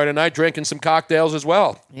somewhere tonight, drinking some cocktails as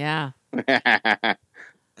well. Yeah.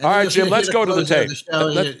 All right, Jim, let's go to the tape.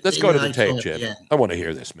 Let's go to the tape, Jim. I want to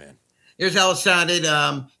hear this, man. Here's how it sounded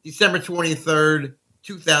December 23rd,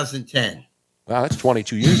 2010. Wow, that's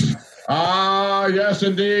 22 years ago. Yes,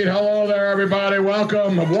 indeed. Hello there, everybody.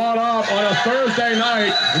 Welcome. What up on a Thursday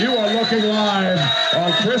night? You are looking live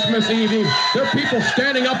on Christmas Eve. There are people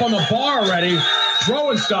standing up on the bar already,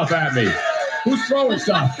 throwing stuff at me. Who's throwing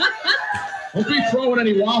stuff? Don't be throwing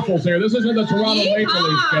any waffles here. This isn't the Toronto Maple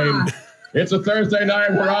Leafs game. It's a Thursday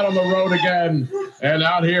night. We're out on the road again, and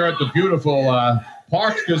out here at the beautiful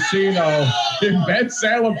Parks Casino in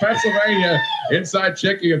Bensalem, Pennsylvania, inside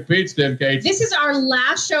Chicky and Pete's, Tim Cates. This is our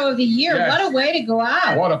last show of the year. Yes. What a way to go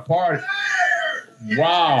out. What a party.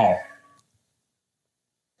 Wow.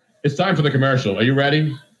 It's time for the commercial. Are you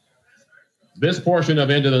ready? This portion of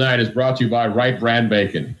Into the Night is brought to you by Wright Brand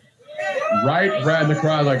Bacon. Wright Brand, the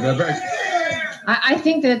crowd like that. I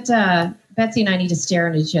think that Betsy and I need to stare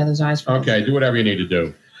into each other's eyes. Okay, do whatever you need to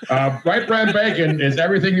do. Wright Brand Bacon is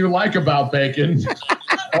everything you like about bacon,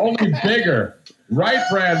 only bigger. Wright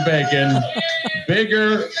Brand Bacon,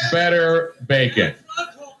 bigger, better bacon.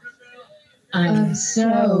 I'm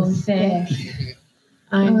so thick.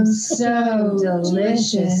 I'm so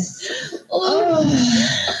delicious. Oh,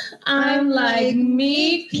 I'm like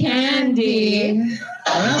meat candy.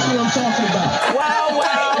 That's what I'm talking about. Wow.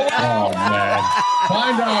 Oh, man.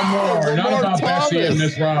 Find out more, not about Betsy and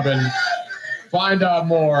Miss Robin. Find out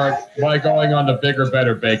more by going on to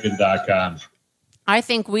biggerbetterbacon.com. I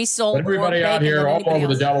think we sold everybody out here all over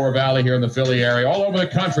the Delaware Valley, here in the Philly area, all over the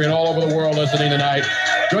country and all over the world listening tonight.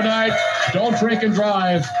 Good night. Don't drink and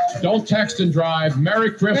drive. Don't text and drive.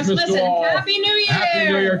 Merry Christmas to all. Happy New Year.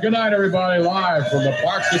 Happy New Year. Good night, everybody. Live from the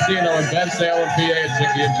Parks Casino in Bensalem, PA at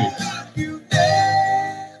Chicky and Pete's.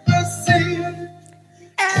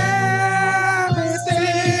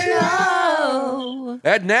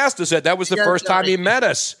 Ed Nasta said that was the first time he met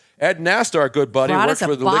us. Ed Nasta, our good buddy, brought worked us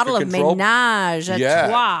for a the liquor bottle of control. Ménage à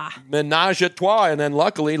Trois. Ménage à Trois, and then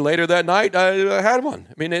luckily later that night I had one.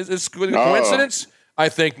 I mean, is it a coincidence? I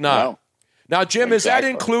think not. No. Now, Jim, is that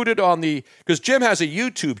included on the? Because Jim has a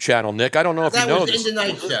YouTube channel, Nick. I don't know if you know this. That was the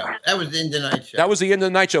Night Show. That was the End of Night Show. That was the End of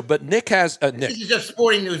the Night Show. But Nick has Nick. This is just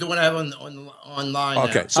sporting news. The one I have online.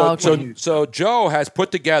 Okay, now. so Joe has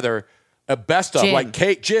put together a best of like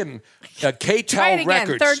K-Tel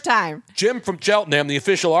Records. Third time. Jim from Cheltenham, the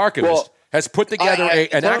official archivist, has put together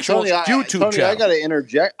an actual YouTube Tony, channel. I got to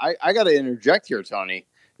interject. I got to interject here, Tony.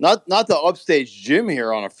 Not the upstage Jim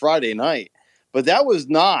here on a Friday night, but that was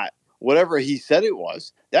not whatever he said it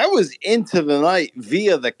was. That was Into the Night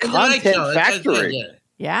via the Content Factory.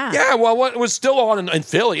 Yeah. Yeah, well, it was still on in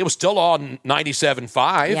Philly. It was still on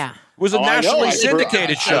 97.5. Yeah. It was a nationally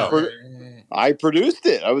syndicated show. I produced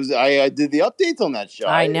it. I did the updates on that show.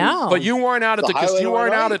 I know. But you weren't out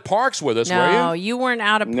at Parks with us, were you? No, you weren't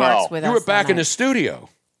out at Parks with us. You were back in the studio.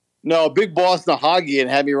 No, Big Boss Nahagi and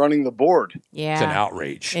had me running the board. Yeah. It's an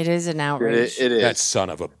outrage. It is an outrage. It is. That son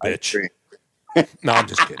of a bitch. No, I'm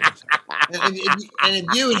just kidding. And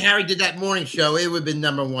if you and Harry did that morning show, it would have been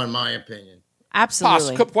number one, in my opinion.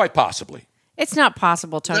 Absolutely. Quite possibly. It's not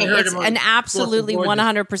possible, Tony. It's an absolutely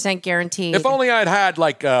 100% guaranteed. If only I'd had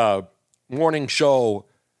like a morning show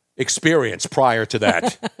experience prior to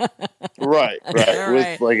that. Right.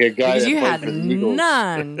 With like a guy because that you played had for the Eagles.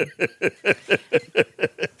 none.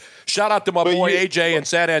 Shout out to my boy AJ in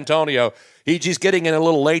San Antonio. He's getting in a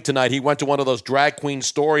little late tonight. He went to one of those drag queen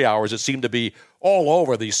story hours that seem to be all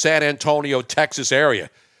over the San Antonio, Texas area.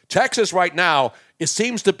 Texas right now, it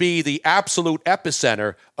seems to be the absolute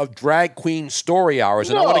epicenter of drag queen story hours.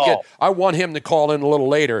 And I want him to call in a little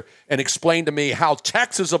later and explain to me how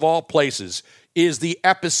Texas, of all places, is the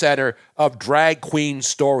epicenter of drag queen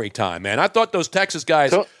story time, man. I thought those Texas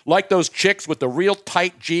guys like those chicks with the real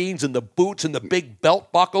tight jeans and the boots and the big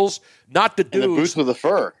belt buckles, not the dudes. And the boots with the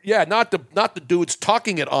fur. Yeah, not the dudes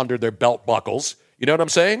tucking it under their belt buckles. You know what I'm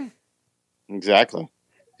saying? Exactly.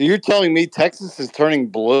 You're telling me Texas is turning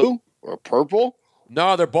blue or purple?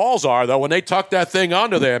 No, their balls are, though, when they tuck that thing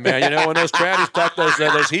under there, man. You know, when those trannies tuck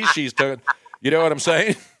those he-she's to it. You know what I'm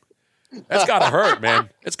saying? That's got to hurt, man.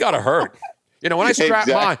 It's got to hurt. You know, when I strap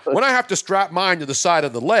when I have to strap mine to the side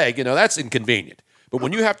of the leg, you know, that's inconvenient. But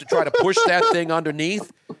when you have to try to push that thing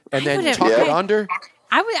underneath and then tuck it under.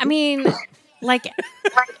 I mean, like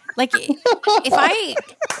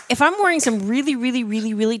if I'm wearing some really, really,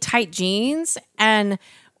 really, really tight jeans and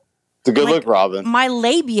it's a good look, Robin. my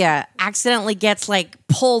labia accidentally gets like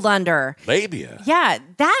pulled under. Labia? Yeah,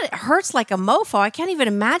 that hurts like a mofo. I can't even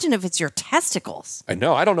imagine if it's your testicles. I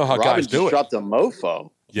know. I don't know how Robin guys do it. Dropped a mofo.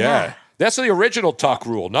 Yeah. That's the original tuck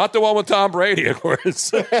rule, not the one with Tom Brady, of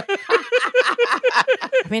course. I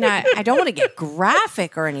mean, I don't want to get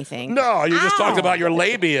graphic or anything. No, you just talked about your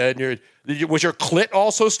labia and was your clit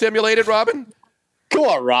also stimulated, Robin? Come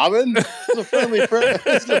on, Robin. It's a family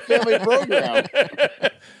program.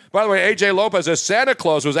 By the way, AJ Lopez says Santa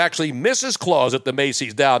Claus was actually Mrs. Claus at the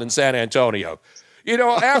Macy's down in San Antonio. You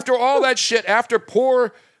know, after all that shit, after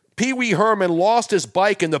poor Pee Wee Herman lost his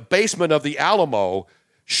bike in the basement of the Alamo,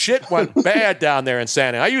 shit went bad down there in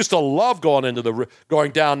Santa. I used to love going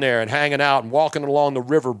down there and hanging out and walking along the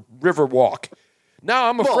river walk. Now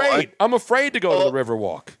I'm afraid. I'm afraid to go to the river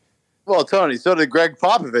walk. Well, Tony, so did Greg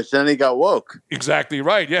Popovich, and then he got woke. Exactly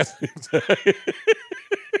right. Yes.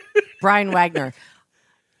 Brian Wagner.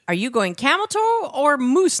 Are you going camel toe or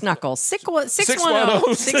moose knuckle?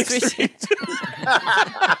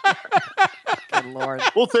 610-632. Good Lord.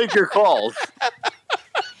 We'll take your calls.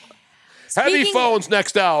 Heavy phones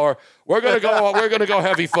next hour. We're gonna go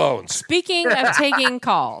heavy phones. Speaking of taking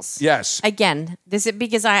calls. Yes. Again, this is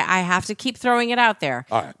because I have to keep throwing it out there.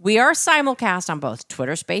 All right. We are simulcast on both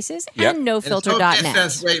Twitter Spaces and NoFilter.net. That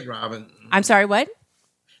sounds great, Robin. I'm sorry, what?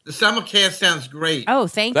 The simulcast sounds great. Oh,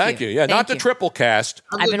 thank you. Thank you. Yeah, not the triple cast.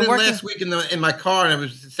 I've been working last week in my car, and it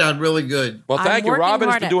sounded really good. Well, thank you.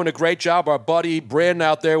 Robin's been doing a great job. Our buddy Bryn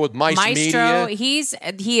out there with Maestro. Media.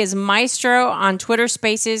 He is Maestro on Twitter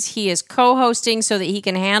Spaces. He is co-hosting so that he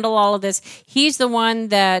can handle all of this. He's the one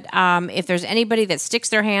that if there's anybody that sticks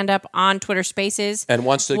their hand up on Twitter Spaces and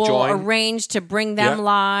wants to we'll join, arrange to bring them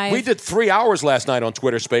live. We did 3 hours last night on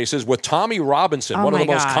Twitter Spaces with Tommy Robinson, one of the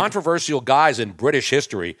most controversial guys in British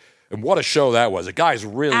history. And what a show that was. The guy's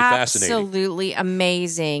really fascinating. Absolutely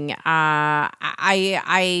amazing. I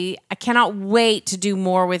cannot wait to do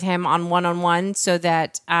more with him on one-on-one so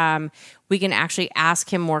that we can actually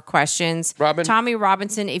ask him more questions. Robin? Tommy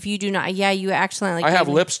Robinson, if you do not, you accidentally. I have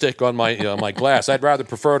lipstick on my glass. I'd rather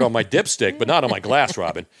prefer it on my dipstick, but not on my glass,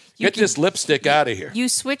 Robin. Get this lipstick out of here. You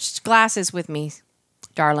switched glasses with me,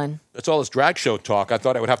 darling. That's all this drag show talk. I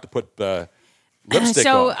thought I would have to put lipstick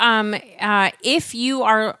on. If you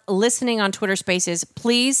are listening on Twitter Spaces,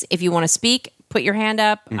 please, if you want to speak, put your hand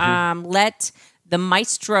up. Mm-hmm. Let the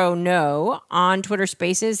Maestro know on Twitter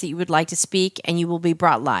Spaces that you would like to speak, and you will be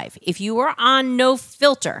brought live. If you are on No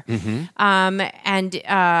Filter, and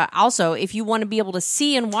also if you want to be able to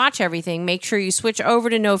see and watch everything, make sure you switch over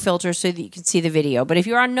to No Filter so that you can see the video. But if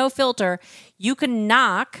you're on No Filter, you can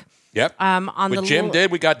knock. Yep. On what Jim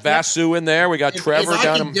did, we got Vasu in there. We got Trevor if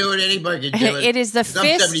down. I can do it, anybody can do it. It is the I'm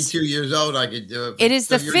fist. 72 years old. I can do it. It is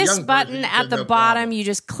So the if you're a young fist button person, at the no bottom. problem. You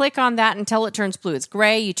just click on that until it turns blue. It's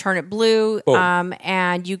gray. You turn it blue, Boom.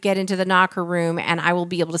 and you get into the knocker room, and I will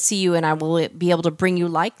be able to see you, and I will be able to bring you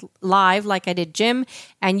live like I did Jim,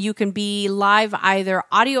 and you can be live either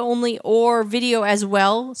audio only or video as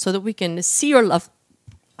well, so that we can see your love.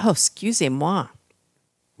 Oh, excusez-moi.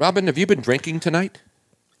 Robin, have you been drinking tonight?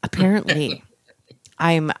 Apparently.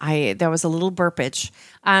 There was a little burpage.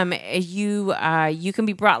 You can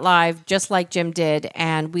be brought live just like Jim did,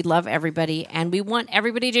 and we love everybody, and we want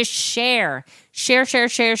everybody to share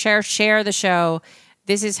the show.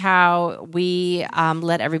 This is how we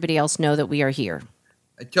let everybody else know that we are here.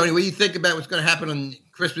 Tony, what do you think about what's going to happen on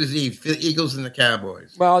Christmas Eve? The Eagles and the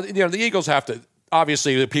Cowboys. Well, the Eagles have to.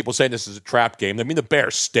 Obviously, the people saying this is a trap game. I mean, the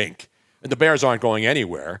Bears stink, and the Bears aren't going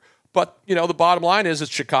anywhere. But, the bottom line is it's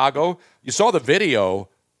Chicago. You saw the video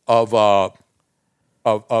of the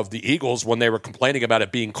Eagles when they were complaining about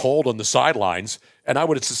it being cold on the sidelines, and I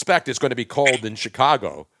would suspect it's going to be cold in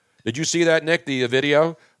Chicago. Did you see that, Nick, the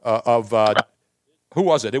video of who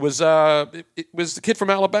was it? It was the kid from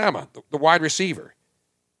Alabama, the wide receiver.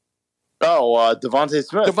 Oh, Devontae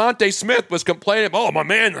Smith. Devontae Smith was complaining, oh,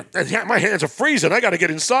 my hands are freezing. I got to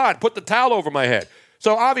get inside. Put the towel over my head.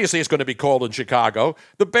 So obviously it's going to be cold in Chicago.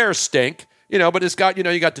 The Bears stink, but it's got,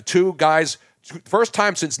 you got the two guys, first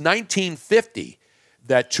time since 1950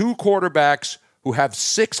 that two quarterbacks who have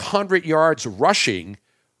 600 yards rushing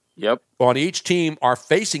on each team are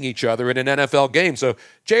facing each other in an NFL game. So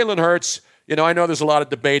Jalen Hurts, I know there's a lot of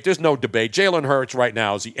debate. There's no debate. Jalen Hurts right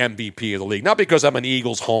now is the MVP of the league. Not because I'm an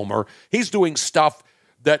Eagles homer. He's doing stuff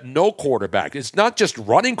that no quarterback. It's not just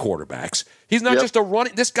running quarterbacks. He's not just a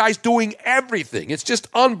running. This guy's doing everything. It's just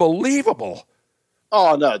unbelievable.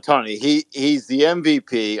 Oh, no, Tony. He's the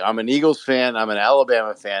MVP. I'm an Eagles fan. I'm an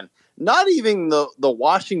Alabama fan. Not even the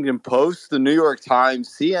Washington Post, the New York Times,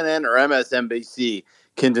 CNN, or MSNBC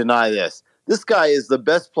can deny this. This guy is the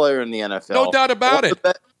best player in the NFL. No doubt about it.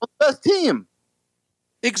 The best team.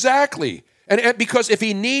 Exactly. And because if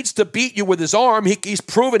he needs to beat you with his arm, he's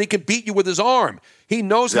proven he can beat you with his arm. He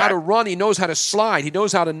knows how to run. He knows how to slide. He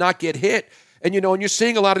knows how to not get hit. And, and you're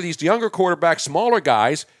seeing a lot of these younger quarterbacks, smaller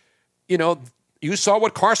guys, you saw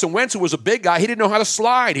what Carson Wentz, who was a big guy, he didn't know how to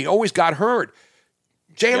slide. He always got hurt.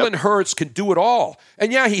 Jalen Hurts can do it all.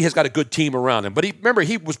 And, he has got a good team around him. But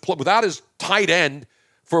he was without his tight end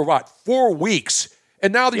for, 4 weeks.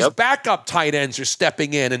 And now these backup tight ends are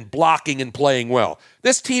stepping in and blocking and playing well.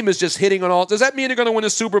 This team is just hitting on all. Does that mean they're going to win a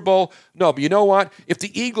Super Bowl? No, but you know what? If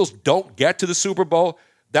the Eagles don't get to the Super Bowl,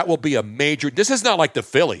 that will be a major. This is not like the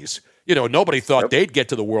Phillies. Nobody thought they'd get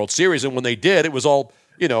to the World Series. And when they did, it was all,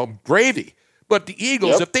 gravy. But the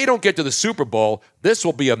Eagles, if they don't get to the Super Bowl, this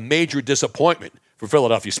will be a major disappointment for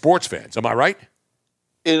Philadelphia sports fans. Am I right?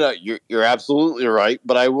 You're absolutely right,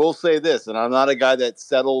 but I will say this, and I'm not a guy that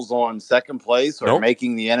settles on second place or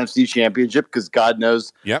making the NFC Championship because God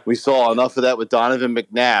knows we saw enough of that with Donovan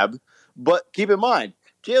McNabb. But keep in mind,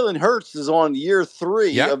 Jalen Hurts is on year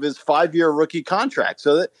 3 of his 5-year rookie contract,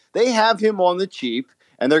 so that they have him on the cheap,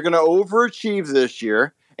 and they're going to overachieve this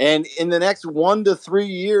year. And in the next 1 to 3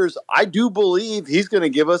 years, I do believe he's going to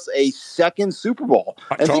give us a second Super Bowl.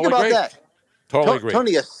 And think about that. Totally agree.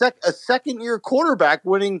 Tony, a second-year quarterback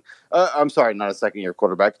winning I'm sorry, not a second-year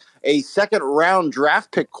quarterback, a second-round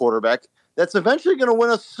draft pick quarterback that's eventually going to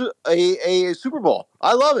win a Super Bowl.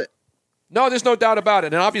 I love it. No, there's no doubt about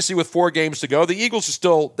it. And obviously with 4 games to go, the Eagles are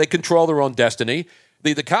still, they control their own destiny.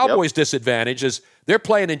 The Cowboys' disadvantage is they're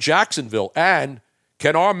playing in Jacksonville. And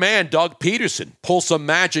can our man, Doug Peterson, pull some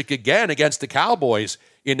magic again against the Cowboys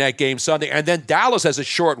in that game Sunday? And then Dallas has a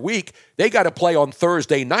short week. They got to play on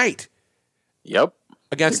Thursday night.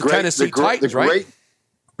 Against the Tennessee Titans, right?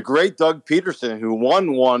 The great Doug Peterson, who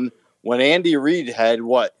won one when Andy Reid had,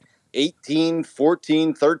 18,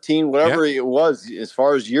 14, 13, whatever it was as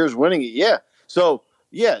far as years winning it. So,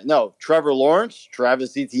 Trevor Lawrence,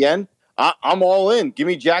 Travis Etienne, I'm all in. Give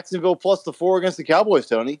me Jacksonville plus the 4 against the Cowboys,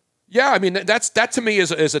 Tony. Yeah, I mean, that to me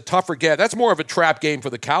is a tougher get. That's more of a trap game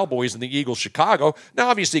for the Cowboys than the Eagles Chicago. Now,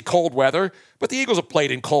 obviously, cold weather, but the Eagles have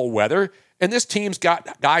played in cold weather, and this team's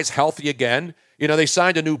got guys healthy again. They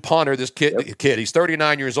signed a new punter, this kid, he's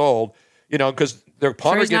 39 years old, because their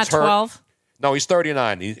punter gets hurt. 12? No, he's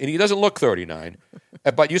 39, and he doesn't look 39.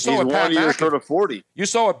 But you saw what Pat McAfee, 40. You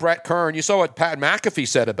saw what Brett Kern, you saw what Pat McAfee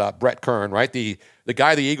said about Brett Kern, right? The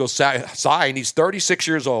guy the Eagles signed, he's 36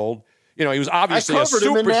 years old. He was obviously I covered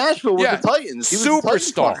him in Nashville with the Titans. He was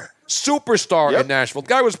superstar in Nashville. The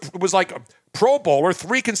guy was like a Pro Bowler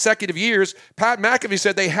 3 consecutive years. Pat McAfee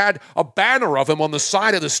said they had a banner of him on the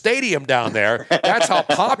side of the stadium down there. That's how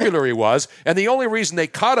popular he was. And the only reason they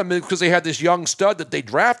cut him is because they had this young stud that they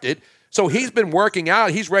drafted. So he's been working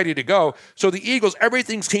out. He's ready to go. So the Eagles,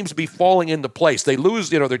 everything seems to be falling into place. They lose,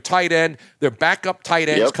 their tight end, their backup tight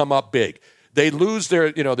ends come up big. They lose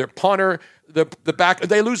their punter, the back.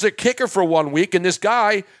 They lose their kicker for 1 week, and this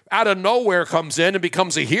guy out of nowhere comes in and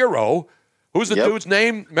becomes a hero. Who's the dude's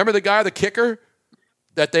name? Remember the guy, the kicker,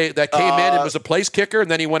 that came in and was a place kicker,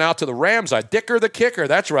 and then he went out to the Rams. Dicker the kicker.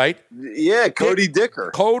 That's right. Yeah, Cody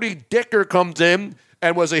Dicker. Cody Dicker comes in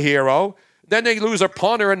and was a hero. Then they lose a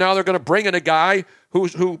punter, and now they're going to bring in a guy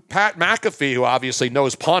who Pat McAfee, who obviously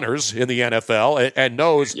knows punters in the NFL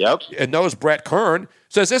and knows Brett Kern,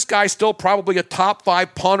 says this guy's still probably a top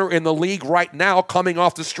 5 punter in the league right now coming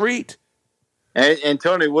off the street. And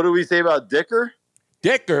Tony, what do we say about Dicker?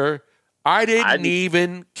 Dicker, I didn't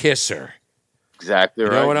even kiss her. Exactly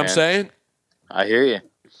right. You know what I'm saying? I hear you.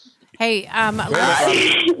 Hey,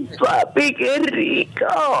 Papi, qué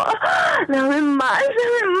rico. Dame más.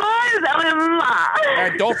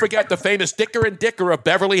 And don't forget the famous Dicker and Dicker of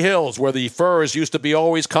Beverly Hills, where the furs used to be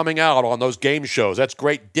always coming out on those game shows. That's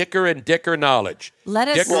great Dicker and Dicker knowledge. Let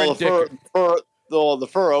us. For the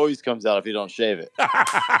fur always comes out if you don't shave it.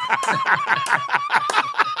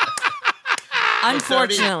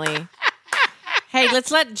 Unfortunately. Hey,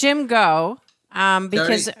 let's let Jim go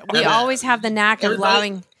because we always have the knack of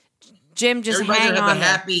allowing Jim just hang on. Have a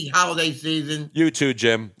happy holiday season. You too,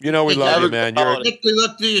 Jim. You know we love you, man. Nick, we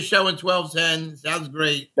look through your show in 1210. Sounds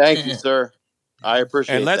great. Thank you, sir. I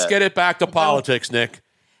appreciate it. And let's get it back to politics, Nick.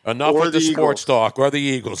 Enough with the sports talk or the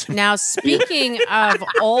Eagles. Now, speaking of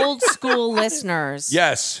old school listeners.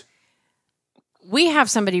 Yes. We have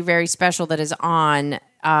somebody very special that is on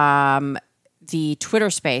the Twitter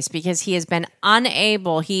space because he has been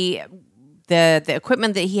unable, the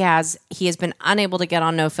equipment that he has been unable to get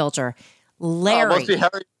on No Filter. Larry. Must be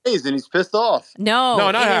Harry Mays, and he's pissed off. No,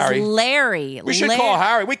 not Harry. Larry. We should call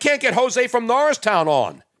Harry. We can't get Jose from Norristown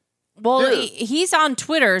on. Well, he's on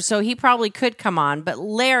Twitter, so he probably could come on. But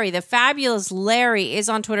Larry, the fabulous Larry, is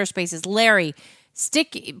on Twitter Spaces. Larry,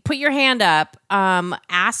 put your hand up.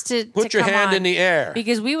 Ask to put your hand in the air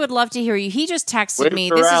because we would love to hear you. He just texted me.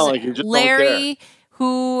 This is Larry,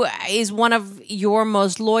 who is one of your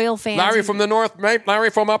most loyal fans. Larry from the north, right? Larry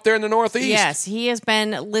from up there in the Northeast. Yes, he has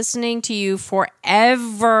been listening to you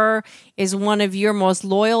forever. Is one of your most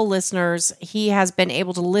loyal listeners. He has been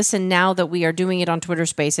able to listen now that we are doing it on Twitter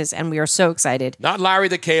Spaces, and we are so excited. Not Larry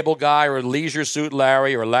the Cable Guy or Leisure Suit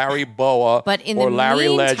Larry or Larry Boa but in or the Larry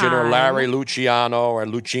meantime, Legend or Larry Luciano or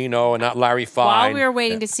Lucino and not Larry Fine. While we are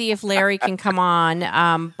waiting to see if Larry can come on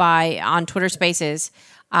on Twitter Spaces,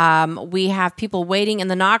 we have people waiting in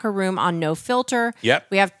the knocker room on No Filter. Yep.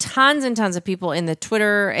 We have tons and tons of people in the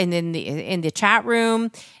Twitter and in the chat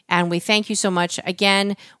room. And we thank you so much.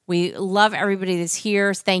 Again, we love everybody that's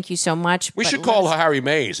here. Thank you so much. We should call Harry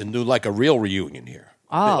Mays and do like a real reunion here.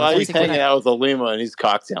 Oh, he's hanging out with Alima and he's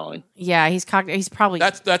cocktailing. Yeah, he's probably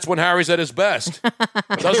that's when Harry's at his best.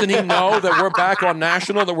 Doesn't he know that we're back on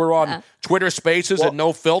national? That we're on Twitter Spaces and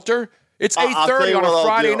No Filter? It's 8:30 on a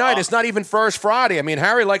Friday night. It's not even First Friday. I mean,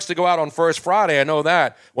 Harry likes to go out on First Friday. I know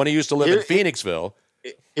that when he used to live in Phoenixville.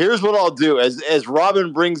 Here's what I'll do: as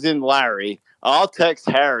Robin brings in Larry, I'll text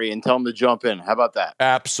Harry and tell him to jump in. How about that?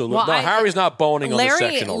 Absolutely. Well, Harry's not boning on the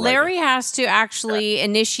sectional. Larry has to actually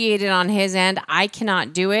initiate it on his end. I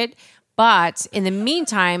cannot do it. But in the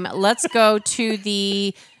meantime, let's go to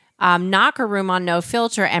the knocker room on No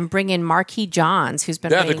Filter and bring in Marquis Johns, who's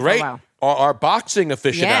been waiting for a while. Our boxing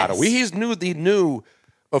aficionado. Yes. He's the new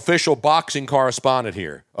official boxing correspondent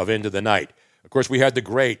here of Into the Night. Of course, we had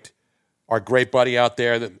our great buddy out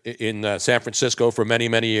there in San Francisco for many,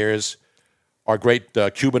 many years. Our great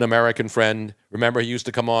Cuban-American friend. Remember, he used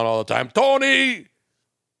to come on all the time. Tony!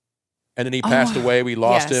 And then he passed away. We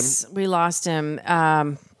lost him. Yes, we lost him.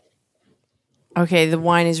 Okay, the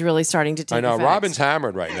wine is really starting to take I know. effect. Robin's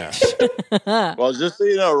hammered right now. Well, just so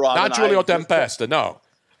you know, Robin. Not Julio Tempesta, no.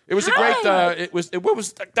 It was a great. It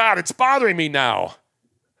was. God, it's bothering me now.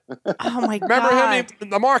 Oh my God! Remember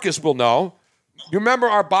him? Marcus will know. You remember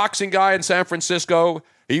our boxing guy in San Francisco?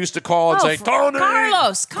 He used to call and say, "Tony,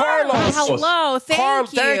 Carlos, hello,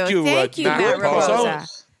 thank you, Matt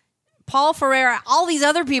Raposa. Paul Ferreira, all these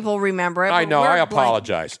other people remember it. I know. I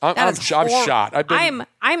apologize. I'm shot.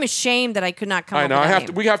 I'm ashamed that I could not come. I know.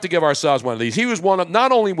 We have to give ourselves one of these. He was one of.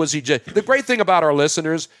 Not only was he just the great thing about our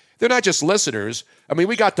listeners. They're not just listeners. I mean,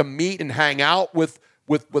 we got to meet and hang out with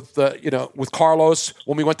Carlos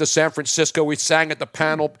when we went to San Francisco. We sang at the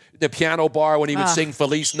piano bar when he would sing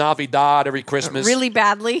Feliz Navidad every Christmas. Really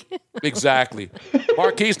badly. Exactly.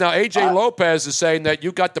 Marquise, now AJ Lopez is saying that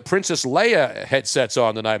you got the Princess Leia headsets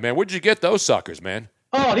on tonight, man. Where'd you get those suckers, man?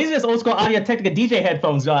 Oh, these are just old school Audio-Technica DJ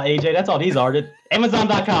headphones, AJ. That's all these are.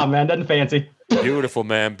 Amazon.com, man. Nothing fancy. Beautiful,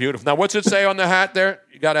 man. Beautiful. Now, what's it say on the hat there?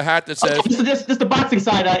 You got a hat that says... This is the boxing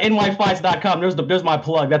site, nyfights.com. There's my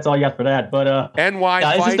plug. That's all you got for that. But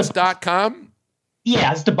nyfights.com?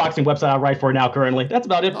 Yeah, it's the boxing website I write for now currently. That's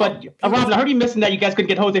about it. But Robin, I heard you missing that you guys couldn't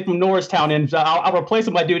get Jose from Norristown, and I'll replace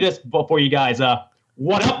him by do this for you guys.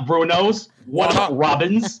 What up, Brunos? What up,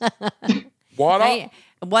 Robins? What up? Hey,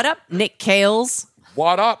 what up, Nick Kales?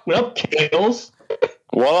 What up? What up, Kales?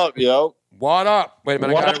 What up, yo? What up? Wait a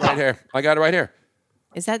minute, I got it right here.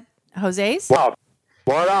 Is that Jose's? What up?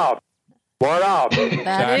 What up? What up?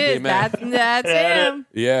 That's him.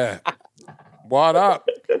 Yeah. What up?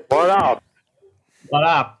 What up? What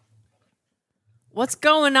up? What's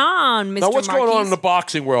going on, Mr. Now, what's Marquis? going on in the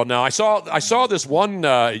boxing world now? I saw this one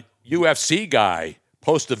UFC guy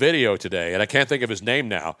post a video today, and I can't think of his name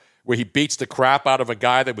now, where he beats the crap out of a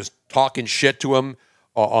guy that was talking shit to him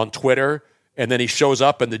on Twitter, and then he shows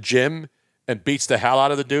up in the gym and beats the hell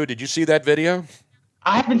out of the dude. Did you see that video?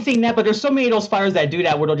 I haven't seen that, but there's so many of those fighters that do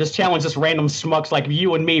that where they'll just challenge just random schmucks like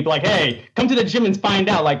you and me. Like, hey, come to the gym and find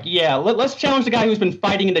out. Like, yeah, let's challenge the guy who's been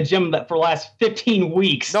fighting in the gym for the last 15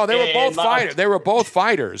 weeks. No, they were both fighters. They were both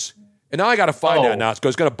fighters. And now I got to find that now. It's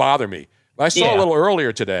going to bother me. But I saw a little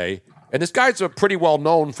earlier today, and this guy's a pretty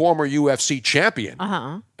well-known former UFC champion.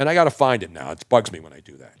 Uh-huh. And I got to find it now. It bugs me when I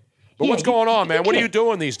do that. But what's going on, man? What are you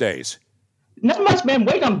doing these days? Not much, man.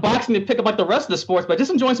 Waiting on boxing to pick up like the rest of the sports, but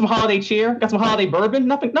just enjoying some holiday cheer. Got some holiday bourbon.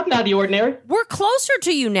 Nothing out of the ordinary. We're closer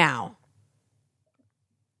to you now.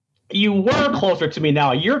 You were closer to me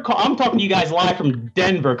now. I'm talking to you guys live from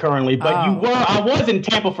Denver currently, but I was in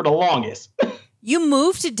Tampa for the longest. You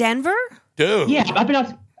moved to Denver? Dude. Yeah, I've been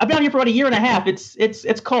out here for about a year and a half.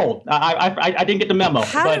 It's cold. I didn't get the memo.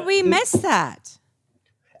 How did we miss that?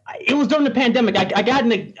 It was during the pandemic.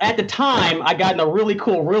 At the time, I got in a really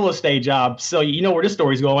cool real estate job. So you know where this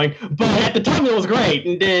story's going. But at the time, it was great.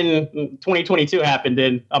 And then 2022 happened,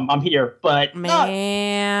 and I'm here. But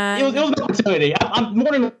man, it was an opportunity. I'm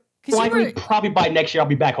more than likely probably by next year I'll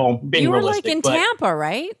be back home. Being you were realistic, like in Tampa,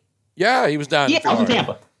 right? Yeah, he was down. Yeah, I was in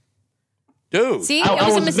Tampa. Dude, see, it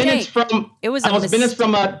was a mistake. I was minutes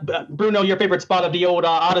from Bruno, your favorite spot of the old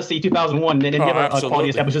Odyssey 2001, and the other quality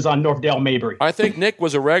establishes on North Dale Mabry. I think Nick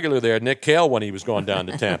was a regular there, Nick Cale, when he was going down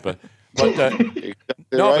to Tampa. But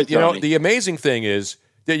but the amazing thing is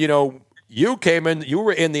that you came in, you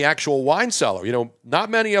were in the actual wine cellar. Not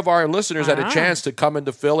many of our listeners had a chance to come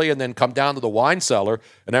into Philly and then come down to the wine cellar.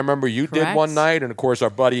 And I remember you did one night, and of course our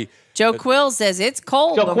buddy Joe Quill says it's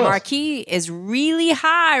cold. The Quills. marquee is really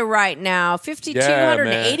high right now,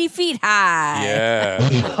 5,280 feet high.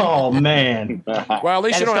 Yeah. Oh, man. Well, at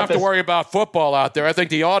least you don't have to worry about football out there. I think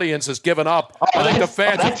the audience has given up. I think the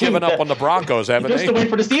fans have given up on the Broncos, haven't they? Just to wait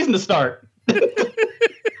for the season to start.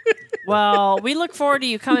 Well, we look forward to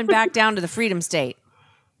you coming back down to the Freedom State.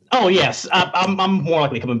 Oh, yes. I'm more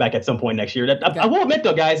likely coming back at some point next year. I will admit,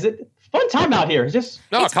 though, guys, fun time out here. It's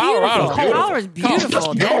Colorado's beautiful. Colorado's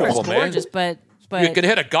beautiful. Denver's gorgeous, but you can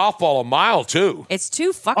hit a golf ball a mile too. It's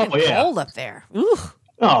too fucking cold up there. Ooh.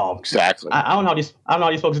 Oh, exactly. I don't know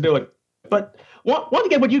how these folks do it, but want to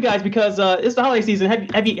get with you guys because it's the holiday season.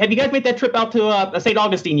 Have you guys made that trip out to St.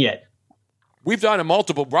 Augustine yet? We've done it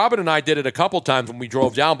multiple. Robin and I did it a couple times when we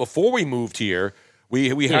drove down before we moved here.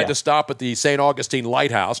 We had to stop at the St. Augustine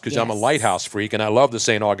Lighthouse because I'm a lighthouse freak, and I love the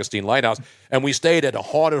St. Augustine Lighthouse. And we stayed at a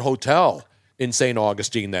haunted hotel in St.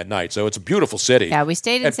 Augustine that night. So it's a beautiful city. Yeah, we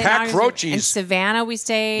stayed in St. Augustine. In Savannah, we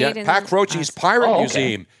stayed. Yeah, Pat Croce's Pirate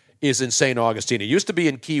Museum is in St. Augustine. It used to be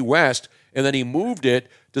in Key West, and then he moved it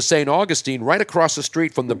to St. Augustine right across the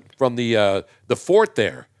street from the fort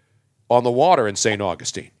there on the water in St.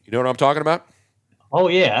 Augustine. You know what I'm talking about? Oh,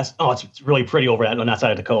 yeah. It's really pretty over on that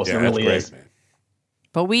side of the coast. Yeah, it really great, is. Man.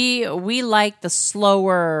 But we like the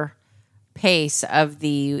slower pace of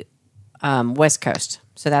the West Coast.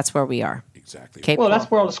 So that's where we are. Exactly.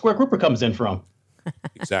 That's where all the square grouper comes in from.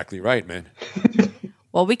 Exactly right, man.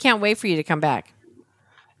 Well, we can't wait for you to come back.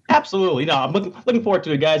 Absolutely. No, I'm looking forward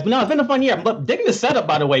to it, guys. But no, it's been a fun year. I'm digging the setup,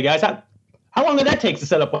 by the way, guys. How long did that take to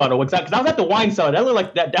set up, by the way? Because I was at the wine cellar. That looked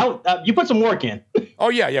like that you put some work in. Oh,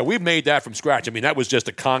 yeah. We made that from scratch. I mean, that was just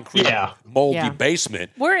a concrete, moldy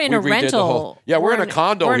basement. We're in a rental. We're in a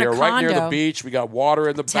condo here, right near the beach. We got water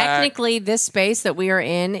in the back. Technically, this space that we are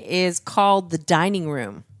in is called the dining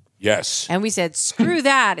room. Yes. And we said, screw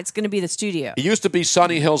that. It's going to be the studio. It used to be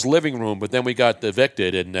Sunny Hill's living room, but then we got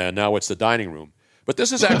evicted, and now it's the dining room. But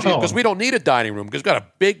this is actually, because we don't need a dining room, because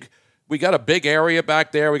we got a big area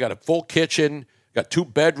back there. We got a full kitchen. Got 2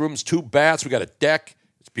 bedrooms, 2 baths. We got a deck.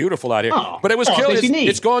 It's beautiful out here. But it was killing.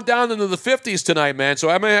 It's gone down into the 50s tonight, man.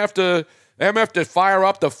 So I may have to fire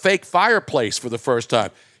up the fake fireplace for the first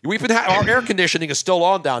time. Our air conditioning is still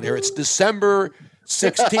on down here. It's December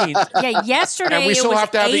 16th. Yeah, yesterday and we still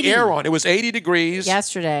have to have 80. the air on. It was 80 degrees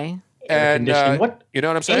yesterday. And what? You know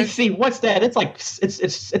what I'm saying? AC, what's that? It's like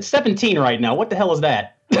it's 17 right now. What the hell is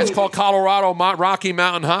that? That's called Colorado Rocky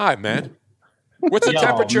Mountain High, man. What's the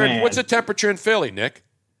temperature? What's the temperature in Philly, Nick?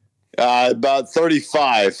 About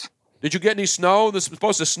 35. Did you get any snow? This was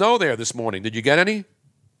supposed to snow there this morning. Did you get any?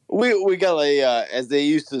 We got as they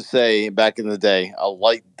used to say back in the day, a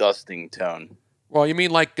light dusting tone. Well, you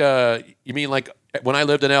mean like when I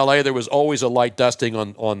lived in L.A., there was always a light dusting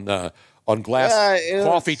on glass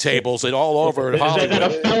coffee tables and all over Hollywood.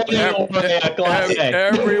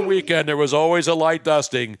 Every weekend there was always a light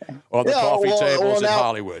dusting on the coffee tables in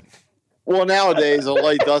Hollywood. Well, nowadays, a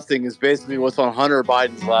light dusting is basically what's on Hunter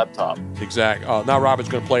Biden's laptop. Exactly. Now Robin's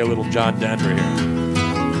going to play a little John Denver here.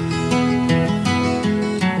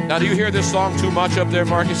 Now, do you hear this song too much up there,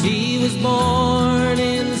 Marcus? He was born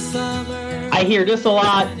in the summer. I hear this a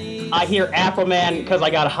lot. I hear Afro Man because I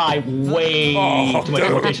got high way too much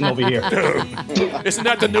rotation over here. Isn't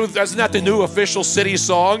that the new official city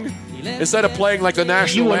song? Instead of playing like the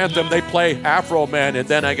national anthem, they play Afro Man and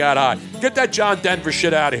then I got high. Get that John Denver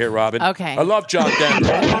shit out of here, Robin. Okay. I love John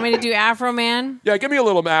Denver. You want me to do Afro Man? Yeah, give me a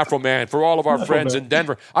little Afro Man for all of our friends in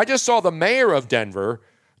Denver. I just saw the mayor of Denver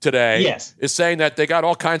today is saying that they got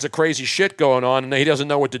all kinds of crazy shit going on and he doesn't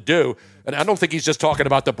know what to do. And I don't think he's just talking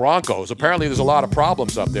about the Broncos. Apparently there's a lot of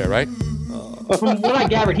problems up there, right? From what I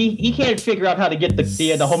gathered, he can't figure out how to get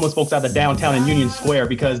the homeless folks out of downtown and Union Square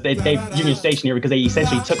because they Union Station here because they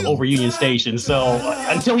essentially took over Union Station. So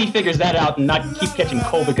until he figures that out and not keep catching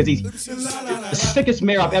COVID, because he's the sickest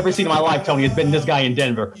mayor I've ever seen in my life, Tony, has been this guy in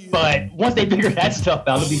Denver. But once they figure that stuff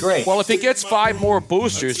out, it'll be great. Well, if he gets 5 more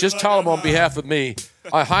boosters, just tell him on behalf of me,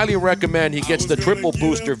 I highly recommend he gets the triple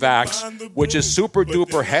booster vax, which is super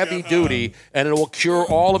duper heavy duty, and it will cure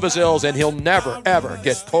all of his ills, and he'll never ever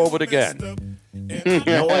get COVID again. You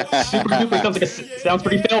know what? Super duper sounds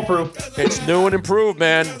pretty fail-proof. It's new and improved,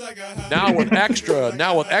 man. Now with extra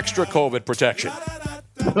COVID protection.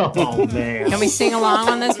 Oh man! Can we sing along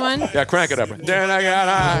on this one? Yeah, crank it up. Then I got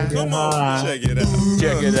high. Come on, check it out.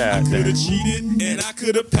 Check it out. I could have cheated and I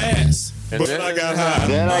could have passed, but I got high.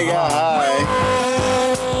 Then I got high.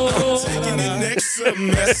 I'm taking it next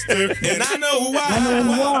semester, and I know why.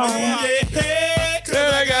 Yeah,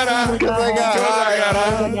 then I got high. Because I got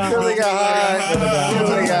high. Because I got high. Because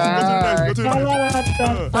I got high.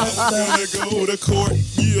 I'm gonna go to court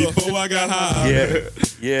before I got high.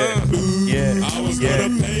 Yeah. I was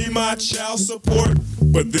gonna pay my child support,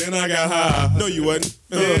 but then I got high. No, you wasn't.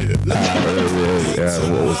 My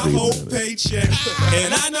whole paycheck,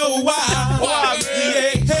 and I know why. Why,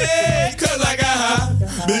 man? Yeah, because I got high.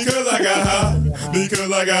 Because I got high.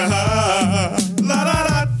 Because I got high. La da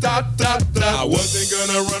da da da da. I wasn't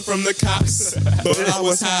gonna run from the cops, but I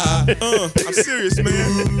was high. I'm serious,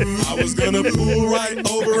 man. I was gonna pull right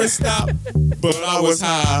over and stop, but I was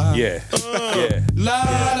high. Yeah. La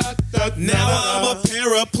da da. Now I'm a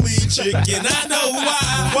paraplegic, and I know why.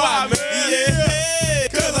 Why, man? Yeah,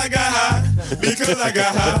 because I got high. Because I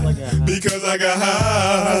got high. Because I got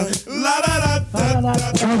high. La da da da.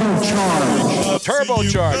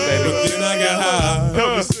 Turbocharged, baby. But then I got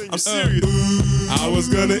high. I'm serious. I was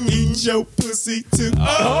gonna eat your pussy too. I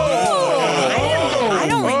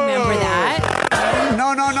don't remember that. No.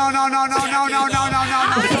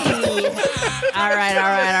 All right.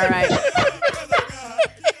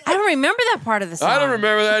 I don't remember that part of the song. I don't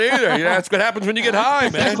remember that either. You know, that's what happens when you get high,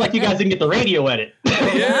 man. Sounds like you guys didn't get the radio edit.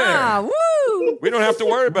 Yeah. Woo! We don't have to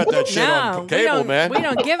worry about that shit on cable, man. We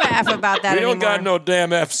don't give a F about that anymore. We don't got no damn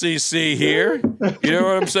FCC here. You know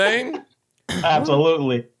what I'm saying?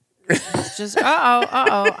 Absolutely. It's just,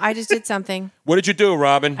 I just did something. What did you do,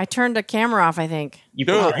 Robin? I turned the camera off, I think.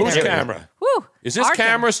 Dude, whose camera? Woo! Is this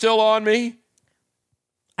camera still on me?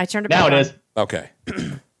 I turned it now back it on. is. Okay.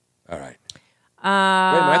 All right. Wait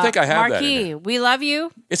a minute, I think I have that in Marquis, here. we love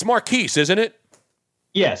you. It's Marquise, isn't it?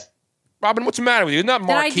 Yes. Robin, what's the matter with you? Not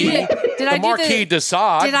Marquis. The Marquis de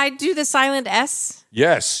Sade. Did I do the silent S?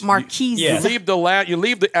 Yes. Marquise. You leave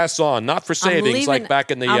the S on, not for savings, like back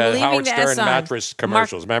in the Howard Stern mattress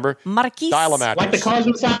commercials, remember? Marquise. Dial a mattress. Like the cars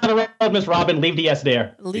on the side of the road, Miss Robin, leave the S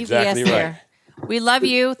there. Leave exactly the S right. there. We love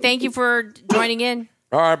you. Thank you for joining in.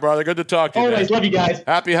 All right, brother. Good to talk to you. Always. Man. Love you guys.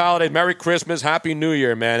 Happy holidays. Merry Christmas. Happy New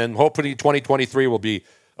Year, man. And hopefully 2023 will be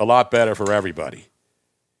a lot better for everybody.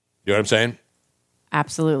 You know what I'm saying?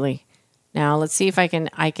 Absolutely. Now, let's see if I can.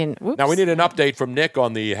 Whoops. Now, we need an update from Nick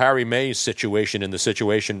on the Harry Mays situation in the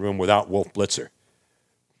Situation Room without Wolf Blitzer.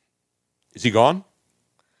 Is he gone?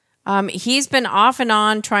 He's been off and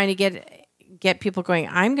on trying to get people going.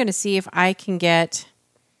 I'm going to see if I can get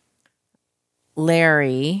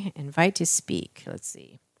Larry, invite to speak. Let's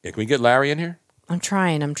see. Yeah, can we get Larry in here? I'm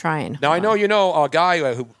trying. Now, I know you know a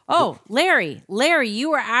guy who... Oh, Larry,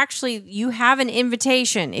 you have an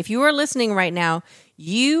invitation. If you are listening right now,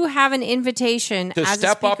 you have an invitation to as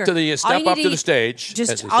step a up to the stage.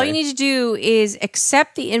 Just all you need to do is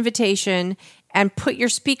accept the invitation and put your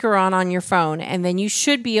speaker on your phone, and then you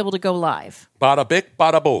should be able to go live. Bada bick,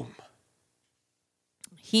 bada boom.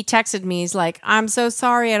 He texted me. He's like, "I'm so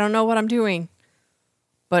sorry. I don't know what I'm doing,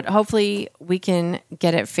 but hopefully we can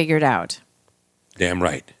get it figured out." Damn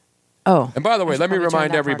right. Oh. And by the way, let me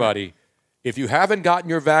remind everybody, if you haven't gotten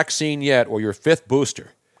your vaccine yet or your 5th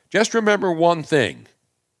booster, just remember one thing.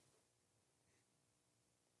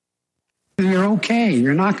 You're okay.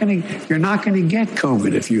 You're not going to get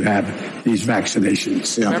COVID if you have these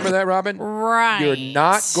vaccinations. Remember that, Robin? Right. You're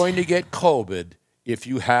not going to get COVID if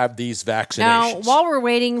you have these vaccinations. Now, while we're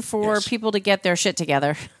waiting for people to get their shit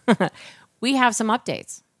together, we have some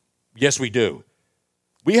updates. Yes, we do.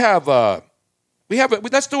 Let's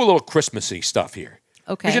do a little Christmassy stuff here.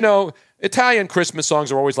 Okay. Because, you know, Italian Christmas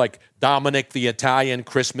songs are always like Dominic the Italian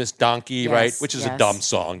Christmas Donkey, right? Which is a dumb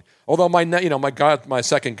song. Although my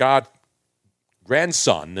second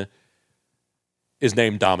grandson is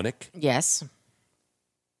named Dominic. Yes.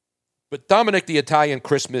 But Dominic the Italian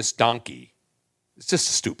Christmas Donkey, it's just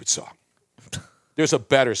a stupid song. There's a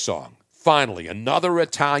better song. Finally, another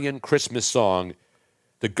Italian Christmas song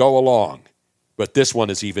to go along. But this one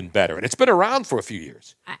is even better. And it's been around for a few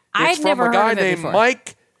years. I've never heard of it It's from a guy named before.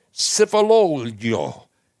 Mike Cifalolio.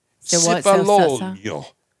 Cifalolio.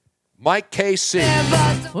 Mike K.C.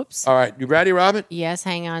 Whoops. All right, you ready, Robin? Yes,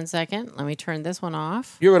 hang on a second. Let me turn this one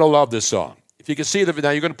off. You're going to love this song. If you can see now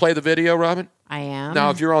you're going to play the video, Robin? I am. Now,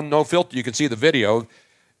 if you're on No Filter, you can see the video.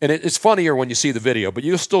 And it's funnier when you see the video, but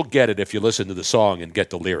you'll still get it if you listen to the song and get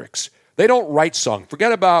the lyrics. They don't write songs.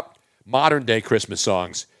 Forget about modern-day Christmas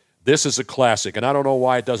songs. This is a classic, and I don't know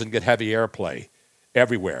why it doesn't get heavy airplay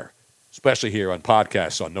everywhere, especially here on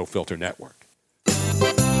podcasts on No Filter Network.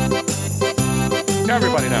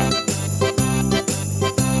 Everybody now.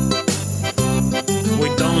 We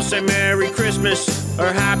don't say Merry Christmas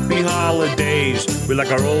or Happy Holidays. We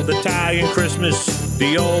like our old Italian Christmas,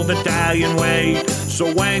 the old Italian way.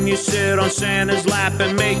 So when you sit on Santa's lap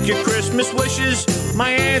and make your Christmas wishes, my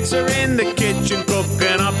aunts are in the kitchen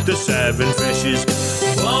cooking up to 7 fishes.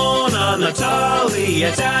 Buona Natale,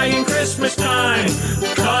 Italian Christmas time.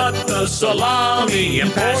 Cut the salami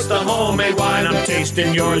and pass the homemade wine. I'm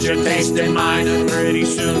tasting yours, you're tasting mine, and pretty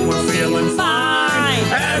soon we're feeling fine.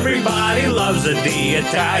 Everybody loves the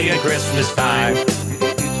Italian Christmas time.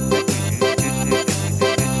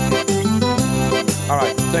 All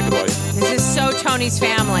right, take it, boys. This is so Tony's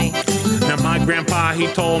family. Now my grandpa, he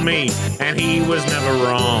told me, and he was never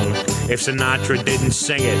wrong, if Sinatra didn't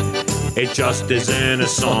sing it, it just isn't a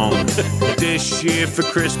song. This year for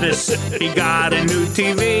Christmas, he got a new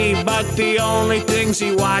TV, but the only things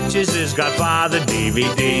he watches is Godfather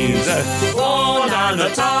DVDs. Buona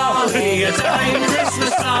Natale, Italian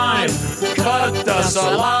Christmas time. Cut the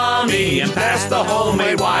salami and pass the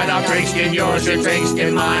homemade wine. I'm tasting yours, you're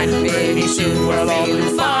tasting mine. Pretty soon we'll all be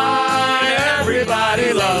fine.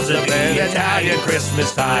 Everybody loves it, the Italian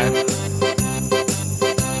Christmas time.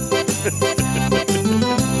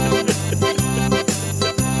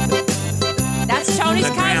 That's Tony's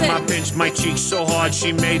cousin. cousin. Grandma pinched my cheeks so hard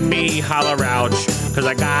she made me holler ouch. Cause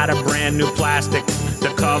I got a brand new plastic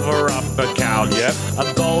to cover up a couch. Yep.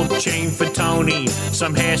 A gold chain for Tony,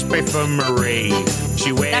 some hairspray for Marie.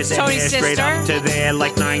 She wears That's her Tony's hair straight sister? up to there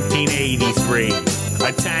like 1983.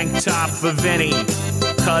 A tank top for Vinny,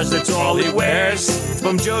 cause that's all he wears.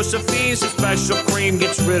 From Josephine's, a special cream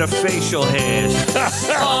gets rid of facial hairs.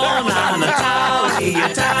 On Natale,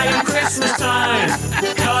 Italian Christmas time.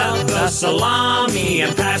 Cut the salami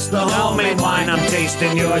and pass the homemade wine. I'm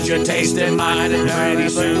tasting yours, you're tasting mine, and pretty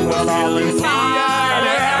soon we're feeling fine.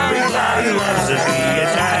 Everybody loves it, the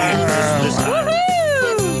Italian Christmas time.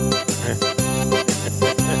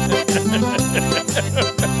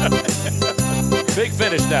 Big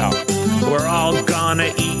finish now. We're all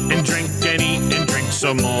gonna eat and drink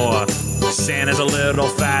some more. Santa's a little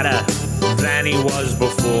fatter than he was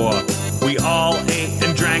before. We all ate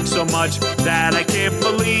and drank so much that I can't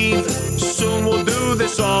believe. Soon we'll do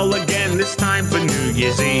this all again, this time for New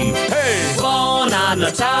Year's Eve. Hey! Buona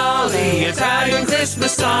Natale, Italian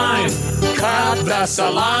Christmas time. Cut the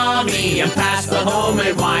salami and pass the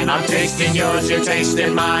homemade wine. I'm tasting yours, you're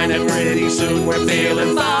tasting mine, and pretty soon we're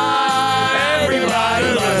feeling fine.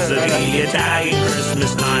 Everybody loves the Italian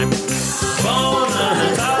Christmas time. Buona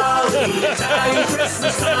Natale, Italian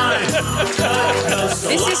Christmas time.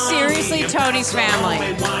 This is seriously Tony's family.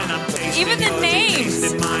 Even the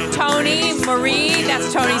names. Tony, Marie,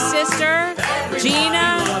 that's Tony's sister.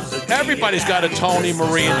 Gina. Everybody's got a Tony,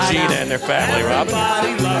 Marie, and Gina in their family, Robin.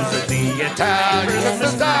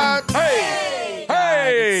 Hey!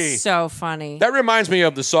 Hey! So funny. That reminds me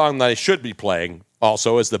of the song that I should be playing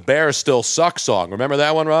also, is the Bear Still Sucks song. Remember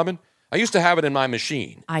that one, Robin? I used to have it in my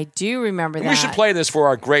machine. I do remember And that. we should play this for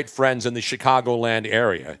our great friends in the Chicagoland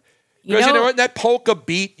area. Because You know- what? That polka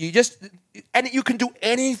beat, and you can do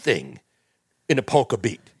anything in a polka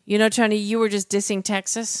beat. You know, Tony, you were just dissing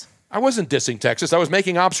Texas. I wasn't dissing Texas. I was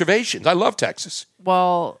making observations. I love Texas.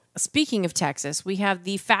 Well, speaking of Texas, we have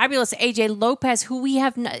the fabulous AJ Lopez, who we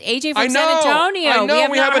have AJ from I know. San Antonio. I know.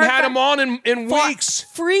 We not haven't heard had from him on in weeks.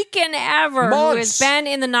 Freaking ever. Who Months. has been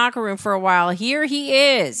in the knocker room for a while. Here he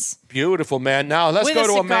is. Beautiful, man. Now let's With go a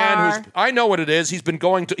to a man cigar. who's. I know what it is. He's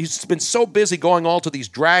been so busy going all to these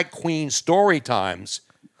drag queen story times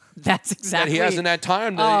That's exactly. And he hasn't had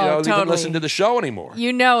time to even totally. listen to the show anymore.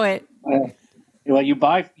 You know it. Well, you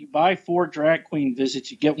buy 4 drag queen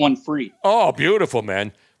visits, you get 1 free. Oh, beautiful,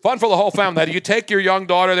 man. Fun for the whole family. Now, do you take your young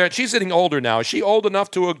daughter there? She's getting older now. Is she old enough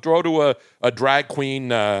to go to a drag queen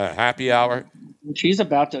happy hour? She's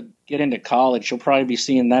about to get into college. She'll probably be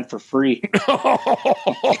seeing that for free.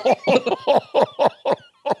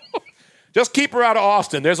 Just keep her out of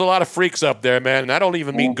Austin. There's a lot of freaks up there, man, and I don't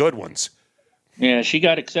even mean good ones. Yeah, she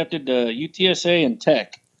got accepted to UTSA and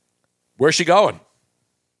Tech. Where's she going?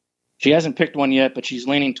 She hasn't picked one yet, but she's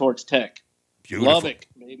leaning towards Tech. Beautiful. Lubbock,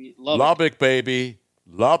 baby. Lubbock, baby.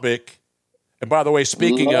 Lubbock. And by the way,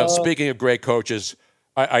 speaking of great coaches,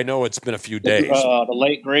 I know it's been a few days. The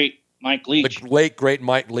late, great Mike Leach. The late, great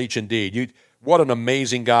Mike Leach, indeed. What an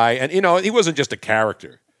amazing guy. And, he wasn't just a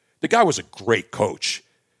character. The guy was a great coach.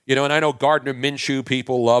 And I know Gardner Minshew,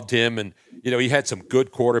 people loved him. And, he had some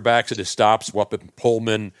good quarterbacks at his stops.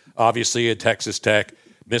 Pullman, obviously, at Texas Tech,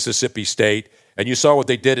 Mississippi State. And you saw what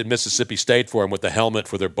they did at Mississippi State for him with the helmet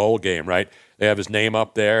for their bowl game, right? They have his name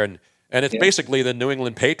up there. And it's basically the New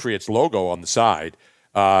England Patriots logo on the side.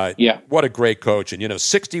 What a great coach. And,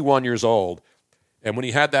 61 years old. And when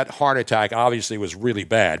he had that heart attack, obviously it was really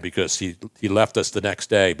bad because he left us the next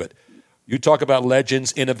day. But you talk about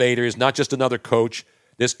legends, innovators, not just another coach.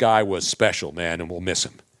 This guy was special, man, and we'll miss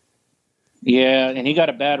him. Yeah, and he got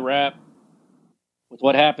a bad rap with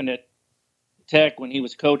what happened at Tech when he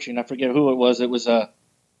was coaching. I forget who it was. It was that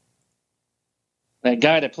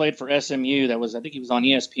guy that played for SMU. I think he was on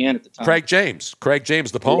ESPN at the time. Craig James,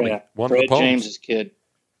 the pony. Yeah, one of the ponies. James's kid.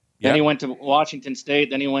 Then he went to Washington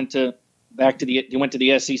State. Then he went to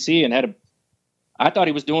the SEC and I thought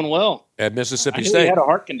he was doing well at Mississippi I knew State. He had a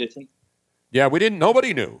heart condition. Yeah, we didn't.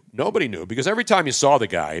 Nobody knew because every time you saw the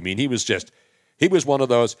guy, he was one of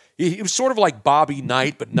those. He was sort of like Bobby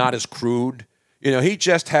Knight, but not as crude. He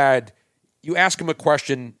just had. You ask him a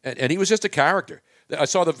question, and he was just a character. I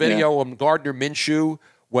saw the video of Gardner Minshew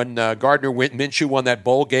when Gardner Minshew won that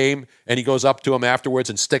bowl game, and he goes up to him afterwards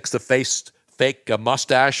and sticks the fake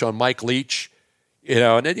mustache on Mike Leach.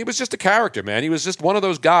 And he was just a character, man. He was just one of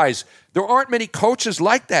those guys. There aren't many coaches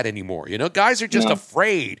like that anymore. Guys are just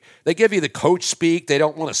afraid. They give you the coach speak. They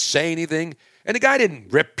don't want to say anything. And the guy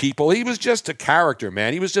didn't rip people. He was just a character,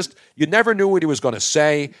 man. He was just, you never knew what he was going to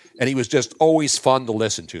say, and he was just always fun to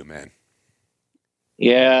listen to, man.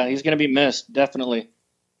 Yeah, he's going to be missed, definitely.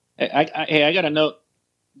 Hey, I got a note.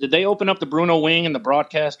 Did they open up the Bruno Wing in the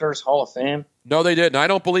Broadcasters Hall of Fame? No, they didn't. I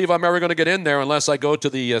don't believe I'm ever going to get in there unless I go to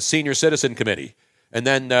the Senior Citizen Committee. And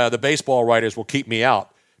then the baseball writers will keep me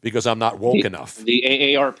out because I'm not woke enough. The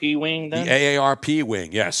AARP wing, then? The AARP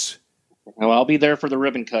wing, yes. Well, I'll be there for the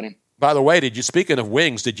ribbon cutting. By the way, speaking of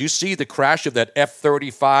wings, did you see the crash of that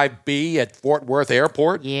F-35B at Fort Worth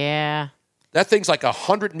Airport? Yeah. That thing's like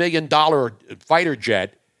 $100 million fighter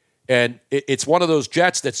jet, and it's one of those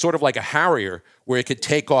jets that's sort of like a Harrier where it could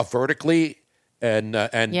take off vertically and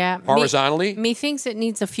horizontally. Methinks it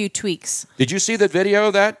needs a few tweaks. Did you see the video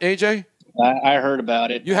of that, AJ? I heard about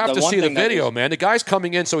it. You have to see the video, man. The guy's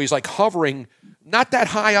coming in, so he's like hovering not that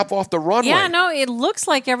high up off the runway. Yeah, no, it looks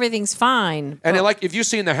like everything's fine. And if you've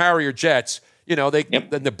seen the Harrier jets, then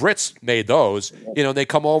the Brits made those. They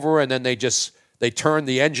come over and then they turn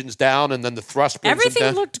the engines down and then the thrust brings them down.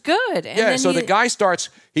 Everything looked good. And yeah, so the guy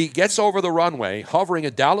he gets over the runway, hovering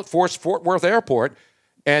at Dallas Fort Worth Airport,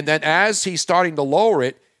 and then as he's starting to lower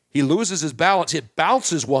it, he loses his balance. It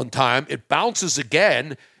bounces one time, it bounces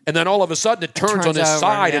again, and then all of a sudden it turns on his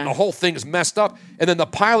side and the whole thing's messed up. And then the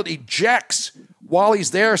pilot ejects while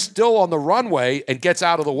he's there still on the runway and gets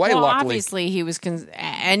out of the way, luckily. Obviously, he was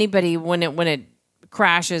anybody when it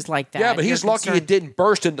crashes like that. Yeah, but he's lucky it didn't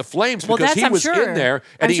burst into flames because he was in there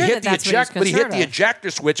and he hit the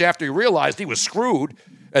ejector switch after he realized he was screwed.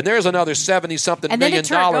 And there's another $70-something million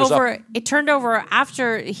up. It turned over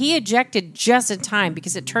after he ejected just in time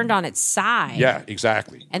because it turned on its side. Yeah,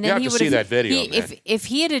 exactly. And then you have to see that video, if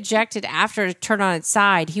he had ejected after it turned on its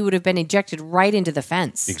side, he would have been ejected right into the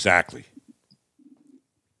fence. Exactly.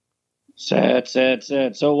 Sad.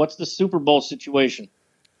 So what's the Super Bowl situation?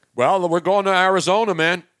 Well, we're going to Arizona,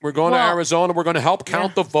 man. We're going to Arizona. We're going to help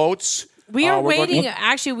count the votes. We are waiting.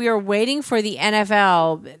 Actually, we are waiting for the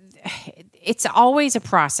NFL. It's always a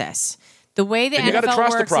process. The way the NFL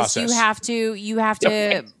works is you have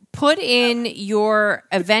to put in your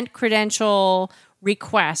event credential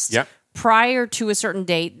request prior to a certain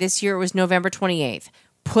date. This year it was November 28th.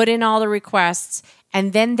 Put in all the requests,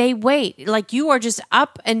 and then they wait. Like you are just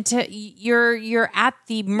up until you're at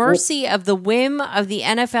the mercy of the whim of the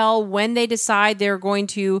NFL when they decide they're going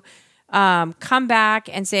to come back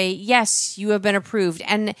and say, yes, you have been approved.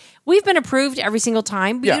 And we've been approved every single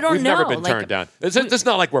time, but you don't we've know. never been turned down. It's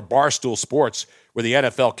not like we're Barstool Sports where the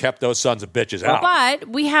NFL kept those sons of bitches out. But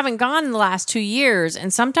we haven't gone in the last 2 years,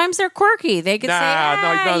 and sometimes they're quirky. They could say,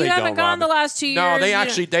 they you haven't don't, gone the last 2 years. No, they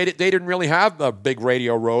actually they didn't really have a big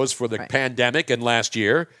Radio Rows for the pandemic and last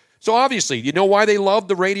year. So obviously, you know why they love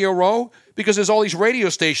the Radio Row? Because there's all these radio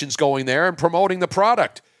stations going there and promoting the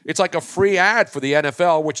product. It's like a free ad for the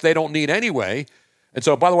NFL, which they don't need anyway. And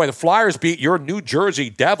so, by the way, the Flyers beat your New Jersey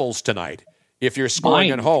Devils tonight if you're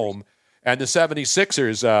scoring at home. And the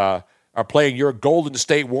 76ers are playing your Golden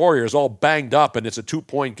State Warriors all banged up, and it's a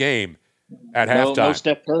 2-point game at halftime. No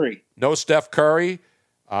Steph Curry. No Steph Curry.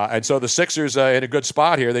 And so the Sixers in a good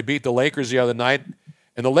spot here. They beat the Lakers the other night.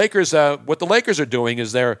 And the Lakers, what the Lakers are doing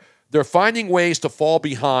is they're finding ways to fall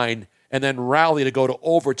behind and then rally to go to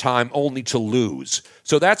overtime only to lose.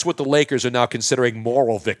 So that's what the Lakers are now considering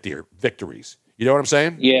moral victories. You know what I'm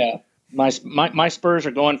saying? Yeah. My Spurs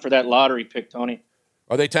are going for that lottery pick, Tony.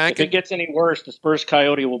 Are they tanking? If it gets any worse, the Spurs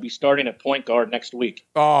Coyote will be starting at point guard next week.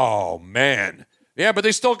 Oh, man. Yeah, but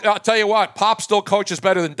they still, I'll tell you what, Pop still coaches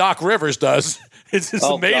better than Doc Rivers does. It's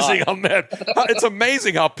amazing how it's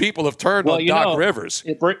amazing how people have turned on Doc Rivers.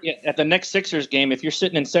 At the next Sixers game, if you're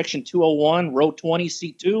sitting in section 201, row 20,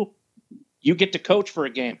 seat 2, you get to coach for a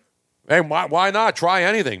game. Hey, why not? Try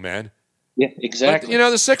anything, man. Yeah, exactly. But,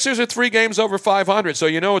 the Sixers are 3 games over 500, so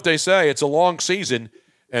you know what they say. It's a long season,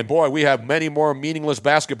 and boy, we have many more meaningless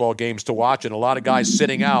basketball games to watch, and a lot of guys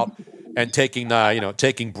sitting out and taking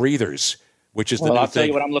breathers, which is the new thing. I'll tell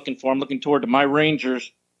you what I'm looking for. I'm looking toward to my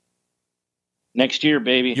Rangers next year,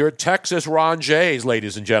 baby. Your Texas Ron Jays,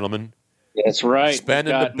 ladies and gentlemen. That's right.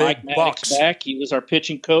 Spending the big Mike Maddox bucks. Back. He was our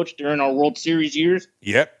pitching coach during our World Series years.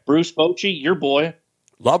 Yep. Bruce Bochy, your boy.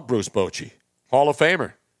 Love Bruce Bochy. Hall of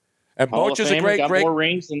Famer. And Bochy's a great more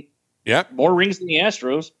rings than Yep. More rings than the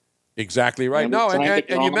Astros. Exactly right.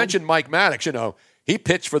 And you mentioned Mike Maddox, he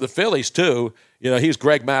pitched for the Phillies too. He's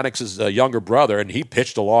Greg Maddox's younger brother, and he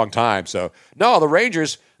pitched a long time. So, no, the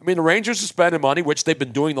Rangers are spending money, which they've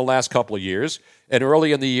been doing the last couple of years. And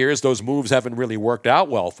early in the years, those moves haven't really worked out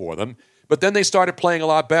well for them. But then they started playing a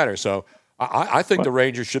lot better. So I think the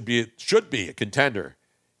Rangers should be a contender.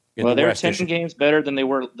 They're 10 games better than they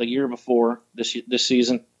were the year before this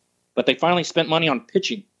season. But they finally spent money on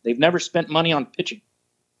pitching. They've never spent money on pitching.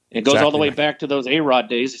 It goes all the way back to those A-Rod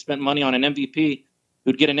days. They spent money on an MVP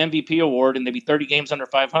who'd get an MVP award, and they'd be 30 games under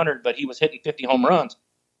 500, but he was hitting 50 home runs.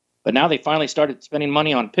 But now they finally started spending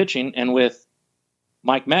money on pitching, and with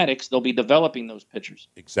Mike Maddox, they'll be developing those pitchers.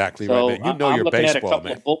 Exactly right, man. I'm your looking baseball, at a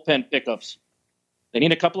couple of bullpen pickups. They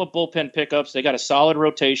need a couple of bullpen pickups. They got a solid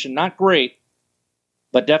rotation. Not great,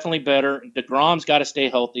 but definitely better. DeGrom's got to stay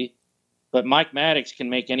healthy, but Mike Maddox can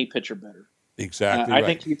make any pitcher better. Exactly right. I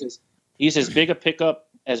think he's as big a pickup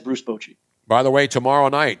as Bruce Bochy. By the way, tomorrow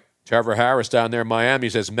night, Trevor Harris down there in Miami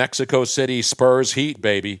says Mexico City Spurs Heat,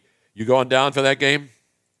 baby. You going down for that game?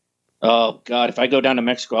 Oh, God, if I go down to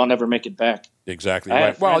Mexico, I'll never make it back. Exactly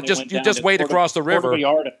right. Well, just wait across the river.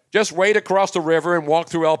 Just wait across the river and walk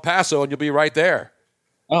through El Paso, and you'll be right there.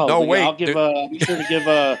 Oh, no, wait. I'll be sure to give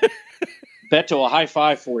Beto a high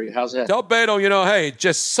five for you. How's that? Tell Beto, hey,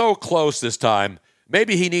 just so close this time.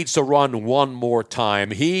 Maybe he needs to run one more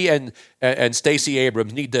time. He and Stacey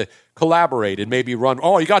Abrams need to collaborate and maybe run.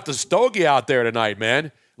 Oh, you got the stogie out there tonight,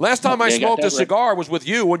 man. Last time I smoked a cigar was with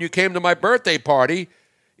you when you came to my birthday party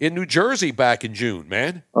in New Jersey back in June,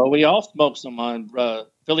 man. Oh, we all smoked some on.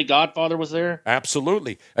 Philly Godfather was there.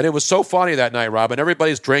 Absolutely. And it was so funny that night, Robin.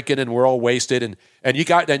 Everybody's drinking and we're all wasted. And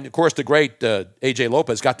of course, the great AJ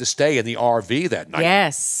Lopez got to stay in the RV that night.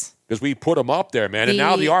 Yes. Because we put him up there, man. And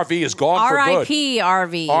now the RV is gone for good. R.I.P.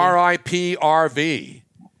 RV. R.I.P. RV.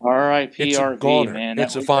 R.I.P. RV, man.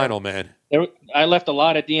 It's a final, man. I left a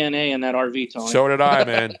lot of DNA in that RV, Tony. So did I,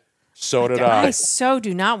 man. So did I. I so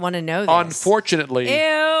do not want to know this. Unfortunately, Ew.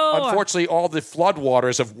 all the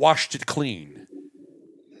floodwaters have washed it clean.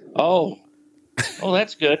 Oh,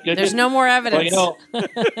 that's good. There's no more evidence. Well,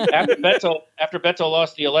 after Beto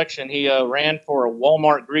lost the election, he ran for a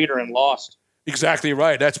Walmart greeter and lost. Exactly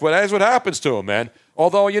right. That's what happens to him, man.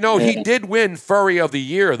 Although, he did win Furry of the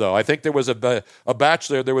Year, though. I think there was a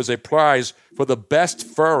Bachelor, there was a prize for the best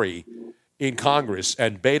furry in Congress,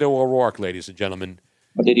 and Beto O'Rourke, ladies and gentlemen.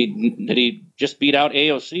 Did he just beat out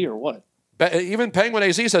AOC or what? Even Penguin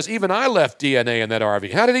AZ says, even I left DNA in that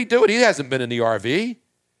RV. How did he do it? He hasn't been in the RV.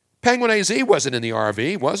 Penguin AZ wasn't in the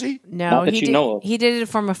RV, was he? No, he did it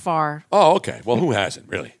from afar. Oh, okay. Well, who hasn't,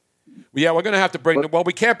 really? Yeah, we're going to have to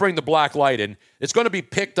we can't bring the black light in. It's going to be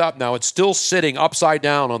picked up now. It's still sitting upside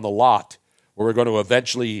down on the lot where we're going to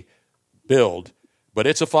eventually build. But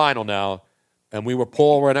it's a final now, and we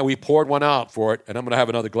poured one out for it, and I'm going to have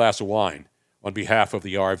another glass of wine on behalf of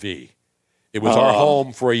the RV. It was our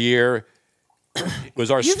home for a year. It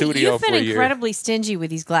was our studio for a year. You've been incredibly stingy with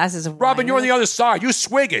these glasses of wine. Robin, you're on the other side. You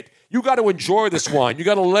swig it. You got to enjoy this wine. You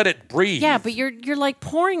got to let it breathe. Yeah, but you're like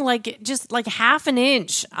pouring just like half an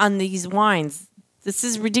inch on these wines. This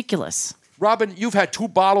is ridiculous. Robin, you've had 2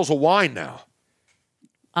 bottles of wine now.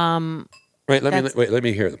 Let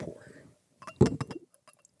me hear the pour.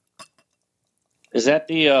 Is that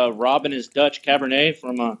the Robin is Dutch Cabernet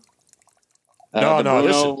from No.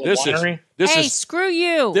 Bruno This hey, is screw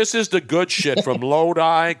you. This is the good shit from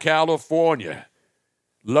Lodi, California.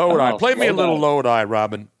 Lodi. Play me a little Lodi,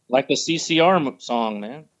 Robin. Like the CCR song,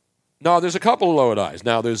 man. No, there's a couple of Lodis.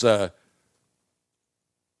 Now there's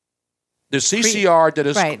CCR that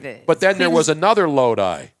is, right, but then there was another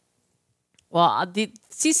Lodi. Well, the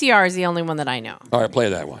CCR is the only one that I know. All right, play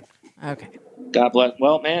that one. Okay. God bless.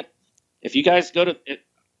 Well, man, if you guys go to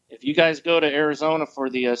Arizona for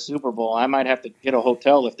the Super Bowl, I might have to get a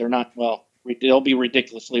hotel if they're not. Well, they'll be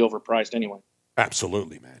ridiculously overpriced anyway.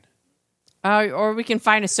 Absolutely, man. Or we can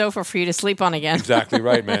find a sofa for you to sleep on again. Exactly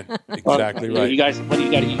right, man. Exactly right. You guys, what do you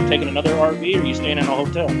got? Are you taking another RV or are you staying in a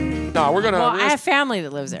hotel? No, we're gonna. Well, I have family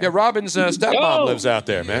that lives there. Yeah, Robin's stepmom lives out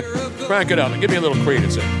there, man. Crank it up. Give me a little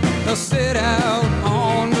credence here. Sit out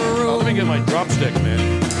on the road. Let me get my drumstick,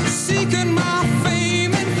 man. Seeking my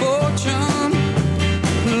fame and fortune,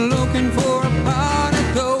 looking for a pot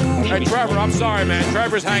of gold. Hey, Trevor, I'm sorry, man.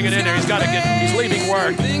 Trevor's hanging in there. He's leaving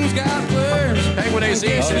work. Things got worse. Penguin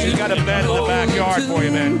AC says he's got a bed in the backyard for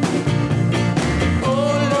you, man.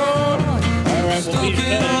 Stuck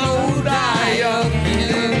in Lodi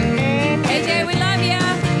again. AJ, we love you.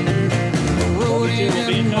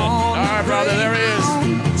 All right, brother, there he is.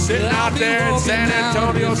 Sitting out there in San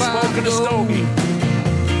Antonio smoking a stogie.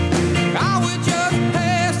 I was just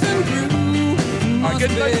passing through. All right,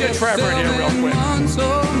 let's get Trevor in here real quick.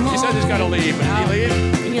 He said he's got to leave. Did he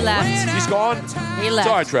leave? He left. He's gone? He left.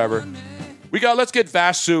 Sorry, Trevor. Let's get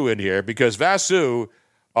Vasu in here because Vasu,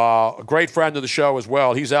 a great friend of the show as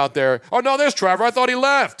well. He's out there. Oh, no, there's Trevor. I thought he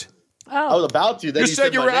left. I was about to. Then You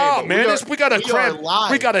said you were out, man. We got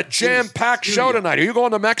a jam-packed show tonight. Are you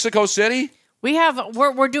going to Mexico City?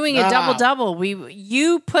 We're doing a double.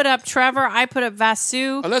 You put up Trevor, I put up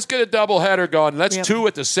Vasu. Let's get a double header going. Let's 2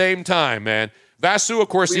 at the same time, man. Vasu, of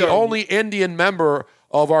course, the only Indian member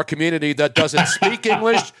of our community that doesn't speak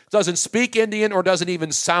English, doesn't speak Indian, or doesn't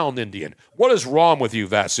even sound Indian. What is wrong with you,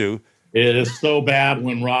 Vasu? It is so bad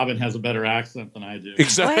when Robin has a better accent than I do.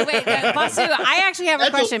 Exactly. Wait, Vasu, I actually have a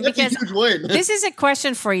question because this is a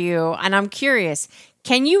question for you, and I'm curious.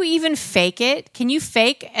 Can you even fake it? Can you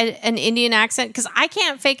fake an Indian accent? Because I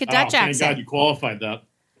can't fake a Dutch accent. Thank God you qualified that.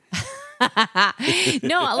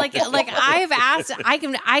 No, like I've asked. I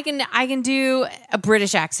can do a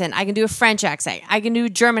British accent. I can do a French accent. I can do a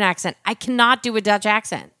German accent. I cannot do a Dutch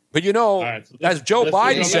accent. But as Joe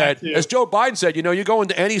Biden said, you go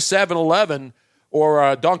into any 7-Eleven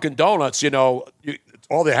or Dunkin' Donuts,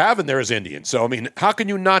 all they have in there is Indian. So I mean, how can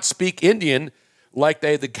you not speak Indian? Like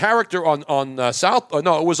the character on South?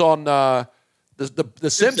 No, it was on the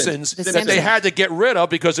Simpsons that they had to get rid of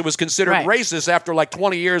because it was considered racist after like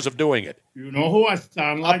 20 years of doing it. You know who I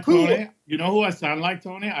sound like, Tony? You know who I sound like,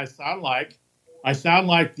 Tony? I sound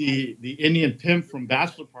like the Indian pimp from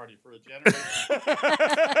Bachelor Party for a generation.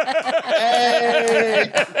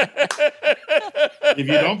 Hey! If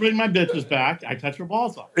you don't bring my bitches back, I cut your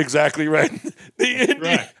balls off. Exactly right. The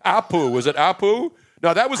Indian Apu, was it Apu?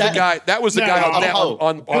 No, that was the guy. That was the guy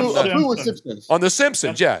on The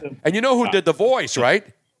Simpsons. Yeah, and you know who did the voice, right?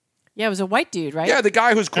 Yeah, it was a white dude, right? Yeah, the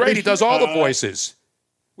guy who's great. He does all the voices.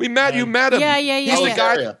 You met him. Yeah. He's the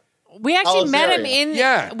guy. We actually met him in.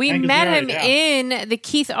 Yeah, we met him in the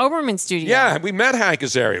Keith Oberman studio. Yeah, we met Hank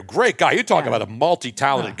Azaria. Great guy. You talk about a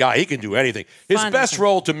multi-talented guy. He can do anything. His best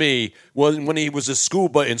role to me was when he was a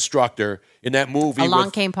scuba instructor in that movie. Along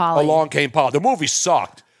Came Polly. The movie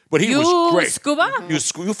sucked. But he was great. Scuba?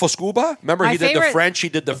 You for scuba? Remember he did the French? He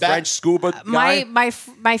did the French scuba guy?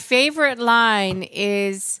 My favorite line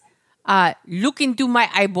is, look into my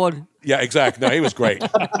eyeball. Yeah, exactly. No, he was great.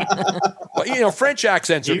 But, French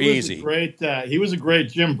accents are easy. He was a great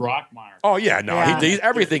Jim Brockmeyer. Oh, yeah. No, he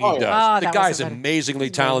everything he does. Oh, the guy's amazingly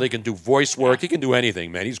talented. He can do voice work. He can do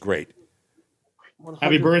anything, man. He's great.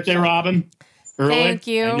 Happy birthday, Robin. Early. Thank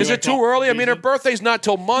you. Is it too early? I mean, her birthday's not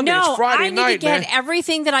till Monday. It's Friday night, I need to get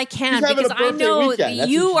everything that I can because I know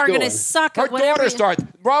you are going to suck her at whatever.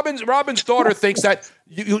 Robin's daughter thinks that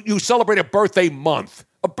you celebrate a birthday month.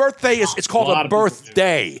 A birthday it's called a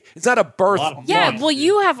birthday. It's not a birth. Yeah, well,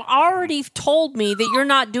 you have already told me that you're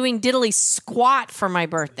not doing diddly squat for my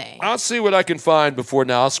birthday. I'll see what I can find before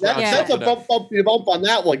now. That's a bump on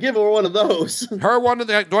that one. Give her one of those. Her one?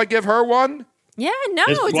 Do I give her one? Yeah, no.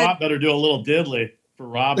 His squat better do a little diddly for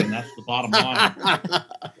Robin. That's the bottom line.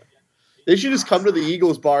 They should just come to the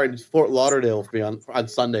Eagles bar in Fort Lauderdale for me on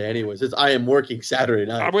Sunday anyways. I am working Saturday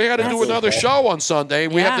night. We got to do another show on Sunday.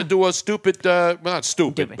 We have to do a stupid, not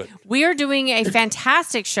stupid, but We are doing a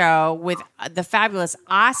fantastic show with the fabulous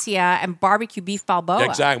Asia and Barbecue Beef Balboa.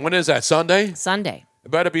 exactly. When is that? Sunday? Sunday.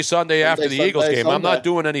 It better be Sunday after the Eagles game. I'm not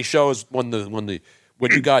doing any shows when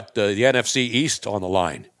you got the NFC East on the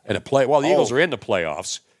line and the Eagles are in the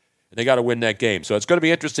playoffs and they got to win that game. So it's going to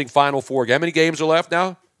be interesting. Final four. How many games are left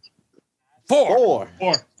now? Four.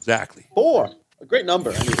 Exactly. 4. A great number.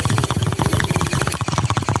 I mean,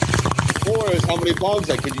 4 is how many dogs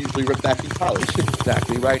I could usually rip back in college.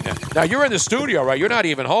 Exactly right now. Now you're in the studio, right? You're not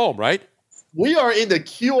even home, right? We are in the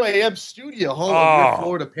QAM studio, home of your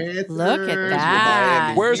Florida Panthers. Look at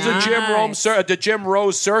that. Where's the Jim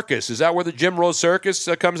Rose Circus? Is that where the Jim Rose Circus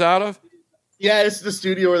comes out of? Yeah, it's the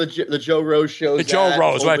studio where the Joe Rose shows. The Joe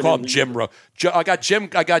Rose. What I call him Jim Rose. I got Jim.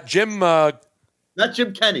 Not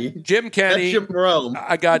Jim Kenny. Jim Kenny. That's Jim Rome.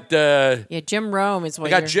 I got. Jim Rome is what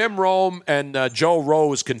I got Jim Rome and Joe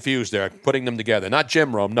Rose confused there, putting them together. Not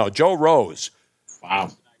Jim Rome. No, Joe Rose.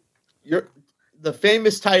 Wow. You're the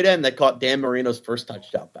famous tight end that caught Dan Marino's first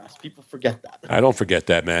touchdown pass. People forget that. I don't forget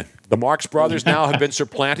that, man. The Marx brothers now have been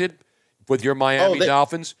supplanted with your Miami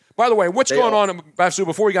Dolphins. By the way, what's going on, Basu,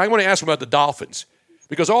 before we go, I want to ask about the Dolphins.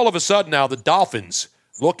 Because all of a sudden now, the Dolphins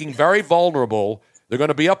looking very vulnerable. They're going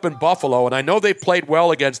to be up in Buffalo, and I know they played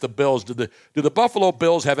well against the Bills. Do the Buffalo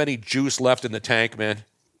Bills have any juice left in the tank, man?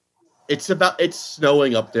 It's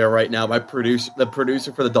snowing up there right now. The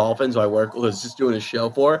producer for the Dolphins who I work with is just doing a show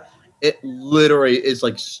for. It literally is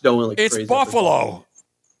like snowing like crazy. It's Buffalo.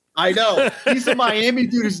 I know. He's a Miami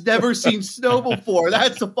dude who's never seen snow before.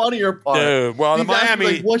 That's the funnier part. Dude, well, He's the Miami,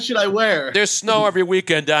 like, what should I wear? There's snow every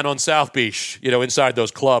weekend down on South Beach, inside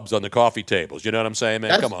those clubs on the coffee tables. You know what I'm saying,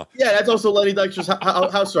 man? Come on. Yeah, that's also Lenny Dykstra's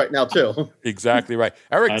house right now, too. Exactly right.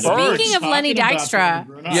 Eric Bird. Speaking of Lenny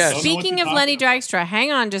Dykstra, Yes. Speaking of Lenny Dykstra,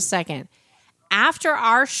 hang on just a second. After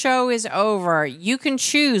our show is over, you can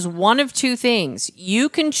choose one of two things. You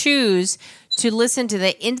can choose to listen to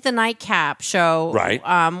the Into the Nightcap show, right?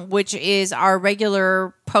 Which is our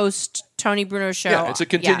regular post Tony Bruno show. Yeah, it's a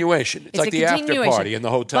continuation. It's like the after party in the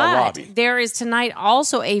hotel lobby. There is tonight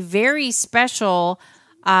also a very special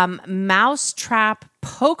mousetrap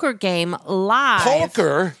poker game live.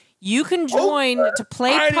 Poker? You can join to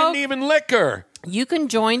play poker. I didn't even liquor. You can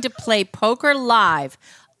join to play poker live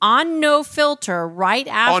on No Filter right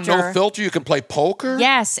after. On No Filter, you can play poker?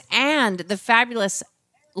 Yes, and the fabulous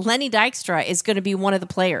Lenny Dykstra is going to be one of the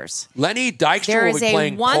players. Lenny Dykstra will be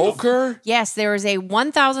playing poker? Yes, there is a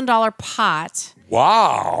 $1,000 pot.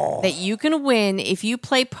 Wow. That you can win if you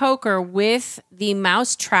play poker with the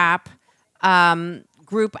Mousetrap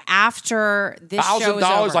group after this show is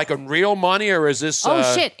over. $1,000 like in real money, or is this...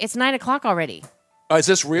 shit, it's 9 o'clock already. Is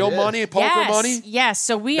this real money, poker money? Yes,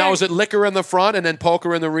 so we Now, is it liquor in the front and then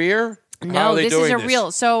poker in the rear? No, this is a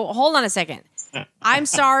real... So, hold on a second. I'm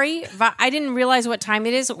sorry. I didn't realize what time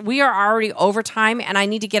it is. We are already over time, and I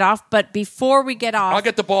need to get off. But before we get off... I'll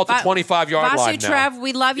get the ball at the 25-yard line now. Trev,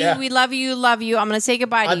 we love you. Yeah. We love you. Love you. I'm going to say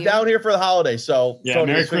goodbye to you. I'm down here for the holiday, so... Yeah,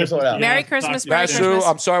 Tony, Merry just figure Christmas. something out. Merry Christmas. Merry Basu, Christmas.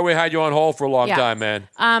 I'm sorry we had you on hold for a long time, man.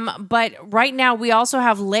 But right now, we also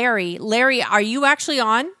have Larry. Larry, are you actually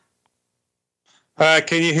on?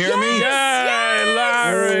 Can you hear me? Yay,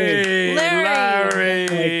 Larry!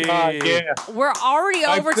 Oh my God, yeah. We're already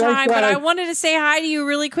over time, but I wanted to say hi to you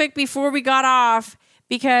really quick before we got off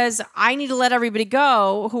because I need to let everybody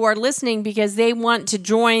go who are listening because they want to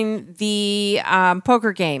join the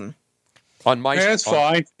poker game. On my, that's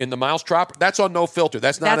fine. In the Mousetrap? That's on No Filter.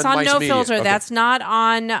 That's not That's on on Mice No Media. Filter. Okay. That's not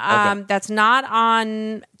on. That's not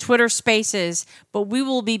on Twitter Spaces. But we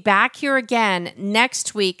will be back here again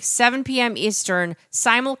next week, 7 p.m. Eastern,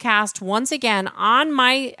 simulcast once again on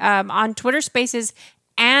my on Twitter Spaces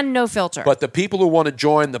and No Filter. But the people who want to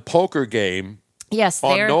join the poker game, yes,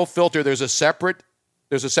 on No Filter, there's a separate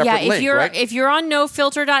link, right? If you're on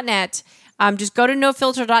nofilter.net. Just go to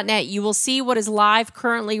nofilter.net. You will see what is live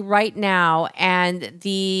currently right now. And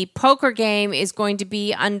the poker game is going to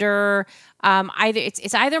be under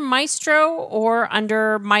It's either Maestro or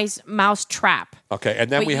under Mouse Trap. Okay, and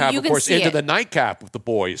then But we have, you of can course, see Into it. the Nightcap with the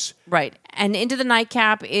boys. Right. And Into the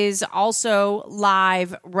Nightcap is also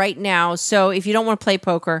live right now. So if you don't want to play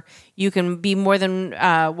poker, you can be more than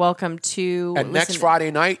welcome to And listen. next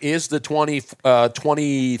Friday night is the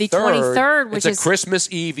 23rd. The 23rd, which it's a is Christmas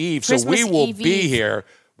Eve. So Christmas we will Eve. be here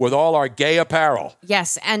with all our gay apparel.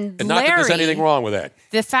 Yes, and And not that there's anything wrong with that.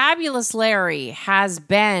 The fabulous Larry has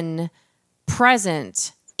been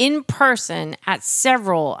present in person at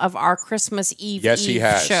several of our Christmas Eve Yes, he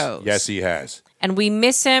has. shows. Yes, he has. And we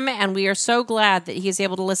miss him, and we are so glad that he is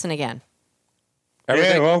able to listen again.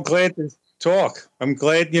 Yeah, well, I'm glad to talk. I'm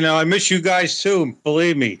glad, I miss you guys too.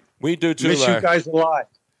 Believe me. We do too, Miss Larry. you guys a lot.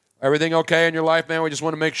 Everything okay in your life, man? We just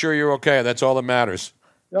want to make sure you're okay. That's all that matters.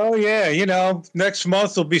 Oh, yeah. Next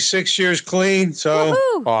month will be 6 years clean. So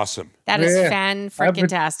Woohoo! Awesome. That is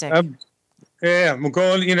fan-freaking-tastic. I'm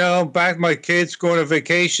going, back my kids, going to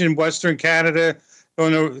vacation, Western Canada,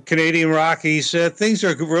 going to Canadian Rockies. Things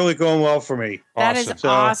are really going well for me. That is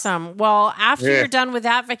awesome. Well, after Yeah. you're done with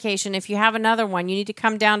that vacation, if you have another one, you need to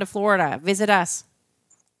come down to Florida. Visit us.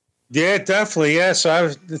 Yeah, definitely. Yes.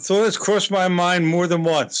 It's always crossed my mind more than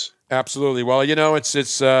once. Absolutely. Well,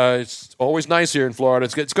 it's always nice here in Florida.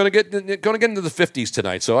 It's going to get into the 50s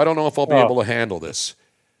tonight, so I don't know if I'll be able to handle this.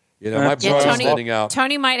 My brother's standing out.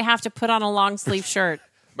 Tony might have to put on a long sleeve shirt.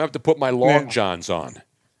 I have to put my long johns on.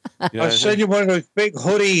 I'll send you one of those big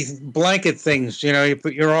hoodie blanket things. You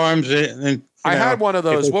put your arms in. And, I had one of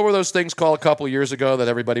those. What were those things called a couple of years ago that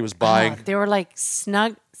everybody was buying? They were like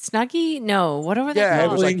Snuggie? No, what were they Yeah, it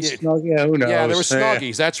called? was like who knows? Yeah, there were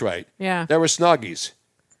Snuggies. That's right. Yeah. There were Snuggies.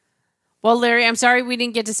 Well, Larry, I'm sorry we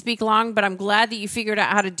didn't get to speak long, but I'm glad that you figured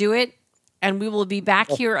out how to do it. And we will be back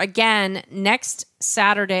here again next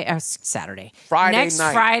Friday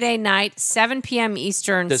night, 7 p.m.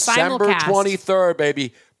 Eastern, December simulcast. 23rd,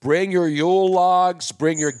 baby. Bring your Yule logs,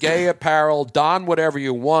 bring your gay apparel, don whatever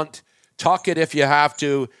you want, tuck it if you have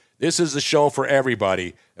to. This is the show for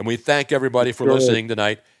everybody, and we thank everybody for listening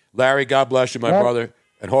tonight. Larry, God bless you, my brother,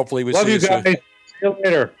 and hopefully we Love see you you guys. soon. See you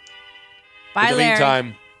later. Bye, In the Larry.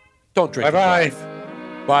 meantime, don't drink. Bye-bye. and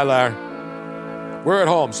drive. Bye, Larry. We're at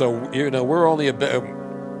home, so we're only a bit,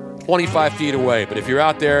 25 feet away. But if you're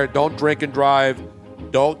out there, don't drink and drive,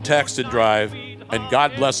 don't text and drive, and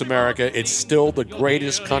God bless America. It's still the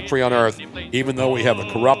greatest country on earth, even though we have a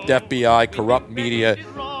corrupt FBI, corrupt media,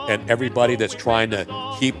 and everybody that's trying to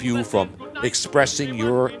keep you from expressing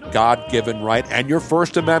your God-given right and your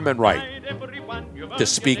First Amendment right to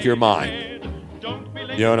speak your mind.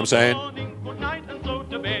 You know what I'm saying?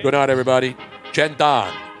 Good night, everybody.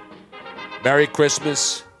 Chendan. Merry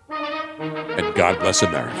Christmas, and God bless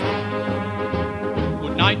America.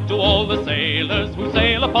 Good night to all the sailors who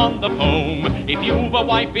sail upon the foam. If you've a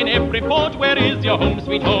wife in every port, where is your home,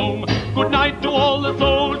 sweet home? Good night to all the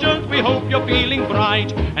soldiers, we hope you're feeling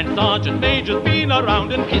bright. And Sergeant Major's been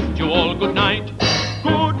around and kissed you all good night.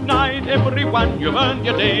 Good night, everyone, you've earned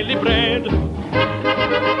your daily bread. Good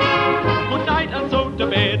night, and so to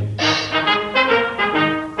bed.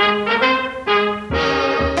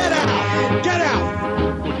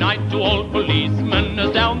 Good night to all policemen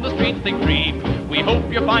as down the streets they creep. We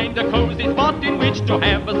hope you find a cozy spot in which to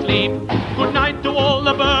have a sleep. Good night to all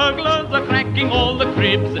the burglars are cracking all the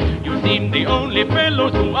cribs. You seem the only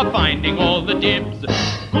fellows who are finding all the dibs.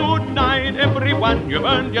 Good night, everyone, you've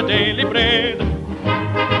earned your daily bread. Good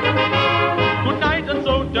night, and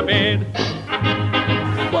so to bed.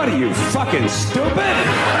 What are you, fucking stupid?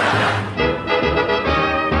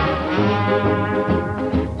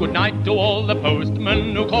 Good night to all the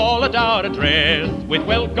postmen who call at our address with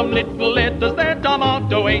welcome little letters that are marked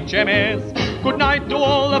HMS. Good night to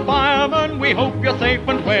all the firemen, we hope you're safe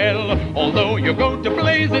and well, although you go to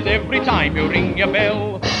blazes every time you ring your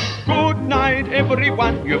bell. Good night,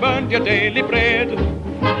 everyone, you've earned your daily bread.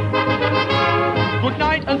 Good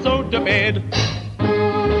night, and so to bed.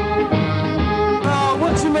 Oh,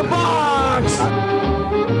 what's in the box?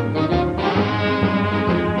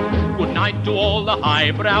 Good night to all the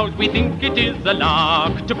highbrows, we think it is a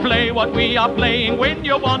lark to play what we are playing when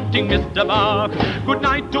you're wanting Mr. Bark. Good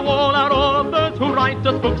night to all our authors who write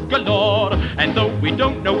us books galore, and though we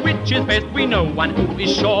don't know which is best, we know one who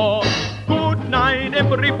is sure. Good night,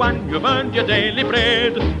 everyone, you've earned your daily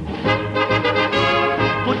bread.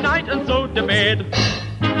 Good night, and so to bed.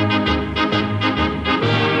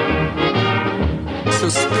 So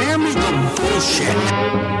spare me the bullshit.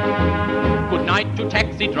 Good night night to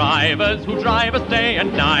taxi drivers who drive us day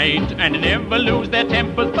and night and never lose their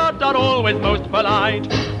tempers but are always most polite.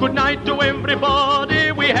 Good night to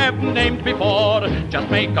everybody we haven't named before. Just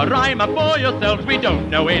make a rhyme up for yourselves, we don't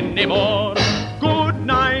know anymore. Good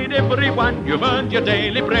night, everyone, you've earned your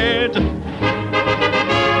daily bread.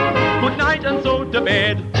 Good night and so to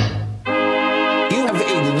bed. You have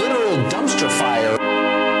a literal dumpster fire.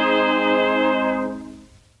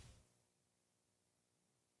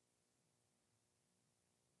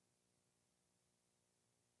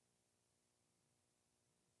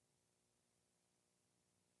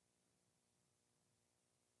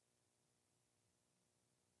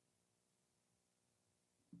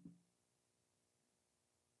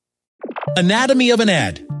 Anatomy of an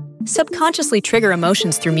ad. Subconsciously trigger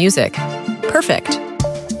emotions through music. Perfect.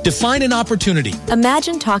 Define an opportunity.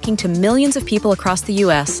 Imagine talking to millions of people across the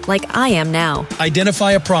U.S. like I am now.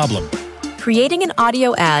 Identify a problem. Creating an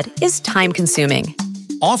audio ad is time-consuming.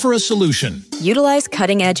 Offer a solution. Utilize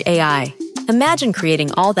cutting-edge AI. Imagine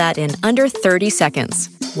creating all that in under 30 seconds.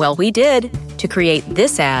 Well, we did to create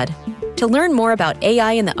this ad. To learn more about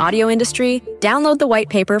AI in the audio industry, download the white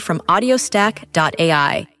paper from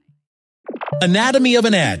audiostack.ai. Anatomy of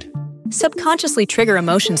an ad. Subconsciously trigger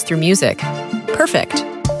emotions through music. Perfect.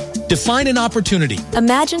 Define an opportunity.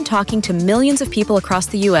 Imagine talking to millions of people across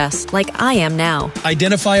the U.S. like I am now.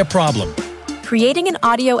 Identify a problem. Creating an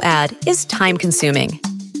audio ad is time-consuming.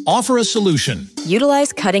 Offer a solution.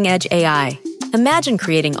 Utilize cutting-edge AI. Imagine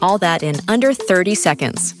creating all that in under 30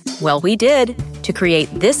 seconds. Well, we did to create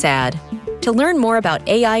this ad. To learn more about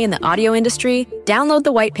AI in the audio industry, download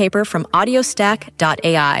the white paper from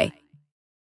audiostack.ai.